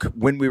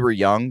when we were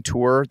young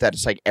tour that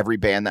it's like every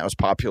band that was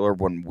popular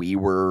when we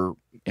were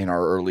in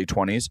our early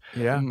 20s.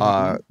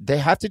 Yeah. They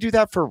have to do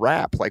that for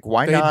rap. Like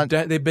why not?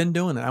 They've been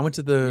doing it. I went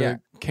to the Yeah.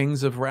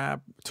 Kings of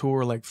Rap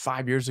tour like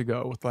 5 years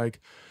ago with like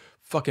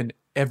fucking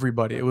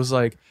everybody. It was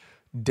like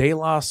De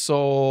La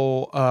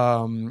Soul,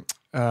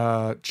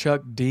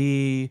 Chuck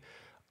D,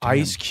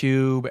 Ice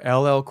Cube,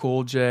 LL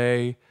Cool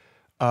J.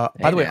 By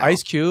the way, now.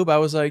 Ice Cube, I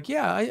was like,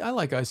 yeah, I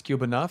like Ice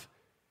Cube enough.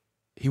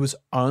 He was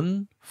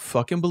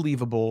unfucking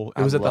believable.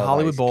 It was at the love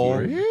Hollywood Ice Bowl.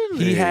 Cube.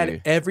 He had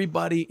Really?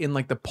 everybody in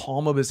like the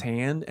palm of his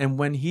hand. And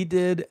when he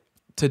did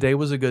Today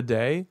Was a Good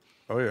Day,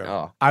 Oh yeah.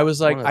 Oh, I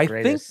was like, One of the I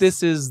think greatest.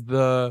 this is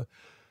the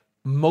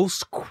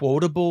most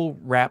quotable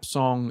rap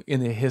song in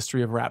the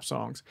history of rap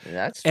songs.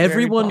 that's very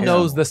Everyone possible.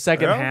 knows the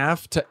second Yeah.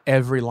 half to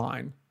every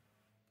line.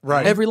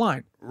 Right. Every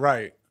line.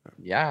 Right.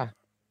 Yeah,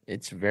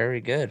 it's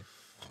very good.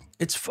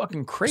 It's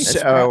fucking crazy.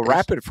 So,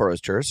 wrap it for us,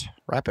 Jers.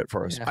 Wrap it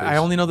for us. Yeah. please. I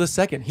only know the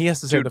second. He has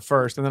to say Dude. the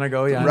first, and then I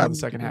go, yeah, I know Rap- the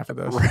second half of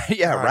this.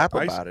 yeah, rap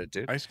Ice- about it,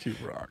 dude. Ice Cube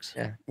rocks.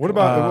 Yeah. What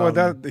about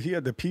Um, that? He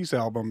had the Peace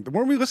album.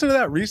 Weren't we listening to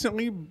that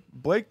recently,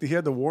 Blake? He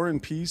had the War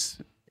and Peace,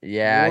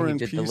 Yeah, War he and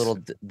did the Peace little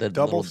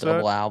double set.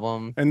 double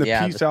album. and the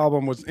yeah, Peace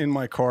album was in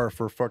my car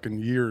for fucking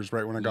years.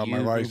 Right when I got my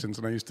You- license,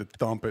 and I used to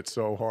thump it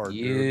so hard. dude.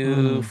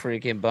 You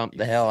freaking bumped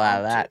the hell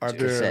out of that I did.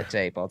 cassette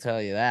tape. I'll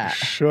tell you that.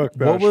 Shook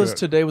that What was shit.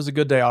 Today Was a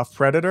Good Day off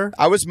Predator?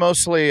 I was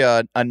mostly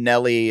a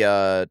Nelly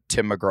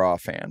Tim McGraw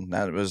fan.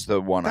 That was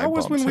the one I That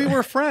was bumped. when we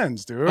were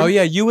friends, dude. Oh,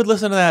 yeah, you would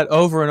listen to that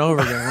over and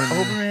over again. wouldn't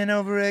you? Over and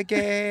over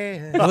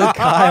again. Look,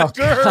 Kyle.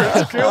 Jers,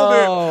 killed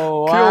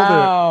Oh, Killed it.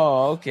 wow.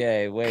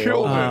 Okay, wait,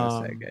 Killed hold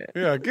on it. a second. it.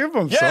 Yeah, give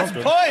him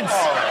something.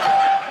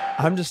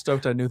 I'm just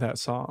stoked I knew that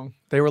song.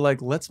 They were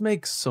like, let's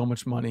make so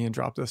much money and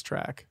drop this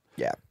track.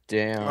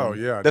 Damn. Oh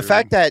yeah. The dude.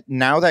 fact that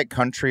now that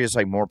country is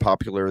like more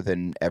popular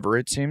than ever,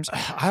 it seems.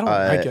 I don't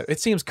like it. It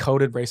seems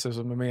coded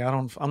racism to me.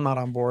 I'm not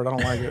on board. I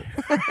don't like it.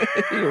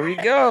 Here we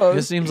go.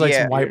 This seems like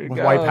Yeah, some white here it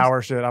white goes.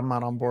 power shit. I'm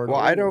not on board. Well,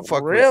 with. I don't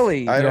fuck with-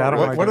 Really? I Yeah, don't, I don't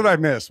what- like what did I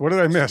miss? What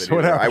did I miss?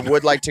 What I happened?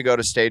 would like to go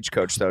to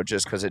Stagecoach though,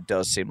 just because it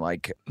does seem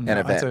like an No,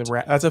 event.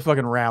 that's a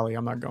fucking rally.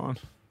 I'm not going.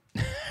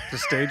 The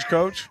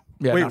Stagecoach?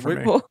 Yeah, Wait, not for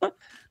wait. me.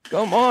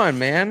 Come on,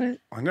 man.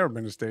 I've never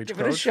been to Give it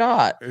a Stagecoach.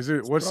 shot. Is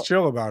it? What's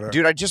chill about it?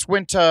 Dude, I just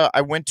went to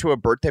a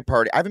birthday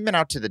party. I haven't been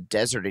out to the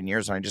desert in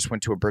years, and I just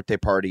went to a birthday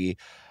party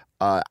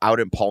out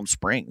in Palm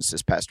Springs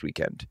this past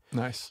weekend.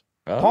 Nice.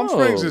 Palm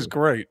Springs is Oh.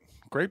 great.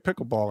 Great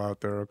pickleball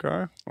out there.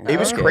 Okay. It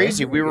was Okay.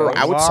 crazy. We were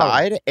It was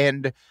outside,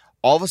 and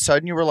all of a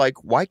sudden you were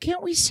like, "Why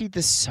can't we see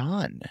the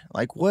sun?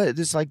 Like what?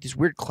 This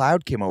weird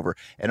cloud came over,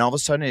 and all of a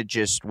sudden it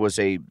just was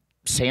a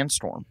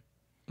sandstorm,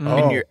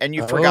 Mm. and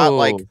you forgot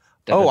like,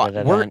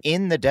 Da-da-da-da-da. we're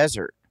in the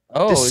desert.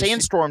 Oh, The it's-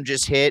 sandstorm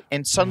just hit,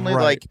 and suddenly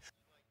Right. like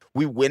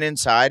we went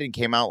inside and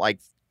came out like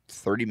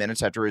 30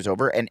 minutes after it was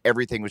over, and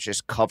everything was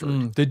just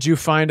covered. Did you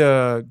find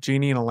a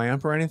genie in a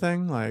lamp or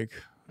anything like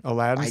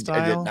Aladdin I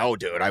style? didn't know,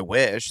 dude. I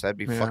wish that'd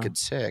be Yeah. fucking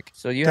sick.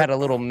 So you had a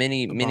little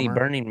mini bummer.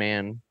 Burning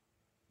Man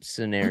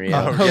scenario.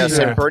 Oh, Yes,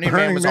 yeah. and Burning Man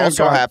Burning was Man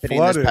also got happening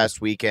flooded. this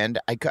past weekend.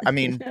 I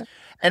mean,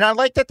 and I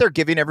like that they're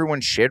giving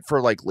everyone shit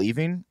for like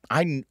leaving.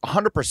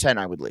 100%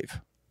 I would leave.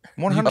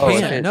 You 100%.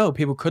 shit. can't. No,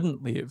 people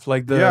couldn't leave.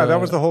 Like the Yeah, that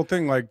was the whole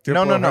thing. Like,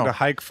 Diplo No. had to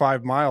hike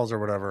 5 miles or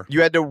whatever.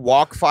 You had to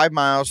walk 5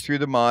 miles through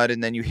the mud,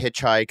 and then you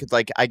hitchhike.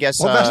 Like I guess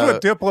Well, that's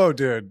what Diplo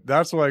did.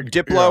 That's like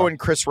Diplo yeah. and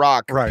Chris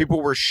Rock. Right.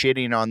 People were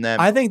shitting on them.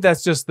 I think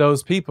that's just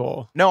those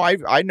people. No,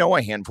 I know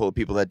a handful of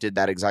people that did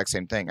that exact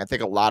same thing. I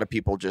think a lot of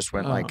people just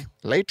went Oh. like,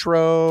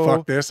 Latro.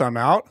 Fuck this, I'm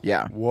out.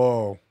 Yeah.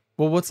 Whoa,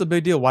 Well, what's the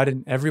big deal? Why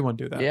didn't everyone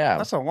do that? Yeah.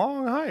 that's a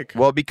long hike.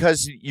 Well,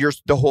 because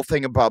the whole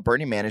thing about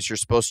Burning Man is you're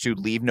supposed to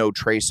leave no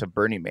trace of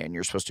Burning Man.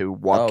 You're supposed to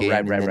walk Oh, in right,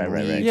 and right, then right,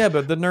 right, leave. right. Yeah,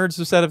 but the nerds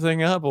who set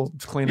everything up will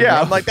clean it Yeah,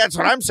 up. I'm like, that's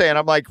what I'm saying.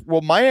 I'm like,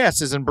 well, my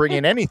ass isn't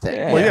bringing anything.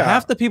 Yeah. Well, yeah.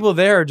 Half the people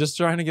there are just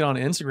trying to get on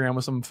Instagram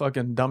with some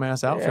fucking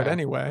dumbass outfit Yeah.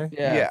 anyway.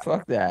 Yeah, Yeah.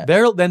 fuck that.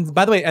 They're then,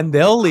 by the way, and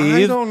they'll I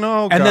leave. don't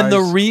know, And then the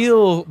guys.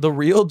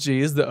 real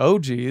G's, the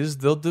OGs,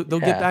 they'll Yeah.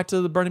 get back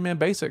to the Burning Man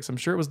basics. I'm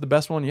sure it was the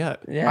best one yet.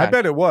 Yeah. I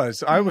bet it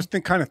was. I was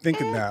kind of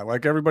thinking that.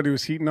 Like everybody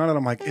was heating on it.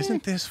 I'm like,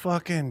 isn't this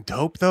fucking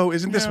dope though?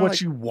 Isn't this Yeah, what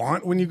like- you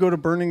want when you go to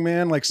Burning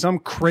Man? Like some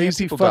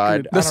crazy people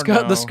fucking died. The I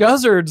don't know.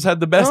 Scuzzards had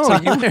the best No,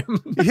 time.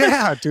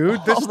 Yeah, dude.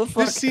 All the This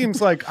fuck-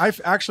 seems like I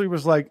actually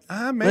was like,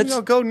 maybe Let's-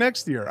 I'll go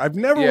next year. I've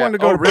never Yeah. wanted to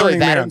go Oh, to really? Burning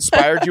That Man.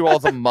 inspired you all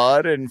the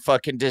mud and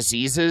fucking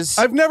diseases?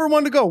 I've never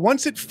wanted to go.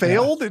 Once it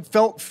failed, it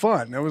felt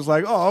fun. It was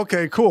like, oh,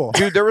 okay, cool.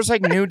 Dude, there was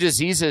like new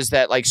diseases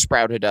that like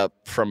sprouted up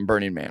from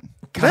Burning Man.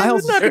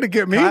 Kyle's not going to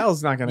get me.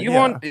 Kyle's not gonna. You yeah.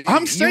 want?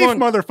 I'm you safe, want,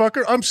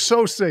 motherfucker. I'm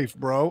so safe,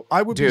 bro.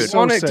 I would be Dude. so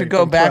want it safe. to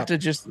go I'm back prepped. to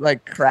just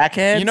like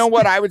crackheads? You know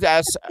what I would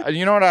ask?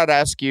 You know what I'd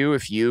ask you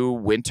if you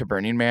went to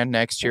Burning Man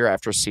next year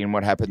after seeing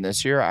what happened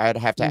this year? I'd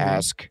have to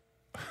ask,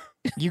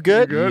 you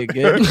good? You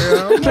good?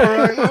 Yeah, I'm all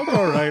right. I'm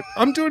all right.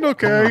 I'm doing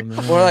okay.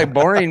 More like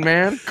boring,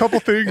 man. Couple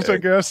things, I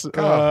guess,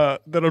 that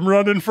I'm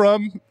running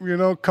from. You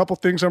know, couple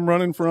things I'm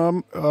running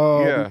from.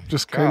 Yeah.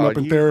 Just came God, up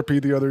in you- therapy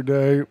the other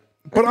day,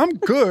 but I'm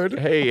good.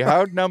 Hey,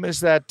 how numb is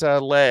that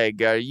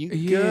leg? Are you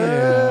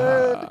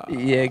good?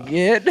 You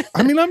good?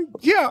 I mean, I'm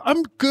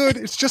good.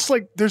 It's just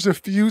like there's a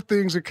few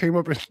things that came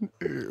up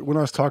when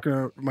I was talking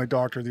to my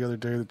doctor the other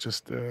day that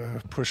just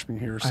pushed me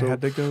here. I So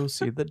had to go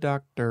see the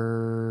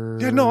doctor.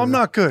 yeah, no, I'm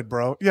not good,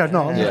 bro. Yeah,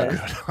 no, I'm Yeah. not good.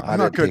 I I'm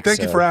not didn't good. think Thank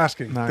you so. for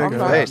asking. Not Thank good.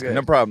 you for Hey, asking.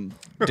 no problem.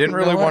 Didn't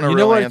really want to You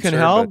know what answer, can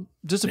help? but-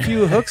 Just a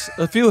few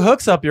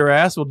hooks up your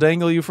ass will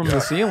dangle you from the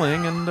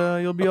ceiling,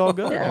 and you'll be all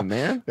good. Yeah,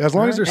 man. As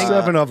long as there's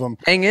 7 of them.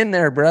 Hang in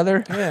there,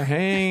 brother. Yeah,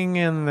 hang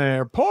in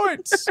there.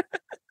 Points.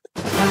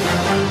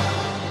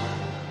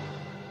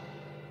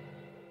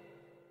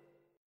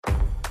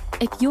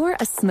 If you're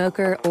a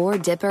smoker or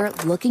dipper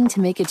looking to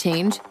make a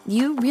change,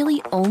 you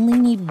really only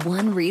need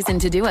one reason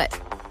to do it.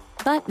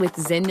 But with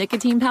Zyn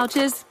nicotine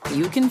pouches,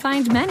 you can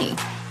find many.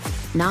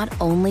 Not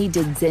only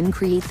did Zyn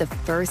create the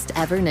first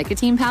ever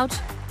nicotine pouch,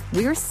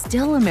 we're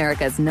still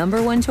America's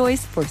 #1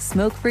 choice for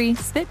smoke-free,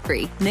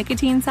 spit-free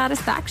nicotine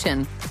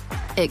satisfaction.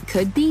 It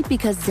could be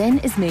because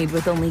Zyn is made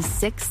with only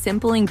 6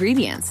 simple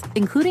ingredients,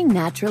 including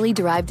naturally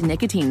derived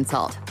nicotine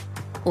salt.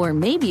 Or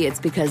maybe it's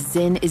because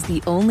Zyn is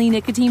the only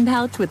nicotine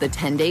pouch with a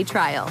 10-day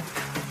trial.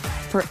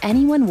 For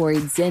anyone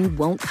worried Zyn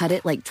won't cut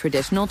it like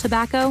traditional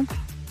tobacco,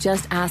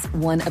 just ask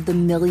one of the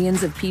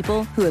millions of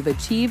people who have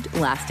achieved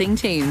lasting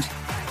change.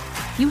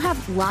 You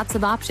have lots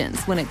of options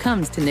when it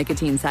comes to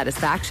nicotine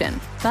satisfaction,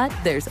 but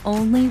there's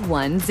only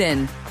one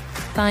Zyn.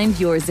 Find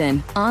your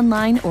Zyn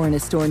online or in a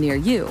store near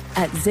you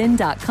at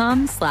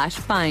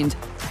zyn.com/find.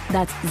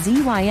 That's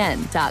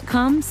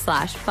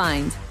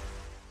ZYN.com/find.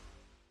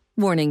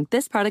 Warning,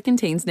 this product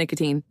contains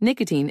nicotine.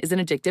 Nicotine is an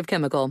addictive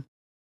chemical.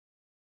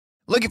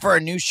 Looking for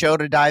a new show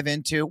to dive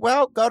into?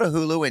 Well, go to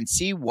Hulu and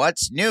see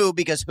what's new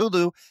because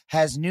Hulu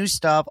has new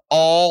stuff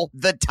all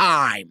the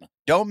time.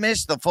 Don't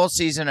miss the full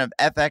season of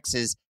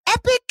FX's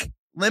epic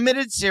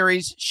limited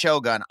series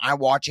Shogun. I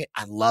watch it.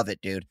 I love it,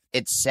 dude.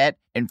 It's set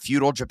in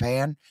feudal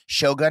Japan.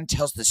 Shogun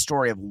tells the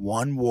story of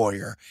one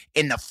warrior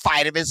in the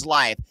fight of his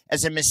life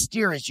as a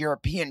mysterious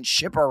European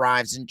ship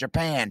arrives in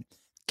Japan.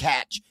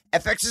 Catch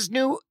FX's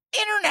new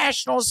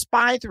international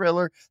spy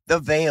thriller, The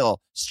Veil,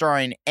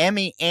 starring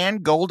Emmy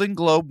and Golden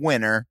Globe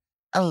winner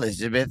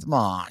Elizabeth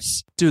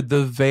Moss. Dude,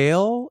 The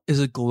Veil is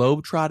a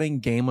globe-trotting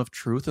game of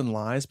truth and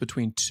lies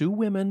between two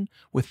women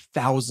with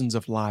thousands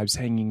of lives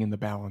hanging in the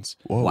balance.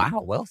 Whoa.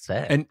 Wow, well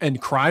said.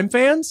 And crime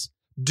fans,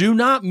 do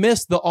not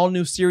miss the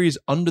all-new series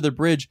Under the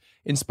Bridge,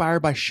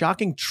 inspired by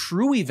shocking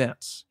true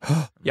events.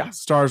 Yeah,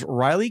 stars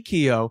Riley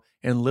Keough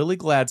and Lily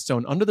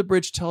Gladstone. Under the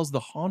Bridge tells the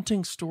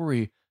haunting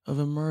story of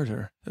a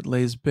murder that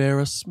lays bare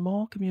a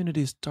small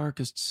community's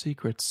darkest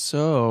secrets.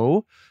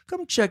 So,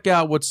 come check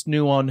out what's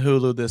new on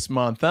Hulu this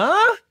month,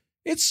 huh?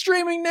 It's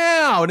streaming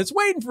now, and it's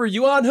waiting for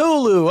you on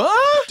Hulu,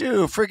 huh?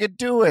 Dude, freaking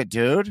do it,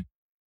 dude.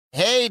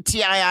 Hey,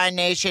 TII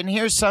Nation,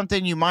 here's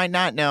something you might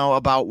not know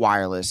about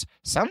wireless.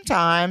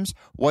 Sometimes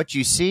what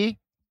you see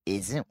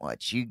isn't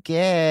what you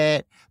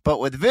get. But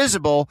with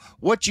Visible,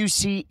 what you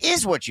see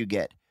is what you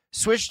get.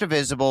 Switch to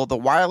Visible, the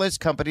wireless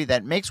company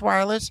that makes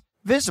wireless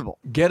visible.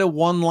 Get a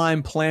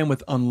one-line plan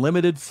with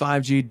unlimited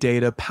 5G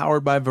data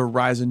powered by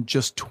Verizon,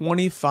 just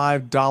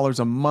 $25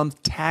 a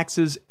month,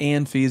 taxes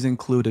and fees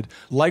included.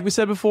 Like we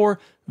said before,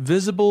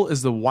 Visible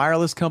is the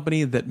wireless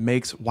company that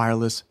makes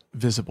wireless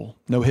visible.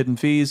 No hidden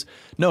fees.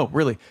 No,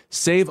 really.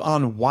 Save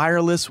on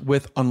wireless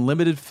with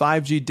unlimited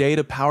 5G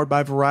data powered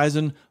by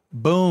Verizon.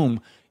 Boom.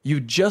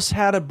 You just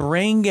had a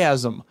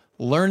braingasm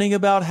learning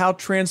about how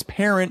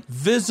transparent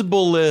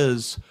Visible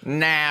is.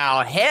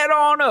 Now head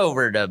on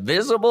over to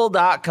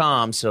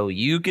Visible.com so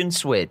you can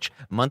switch.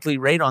 Monthly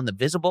rate on the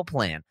Visible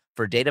plan.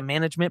 For data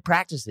management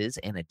practices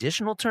and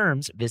additional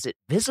terms, visit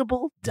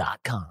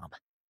Visible.com.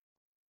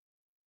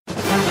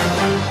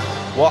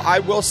 Well, I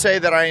will say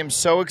that I am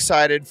so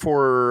excited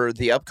for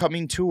the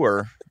upcoming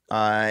tour.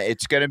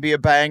 It's going to be a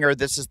banger.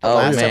 This is the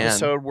last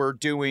episode we're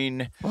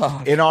doing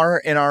in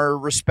our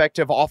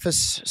respective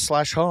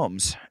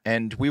office/homes,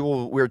 and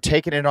we're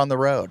taking it on the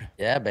road.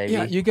 Yeah, baby.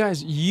 Yeah, you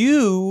guys,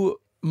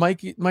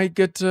 might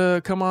get to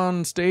come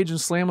on stage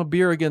and slam a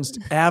beer against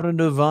Abner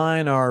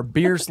Devine, our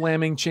beer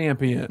slamming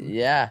champion.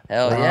 Yeah,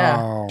 hell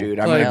yeah. Dude,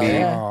 I'm going to be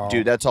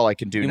dude, that's all I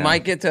can do You now.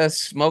 might get to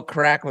smoke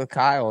crack with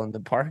Kyle in the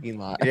parking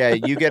lot. Yeah,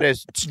 you get to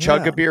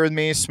chug a beer with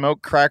me,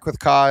 smoke crack with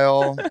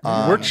Kyle.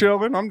 We're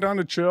chilling. I'm down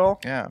to chill.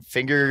 Yeah,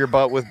 finger your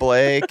butt with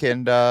Blake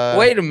and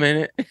wait a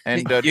minute.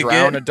 And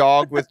drown a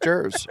dog with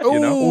Jers. You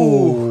know?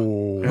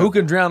 Ooh. Who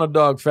can drown a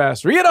dog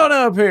faster? Get on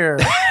up here.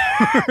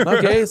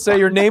 Okay, say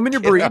your name and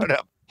your breed.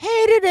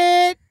 Hated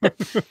it.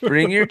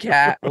 Bring your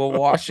cat. We'll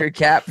wash your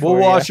cat for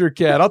We'll wash your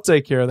cat. I'll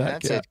take care of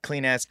that That's cat. a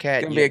clean ass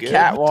cat. It's gonna be a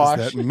cat wash. What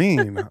does that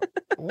mean?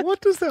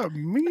 What does that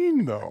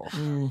mean, though?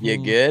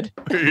 You good?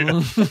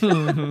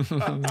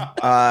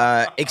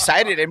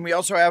 Excited, and we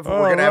also have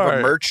we're gonna have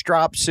a merch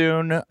drop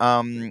soon.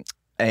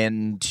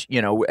 And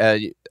you know,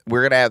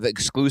 we're gonna have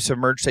exclusive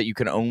merch that you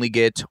can only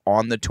get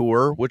on the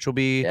tour, which will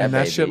be and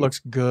that shit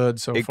looks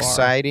good so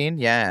exciting.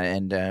 Yeah,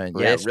 and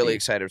Risky. really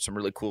excited. Some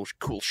really cool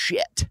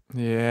shit.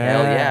 Yeah.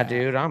 Hell yeah,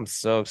 dude. I'm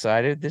so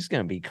excited. This is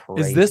gonna be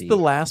crazy. Is this the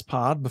last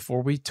pod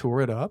before we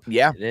tour it up?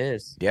 Yeah, It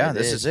is. yeah.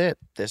 This is it.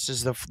 This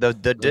is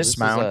the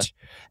dismount,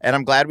 and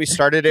I'm glad we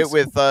started it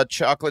with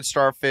chocolate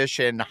starfish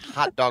and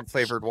hot dog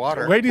flavored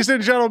water. Ladies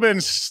and gentlemen,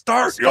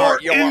 start your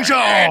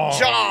engine.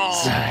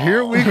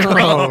 Here we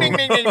go. Ding,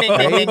 ding, ding, ding,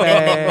 ding, ding, ding,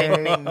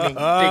 ding, ding,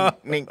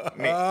 ding, ding.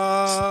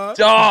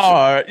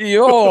 Start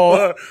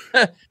your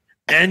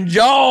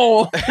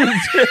enjoy.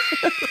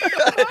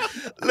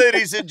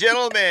 Ladies and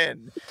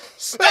gentlemen,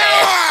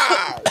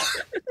 start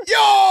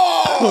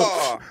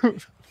your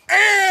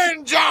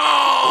engine.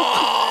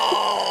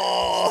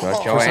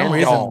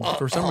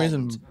 For some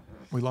reason,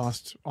 we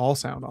lost all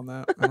sound on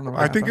that. I don't know.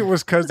 What I think it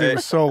was because it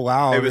was so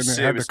loud and it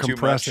had to too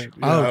compress much. it.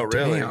 Oh,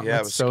 really? damn, Yeah, it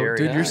that's was so, scary.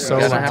 dude, you're so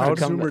You're gonna have to loud.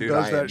 come Zoomer Dude,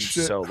 does I that am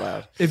shit. so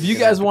loud. If you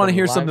guys want to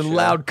hear live something show.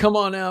 loud, come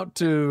on out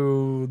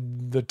to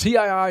the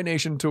TII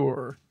Nation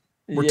tour.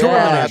 We're Yeah. touring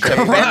To that shit.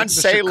 Come on, Ben to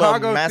Salem,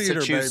 Chicago Theater,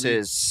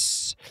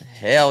 Massachusetts. Massachusetts.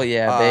 Hell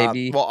yeah,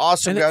 baby. Well,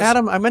 awesome, And guys.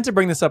 Adam, I meant to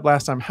bring this up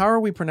last time. How are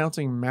we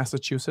pronouncing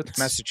Massachusetts?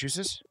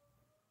 Massachusetts?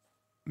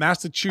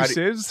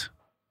 Massachusetts?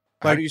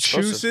 How Like do you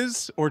supposed to-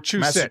 chooses or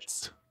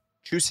choosits?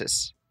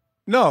 Massachusetts.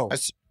 No.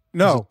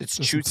 No. It's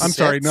This is- Chusets. I'm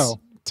sorry, no.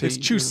 T- It's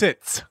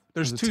choosits.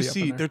 There's There's a two T up in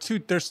C. there.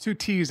 There's two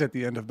T's at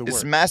the end of the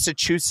It's word.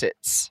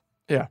 Massachusetts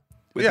Yeah.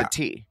 with Yeah. a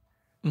T.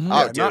 Mhm. Oh,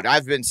 Yeah, dude, not-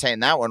 I've been saying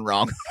that one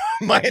wrong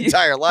my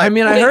entire life. I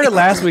mean, I heard it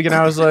last week and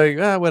I was like,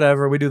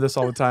 whatever. We do this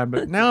all the time.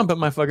 But now I'm putting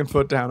my fucking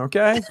foot down,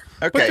 okay?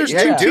 okay, there's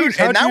yeah, two dude, T's.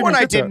 How'd and that you one even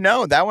I get didn't that?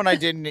 know. That one I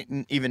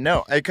didn't even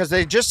know because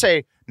they just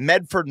say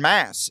Medford,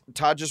 Mass.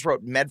 Todd just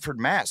wrote Medford,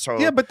 Mass. So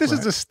Yeah, but this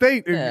is a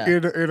state Yeah.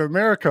 in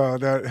America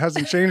that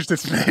hasn't changed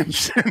its name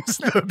since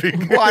the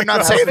beginning. well, I'm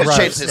not saying it Right.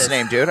 changed its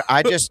name, dude.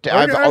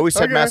 I've always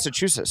said okay.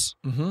 Massachusetts,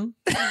 Mm-hmm.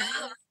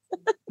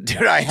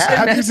 dude. I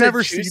Have have you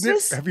never seen it?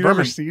 Massachusetts? Have you ever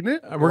Vermont. seen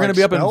it? We're going to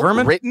be up in spelled?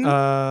 Vermont. written?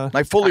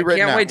 like fully I written.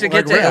 can't out. wait to Like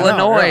get to right now,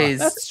 Illinois.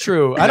 That's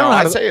true. I No, don't know. How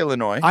I to, say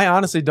Illinois. I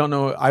honestly don't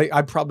know.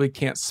 I probably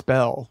can't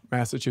spell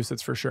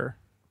Massachusetts for sure.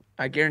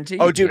 I guarantee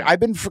you. Oh, dude, can. I've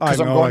been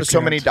because I I'm know, going I to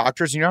so many can't.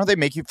 doctors. You know how they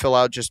make you fill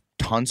out just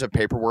tons of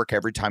paperwork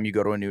every time you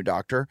go to a new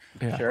doctor?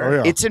 Yeah. Oh,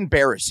 yeah. It's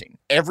embarrassing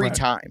every Right.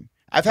 time.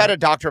 I've had a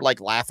doctor like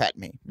laugh at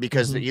me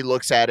because Mhm. he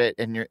looks at it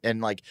and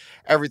like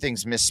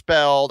everything's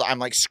misspelled. I'm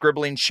like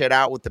scribbling shit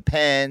out with the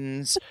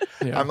pens.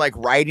 Yeah. I'm like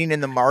writing in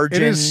the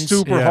margins. It is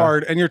super Yeah.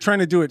 hard, and you're trying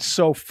to do it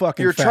so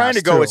fucking You're fast, trying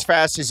to go too. as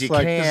fast as you It's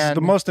like, this is can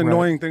the most Right.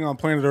 annoying thing on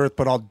planet Earth,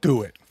 but I'll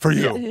do it for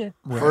you.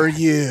 for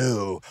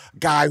you,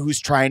 guy who's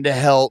trying to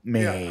help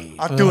me.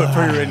 I'll do it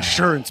for your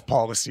insurance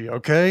policy,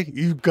 okay?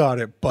 You got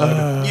it,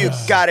 bud. You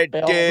got it,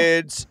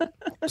 dudes.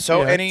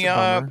 So Yeah, any it's a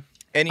bummer.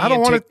 any I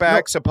don't wanna-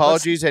 take-backs, no,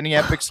 apologies, any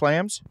epic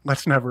slams?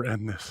 Let's never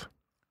end this.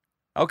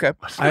 Okay.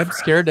 I'm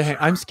scared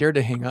to I'm scared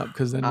to hang up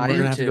because then I we're am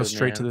gonna have to go too,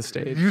 straight to man. the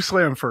stage. You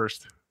slam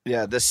first.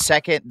 Yeah, the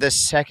second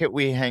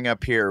we hang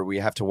up here, we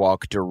have to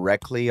walk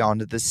directly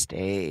onto the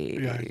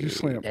stage. Yeah, you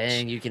slam.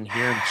 Dang, you can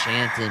hear him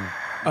chanting.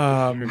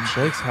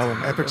 Blake's hella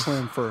Epic nervous.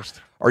 slam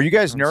first. Are you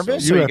guys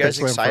nervous? You Are you epic guys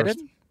slam excited?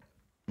 first.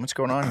 What's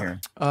going on here?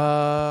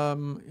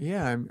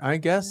 Yeah, I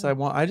guess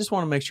I just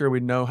want to make sure we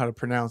know how to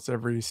pronounce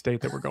every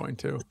state that we're going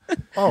to.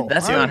 Oh,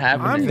 That's not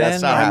happening. I'm,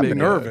 That's not I'm happening.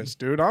 nervous,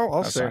 dude.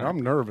 I'll That's say not it. I'm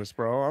nervous,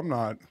 bro. I'm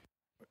not.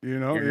 You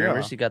know, You're yeah.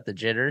 nervous. You got the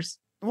jitters.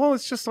 Well,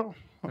 it's just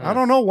I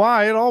don't know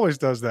why it always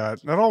does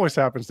that. That always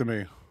happens to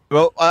me.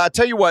 Well, I'll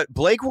tell you what,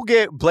 Blake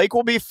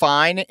will be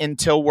fine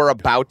until we're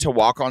about to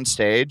walk on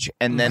stage,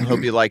 and then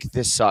he'll be like,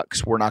 "This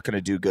sucks. We're not going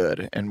to do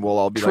good," and we'll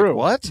all be True.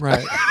 like, "What?"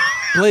 Right.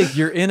 Blake,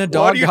 you're in a What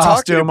dog are you talking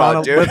costume about,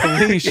 on dude? with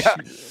a leash. Yeah.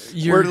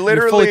 You're, We're literally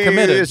you're fully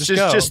committed. It's just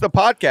go. just the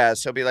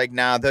podcast. He'll be like,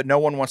 "Nah, no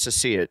one wants to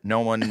see it. No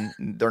one.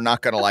 They're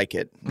not going to like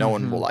it. No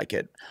one will like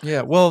it."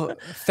 Yeah, well,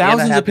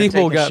 thousands have of to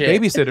people take a got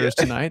shit. babysitters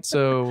tonight,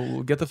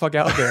 so get the fuck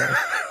out there.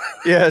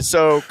 Yeah.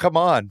 So come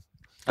on.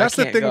 That's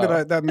the can't thing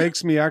go. that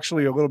makes me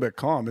actually a little bit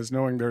calm is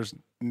knowing there's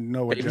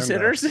no agenda.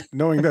 Babysitters?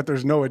 Knowing that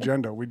there's no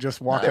agenda. We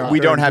just walk out. We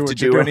there don't and have what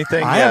to you do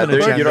anything. I Yeah, have an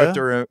there- you don't have agenda.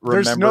 to remember.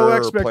 There's no or plan.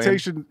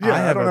 expectation.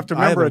 Yeah, I don't have to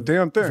remember a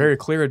damn thing. Very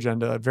clear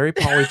agenda. Very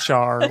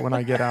polychar when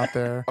I get out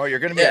there. Oh, you're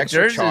going to be Yeah,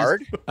 extra yours is-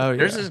 charred. Oh yeah.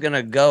 Yours is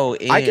gonna go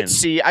in. I could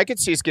see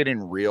us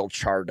getting real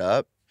charred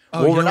up.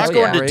 Oh, Well, you we're know not what's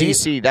going to great?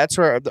 DC. That's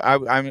where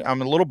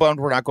I'm a little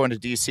bummed we're not going to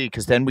DC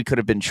because then we could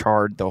have been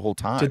charred the whole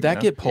time. Did that you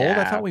know? get pulled?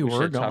 I thought we were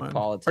should talk going.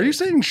 politics. Are you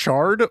saying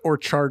charred or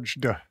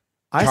charged?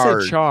 I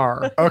Charred. said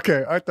char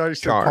Okay, I thought you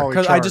said Charred. poly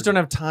because I just don't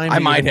have time. I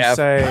to might even have.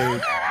 say.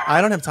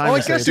 I don't have time Well, I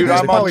to say. guess Dude, it is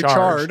I'm on-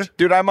 polycharred.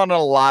 Dude, I'm on a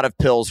lot of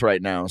pills right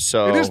now,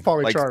 so It is like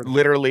polycharred.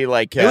 literally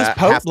like It was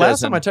half last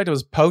dozen. time I checked. It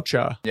was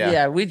pocha.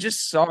 Yeah. we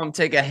just saw him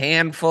take a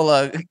handful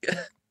of.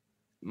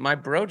 My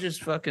bro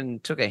just fucking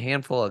took a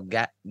handful of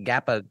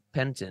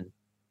gabapentin.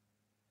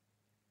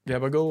 Yeah,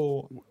 but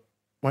go.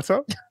 What's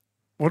up?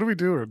 What are we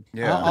doing?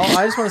 Yeah.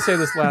 I just want to say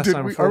this last Did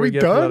time we- before are we we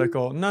get done?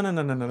 political.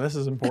 No. This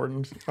is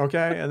important.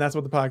 Okay, and that's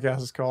what the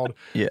podcast is called.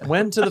 Yeah.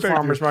 Went to the Thank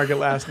farmers you. market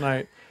last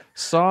night.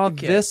 Saw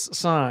this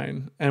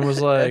sign and was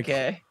like,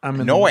 Okay. "I'm in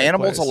the No right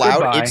animals place." allowed.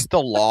 Goodbye. It's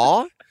the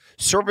law.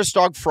 Service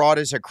dog fraud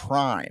is a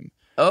crime.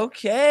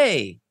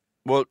 Okay.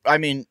 Well, I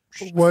mean,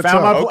 What's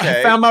Found up? my,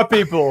 Okay. found my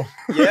people.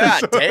 yeah,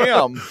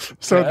 damn.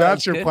 So Yeah,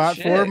 that's your good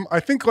platform. shit.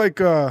 I think like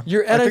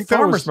You're I at a think that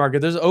farmer's was-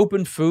 market. There's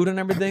open food and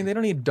everything. They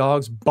don't need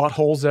dogs'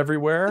 buttholes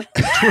everywhere.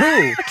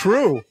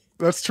 True.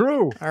 That's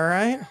true. All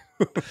right.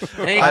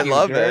 Thank I you,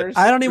 love it. Gers.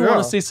 I don't even Yeah.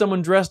 want to see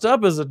someone dressed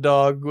up as a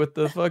dog with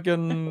the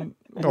fucking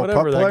whatever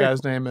pup that play?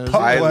 guy's name is.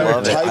 Pup I play.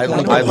 love it. I, Tight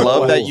I one.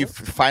 love that you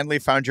finally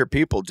found your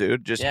people,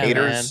 dude. Just Yeah,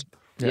 haters.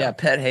 Yeah,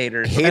 pet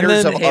haters. Haters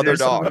then of other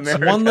haters of dogs.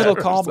 America. One little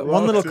call. Haters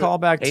One little of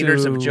callback to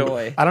Haters of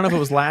joy. I don't know if it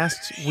was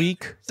last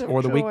week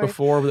or the week joy.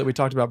 before that we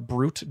talked about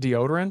Brute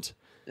deodorant.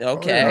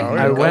 Okay. Oh,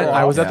 I yeah. went.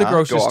 I was at the Yeah,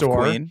 grocery go off, store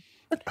Queen.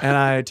 and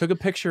I took a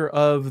picture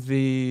of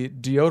the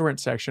deodorant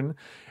section,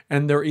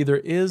 and there either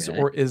is Okay.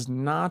 or is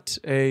not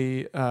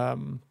a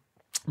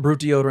Brute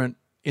deodorant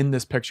in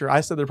this picture.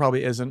 I said there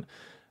probably isn't.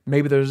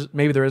 Maybe there is.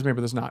 Maybe there's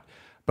not.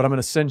 But I'm going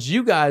to send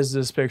you guys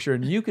this picture,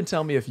 and you can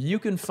tell me if you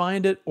can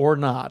find it or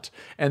not.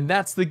 And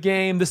that's the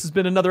game. This has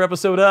been another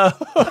episode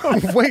of.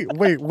 Wait.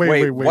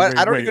 What?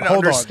 I don't even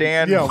Hold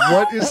understand. On.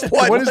 Yeah, what is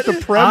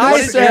the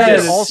premise?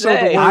 I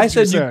said, I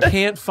said you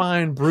can't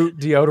find Brute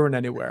deodorant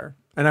anywhere.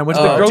 And I went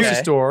to the grocery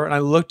store and I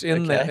looked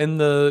in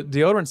the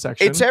deodorant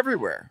section. It's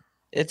everywhere.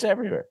 It's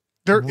everywhere.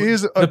 There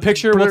is the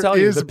picture will tell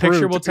you. The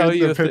picture will tell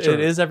you if picture. it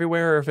is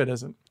everywhere or if it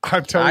isn't.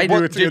 I'm telling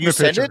you, it's in the Did you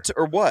send picture. it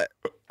or what?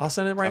 I'll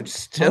send it right. I'm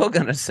still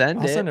gonna send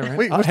I'll it. send it right.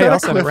 Wait, was Hey, that I'll a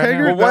send it right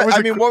cliffhanger? now. Well,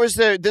 That was what was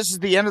the? This is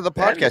the end of the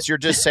podcast. You're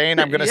just saying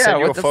I'm going to Yeah, send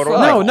you a what the photo. fuck?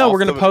 like, No, off we're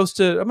gonna the- post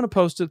it. I'm gonna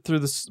post it through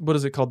this. What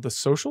is it called? The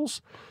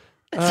socials.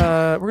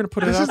 We're gonna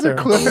put it This out is a there.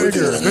 cliffhanger.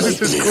 This is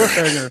his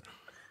cliffhanger.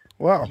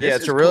 Wow. Yeah, This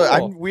it's a is really.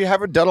 cool. We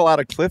haven't done a lot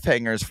of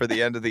cliffhangers for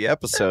the end of the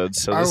episode,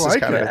 so I this is like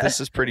kind it. of this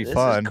is pretty This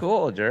fun. is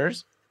cool,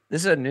 Jers.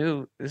 This is a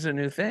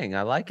new thing.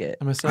 I like it.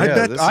 I'm gonna send I it.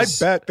 bet. this is-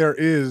 bet there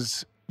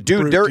is.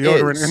 Dude, Brute there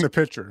deodorant is. in the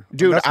picture.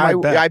 Dude, That's my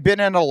bet. I've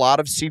been in a lot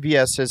of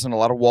CVS's and a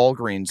lot of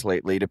Walgreens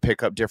lately to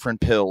pick up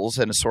different pills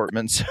and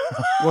assortments.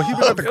 Well, he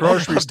was at the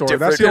grocery store.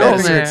 That's the Different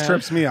only thing that pills.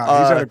 trips me out.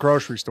 He's at a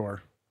grocery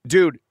store.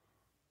 Dude,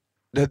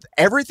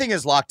 everything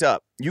is locked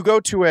up. You go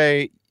to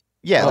a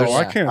there's-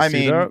 I can't I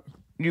see mean, that.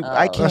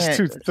 I can't. That's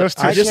too. That's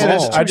too I just can't-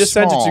 small. it's I too just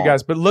sent it to you small.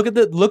 guys. But look at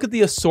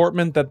the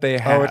assortment that they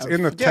have. Oh, it's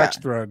in the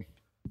text thread.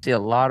 See a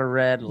lot of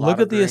red. Look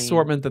at the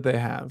assortment that they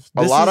have.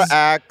 A This lot of is-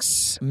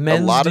 Axe, a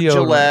men's lot of deodorant.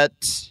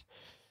 Gillette,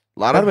 a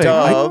lot By of the way,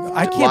 Dove.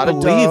 I a can't lot of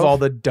believe Dove, all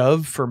the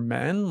Dove for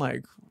men.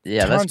 Like,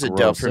 Yeah, tons that's of Dove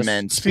gross. for That's-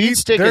 men. See, Speed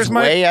stick there's is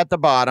my- way at the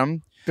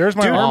bottom. There's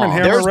my Dude, Arm and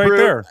Hammer there's right Brute.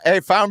 there. Hey,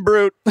 found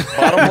Brute.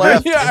 Bottom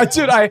left. yeah,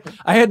 dude, I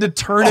had to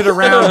turn it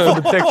around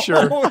for the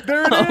picture. Oh,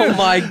 there it is. Oh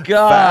my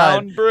god!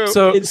 Found Brute.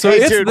 So It's- so Hey,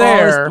 it's dude,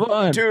 there.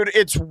 Dude,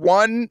 it's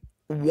one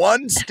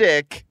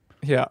stick.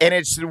 Yeah. And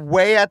it's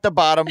way at the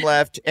bottom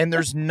left, and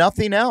there's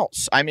nothing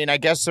else. I mean, I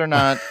guess they're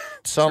not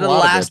some The lot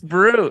of last it.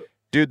 brute.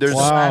 Dude, there's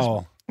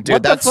Wow. dude,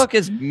 What the that's fuck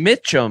is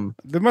Mitchum?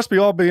 They must be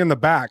all be in the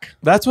back.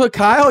 That's what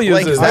Kyle Blake,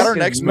 uses. is that our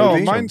next No,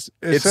 movie? mine's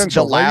It's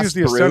essential. the I last use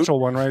the Brute. essential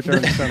one right there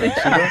in the center. See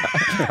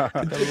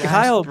that?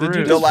 Kyle, did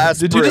you The just, last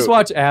did you just Brute.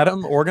 watch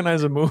Adam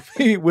organize a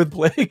movie with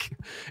Blake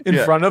in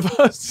Yeah. front of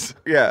us?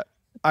 Yeah.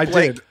 I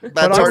Blake, did. that's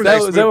But I our was-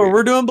 next Is that what movie.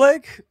 we're doing,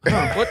 Blake?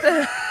 What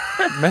the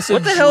Message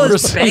what the hell is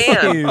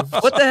received. ban?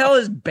 What the hell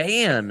is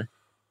ban?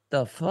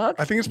 The fuck?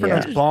 I think it's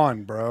pronounced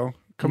Bond, bro.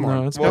 Come No,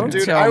 on. it's Well, Don't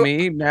dude, tell I-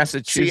 me,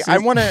 Massachusetts. See, I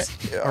want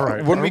to. All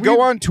right. When Are we we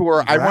go on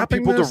tour, I want wrapping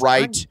people to this?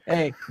 write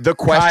Hey, the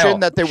question Kyle,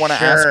 that they want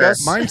to ask sure.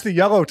 us. Mine's the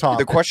yellow top.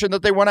 The question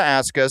that they want to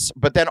ask us,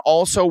 but then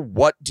also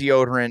what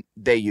deodorant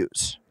they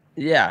use.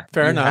 yeah,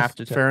 Fair you enough. have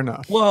to Fair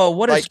enough. Whoa,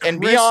 what is Like, and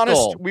be honest,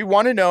 Crystal? we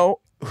want to know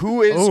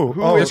who is Oh,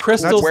 who oh, is The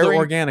crystal's wearing the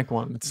organic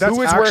one. It's- That's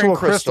who is actual wearing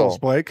crystals, Crystal?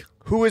 Blake.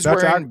 who is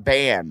That's wearing ac-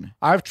 ban.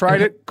 I've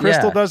tried it.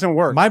 Crystal Yeah. doesn't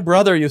work. my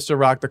brother used to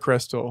rock the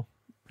crystal.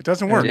 It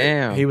doesn't work.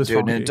 Damn, He was Dude,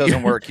 funny. and it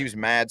doesn't work. He was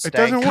mad. It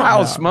doesn't stank. work. Kyle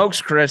No. smokes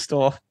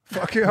Crystal.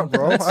 Fuck yeah,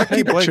 bro. I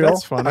keep it Blake, chill.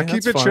 that's funny. I keep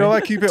That's it funny. chill.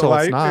 I keep it Until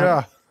it's light.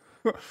 not.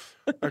 Yeah.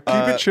 I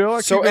keep it chill.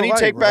 I So keep it any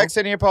light, takebacks, bro.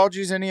 any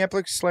apologies, any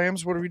epic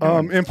slams? What are we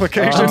doing?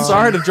 Implications. I'm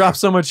sorry to drop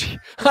so much.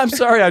 I'm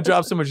sorry I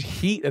dropped so much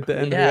heat at the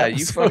end Yeah, of the you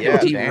episode. fucking Yeah,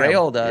 damn.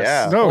 derailed us.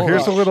 Yeah. No, Holy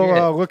here's a little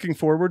shit. looking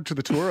forward to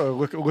the tour,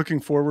 looking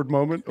forward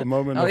moment, a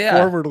moment Oh, of yeah.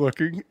 forward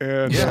looking,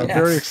 and Yeah.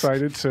 very Yes.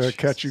 excited to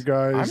catch you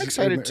guys. I'm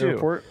excited in the too.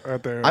 Airport,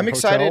 at the I'm hotel,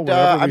 excited.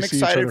 wherever we I'm see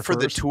each other excited for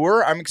the first.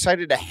 tour. I'm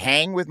excited to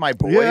hang with my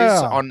boys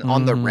Yeah.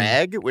 on the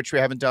reg, which we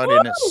haven't done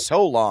in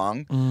so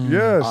long.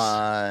 Yes.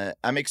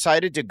 I'm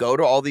excited to go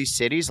to all these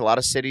cities. A lot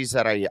of cities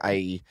that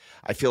I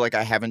feel like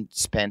I haven't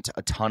spent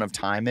a ton of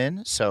time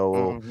in.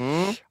 So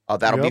Mhm.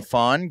 that'll be Yep.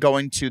 fun.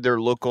 Going to their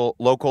local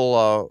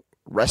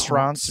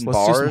restaurants and Let's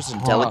do some bars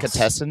and haunts.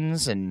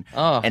 delicatessens and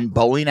Oh,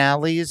 bowling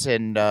alleys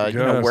and you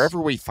know Yes. wherever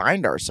we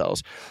find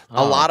ourselves. A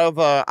Oh. lot of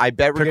I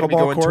bet we're going to be Pickleball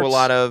going to a courts.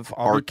 lot of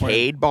I'll be playing.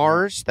 arcade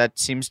bars. That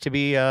seems to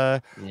be yeah.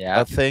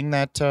 a thing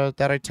that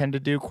I tend to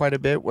do quite a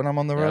bit when I'm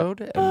on the Yep.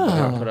 road. And,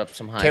 Oh. Put up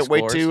some high can't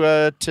wait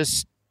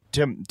scores.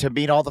 to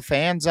meet all the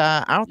fans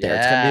out there.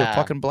 It's gonna be a Yeah.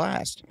 fucking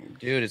blast.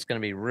 Dude, it's gonna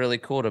be really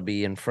cool to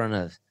be in front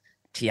of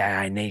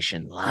TII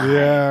Nation live.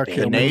 Yeah, baby.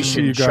 The can't wait to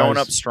see you nation showing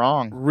guys. up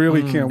strong.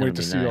 Really can't gonna wait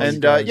to be see nice. all And you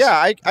guys.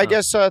 yeah, I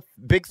guess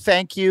big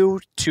thank you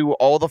to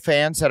all the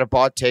fans that have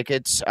bought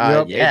tickets.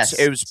 Yep. Yes.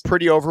 It was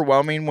pretty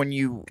overwhelming when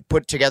you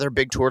put together a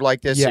big tour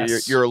like this.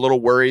 Yes. You're a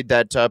little worried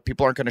that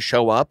people aren't going to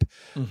show up,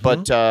 Mhm.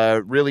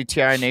 but really,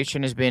 TI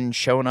Nation has been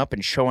showing up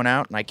and showing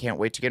out, and I can't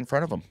wait to get in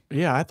front of them.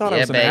 Yeah, I thought I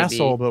Yeah, was an baby.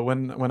 asshole, but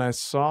when I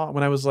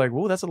was like,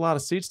 "Whoa, that's a lot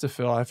of seats to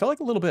fill," I felt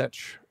like a little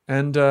bitch.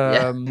 And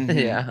Yeah.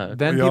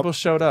 then Yep. people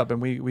showed up, and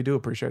we do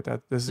appreciate that.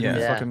 This is gonna be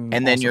Yeah. fucking.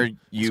 And then awesome.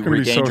 you gonna be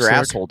regained so your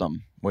sick.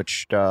 assholedom,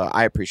 which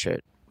I appreciate.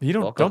 you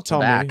don't Welcome tell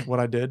me back. what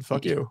I did.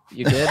 Fuck you.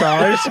 You good?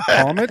 Guys,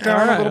 calm it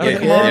down a All little right, bit.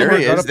 okay. Come on, There we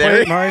he gotta is, play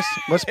there it he- nice.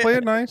 Let's play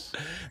it nice.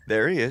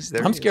 There he is.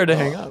 I'm scared to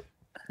hang up.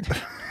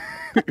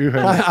 You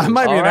hang I up.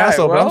 might be All an right,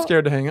 asshole, but I'm well.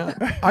 scared to hang up.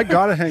 I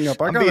gotta hang up.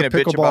 I I'm got being a a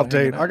bitch pickleball about date.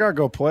 hanging up. I gotta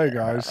go play,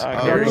 guys.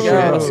 There he Ooh.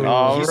 goes.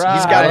 All He's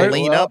right. got to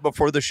lean Well, up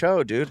before the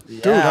show, dude.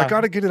 Dude, I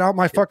gotta get it out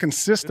my fucking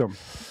system.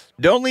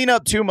 Don't lean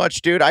up too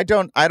much, dude. I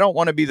don't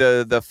want to be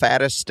the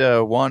fattest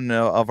one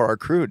of our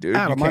crew, dude.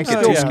 Adam, you I'm can't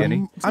get too still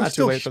skinny. I'm not too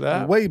still late for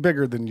that. way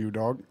bigger than you,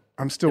 dog.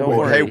 I'm still Don't way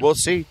worry. Hey, bigger. we'll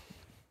see.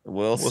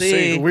 We'll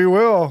see. We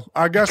will.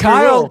 I guess we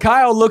will.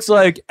 Kyle looks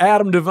like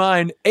Adam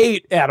Devine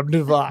ate Adam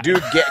Devine. Dude,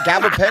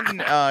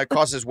 gabapentin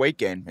causes weight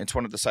gain. It's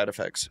one of the side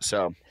effects.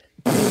 So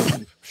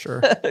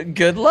Sure.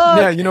 Good luck.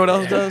 Yeah, you know what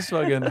else does?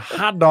 Fucking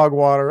hot dog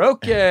water.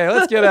 Okay,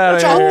 let's get out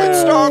of chocolate here.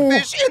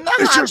 starfish in the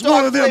It's hot just one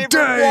dog of them flavored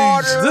days.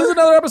 water. This is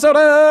another episode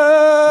of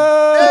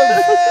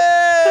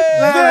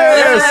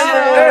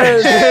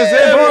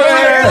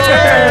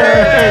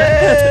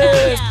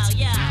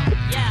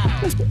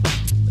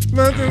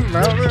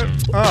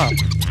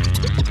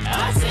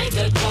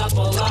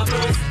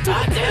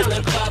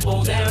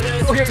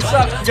Okay,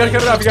 stop. You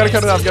gotta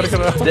cut it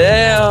off.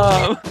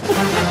 Damn.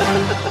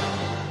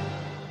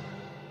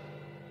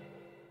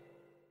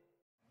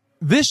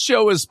 This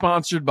show is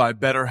sponsored by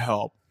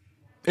BetterHelp.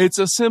 It's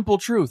a simple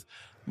truth.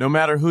 No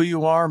matter who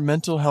you are,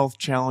 mental health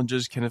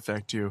challenges can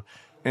affect you,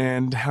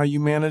 and how you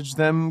manage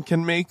them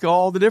can make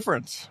all the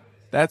difference.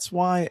 That's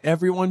why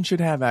everyone should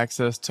have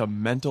access to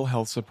mental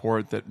health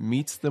support that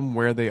meets them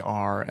where they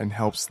are and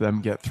helps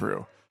them get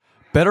through.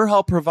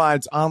 BetterHelp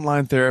provides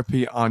online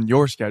therapy on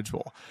your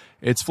schedule.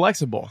 It's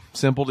flexible,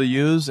 simple to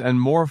use,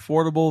 and more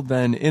affordable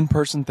than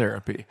in-person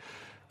therapy.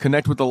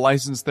 Connect with a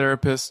licensed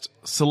therapist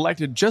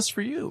selected just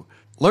for you.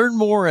 Learn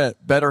more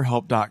at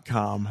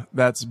BetterHelp.com.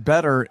 That's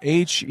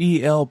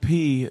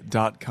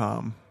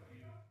BetterHelp.com.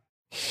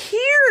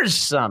 Here's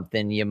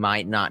something you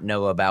might not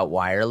know about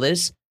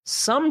wireless.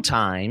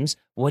 Sometimes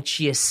what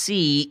you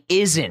see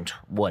isn't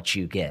what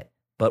you get.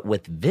 But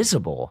with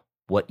Visible,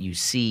 what you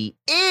see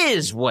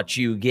is what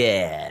you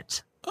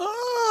get.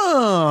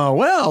 Oh,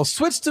 well,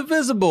 switch to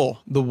Visible,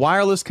 the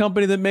wireless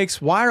company that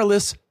makes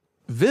wireless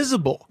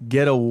visible.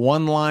 Get a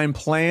one-line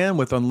plan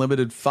with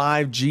unlimited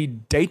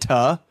 5G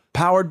data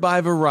powered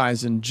by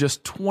Verizon.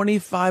 Just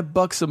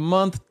 $25 a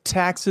month,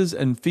 taxes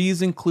and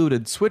fees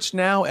included. Switch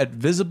now at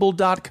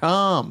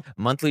Visible.com.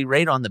 Monthly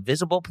rate on the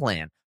Visible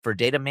plan. For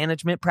data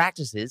management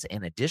practices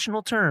and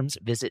additional terms,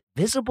 visit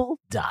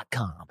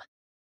Visible.com.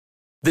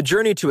 The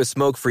journey to a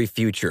smoke-free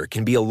future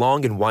can be a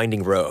long and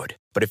winding road.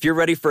 But if you're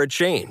ready for a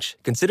change,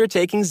 consider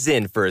taking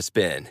Zyn for a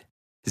spin.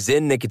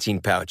 Zyn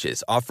nicotine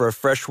pouches offer a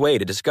fresh way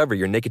to discover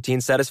your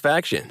nicotine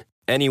satisfaction.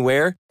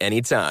 Anywhere,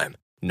 anytime.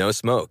 No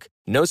smoke,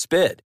 no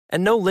spit,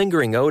 and no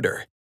lingering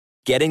odor.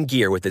 Get in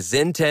gear with the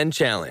Zyn 10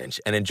 Challenge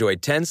and enjoy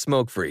 10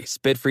 smoke-free,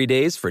 spit-free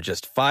days for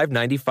just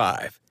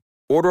 $5.95.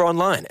 Order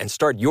online and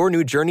start your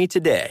new journey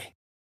today.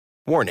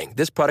 Warning,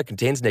 this product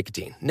contains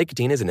nicotine.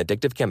 Nicotine is an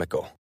addictive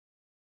chemical.